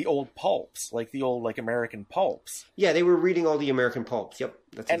the old pulps, like the old American pulps. Yeah, they were reading all the American pulps. Yep,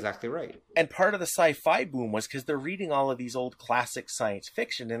 that's exactly right. And part of the sci-fi boom was because they're reading all of these old classic science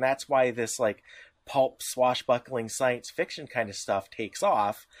fiction, and that's why this pulp swashbuckling science fiction kind of stuff takes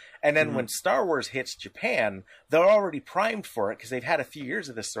off. And then when Star Wars hits Japan, they're already primed for it because they've had a few years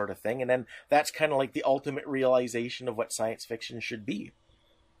of this sort of thing, and then that's kind of like the ultimate realization of what science fiction should be.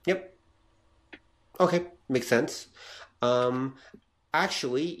 Yep. Okay, makes sense.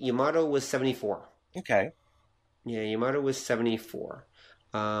 Actually, Yamato was 74. Okay. Yeah, Yamato was 74.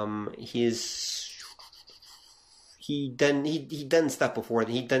 He done stuff before.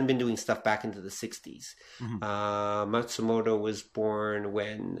 He'd been doing stuff back into the 60s. Matsumoto was born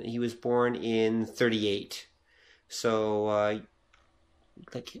when he was born in 38. So,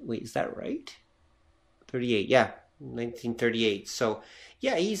 wait, is that right? 38, yeah, 1938. So,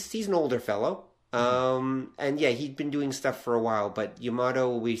 yeah, he's an older fellow. And yeah, he'd been doing stuff for a while. But Yamato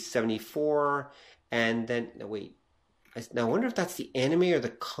will be 74, and then now I wonder if that's the anime or the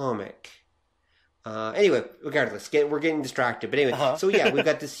comic. Anyway, regardless, we're getting distracted. But anyway, so yeah, we've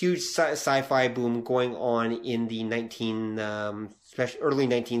got this huge sci-fi boom going on in the early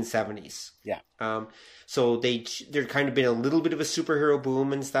 1970s. Yeah. So there kind of been a little bit of a superhero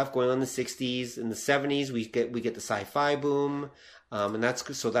boom and stuff going on in the 60s. In the 70s, we get the sci-fi boom, and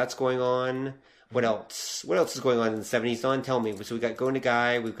that's going on. What else? What else is going on in the 70s? Don, tell me. So we got Go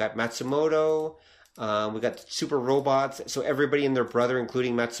Nagai, we've got Matsumoto. We've got super robots. So everybody and their brother,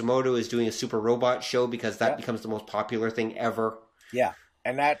 including Matsumoto, is doing a super robot show because that becomes the most popular thing ever. Yeah,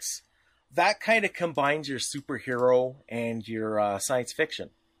 and that kind of combines your superhero and your science fiction.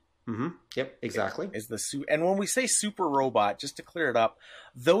 Yep, exactly. And when we say super robot, just to clear it up,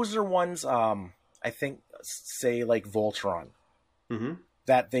 those are ones I think say like Voltron,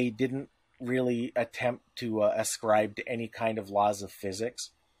 that they didn't really attempt to ascribe to any kind of laws of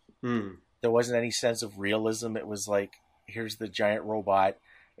physics. There wasn't any sense of realism. It was like, here's the giant robot.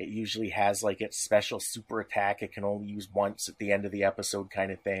 It usually has like its special super attack it can only use once at the end of the episode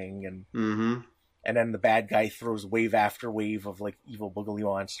kind of thing. And and then the bad guy throws wave after wave of like evil boogly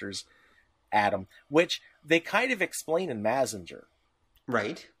monsters at him, which they kind of explain in Mazinger.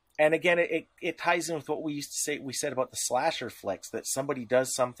 Right. And again, it ties in with what we said about the slasher flicks, that somebody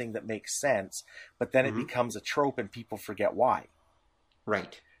does something that makes sense, but then it becomes a trope and people forget why.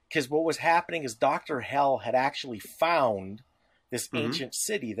 Right. Because what was happening is Dr. Hell had actually found this ancient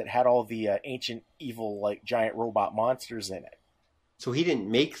city that had all the ancient evil, like, giant robot monsters in it. So he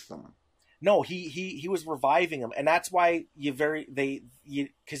didn't make them. No, he was reviving them, and that's why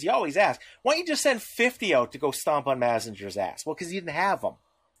because you always ask, why don't you just send 50 out to go stomp on Mazinger's ass? Well, because he didn't have them.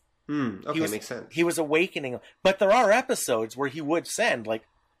 Okay, makes sense. He was awakening them, but there are episodes where he would send like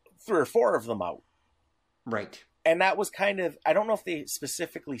 3 or 4 of them out. Right. And that was kind of, I don't know if they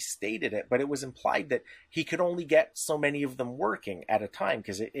specifically stated it, but it was implied that he could only get so many of them working at a time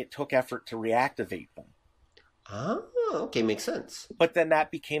because it took effort to reactivate them. Oh, okay, makes sense. But then that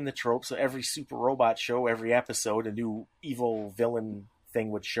became the trope, so every Super Robot show, every episode, a new evil villain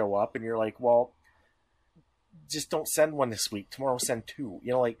thing would show up, and you're like, well, just don't send one this week. Tomorrow send 2.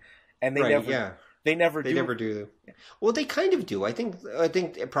 You know, like, and they never do. They never do. Well, they kind of do. I think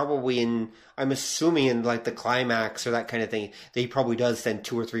probably I'm assuming in like the climax or that kind of thing, they probably does send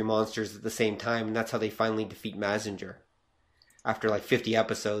 2 or 3 monsters at the same time, and that's how they finally defeat Mazinger after like 50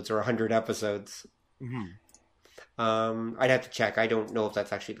 episodes or 100 episodes. I'd have to check. I don't know if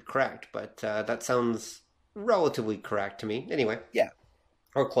that's actually correct, but that sounds relatively correct to me. Anyway. Yeah.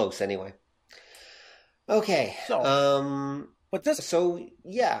 Or close, anyway. Okay. So,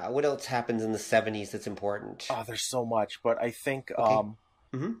 what else happens in the 70s that's important? Oh, there's so much, but I think Okay.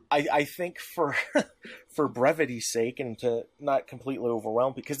 I think for for brevity's sake and to not completely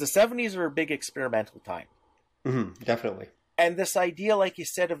overwhelm, because the 70s are a big experimental time. Definitely. And this idea, like you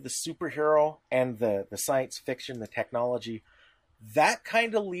said, of the superhero and the science fiction, the technology, that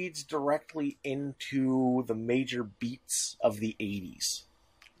kind of leads directly into the major beats of the 80s.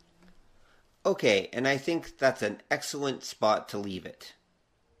 Okay, and I think that's an excellent spot to leave it.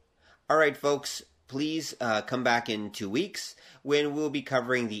 All right, folks, please come back in 2 weeks when we'll be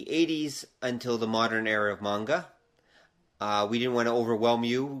covering the 80s until the modern era of manga. We didn't want to overwhelm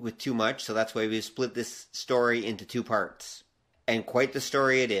you with too much, so that's why we split this story into 2 parts. And quite the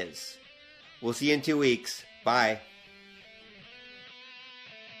story it is. We'll see you in 2 weeks. Bye.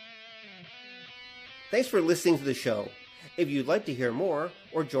 Thanks for listening to the show. If you'd like to hear more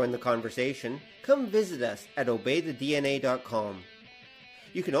or join the conversation, come visit us at obeythedna.com.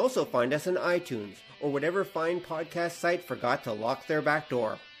 You can also find us on iTunes or whatever fine podcast site forgot to lock their back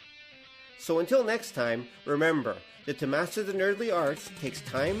door. So until next time, remember that to master the nerdly arts takes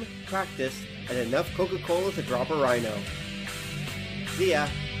time, practice, and enough Coca-Cola to drop a rhino. See ya!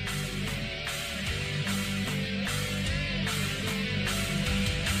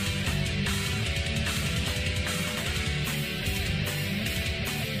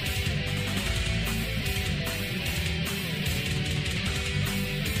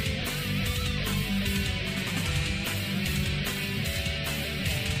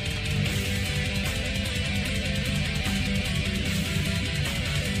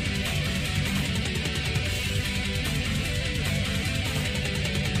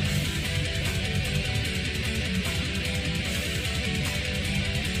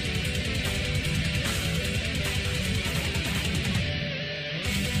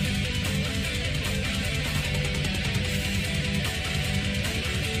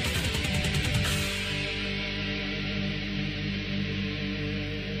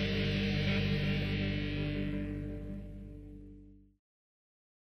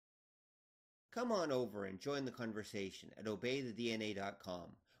 Come on over and join the conversation at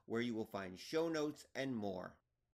obeythedna.com, where you will find show notes and more.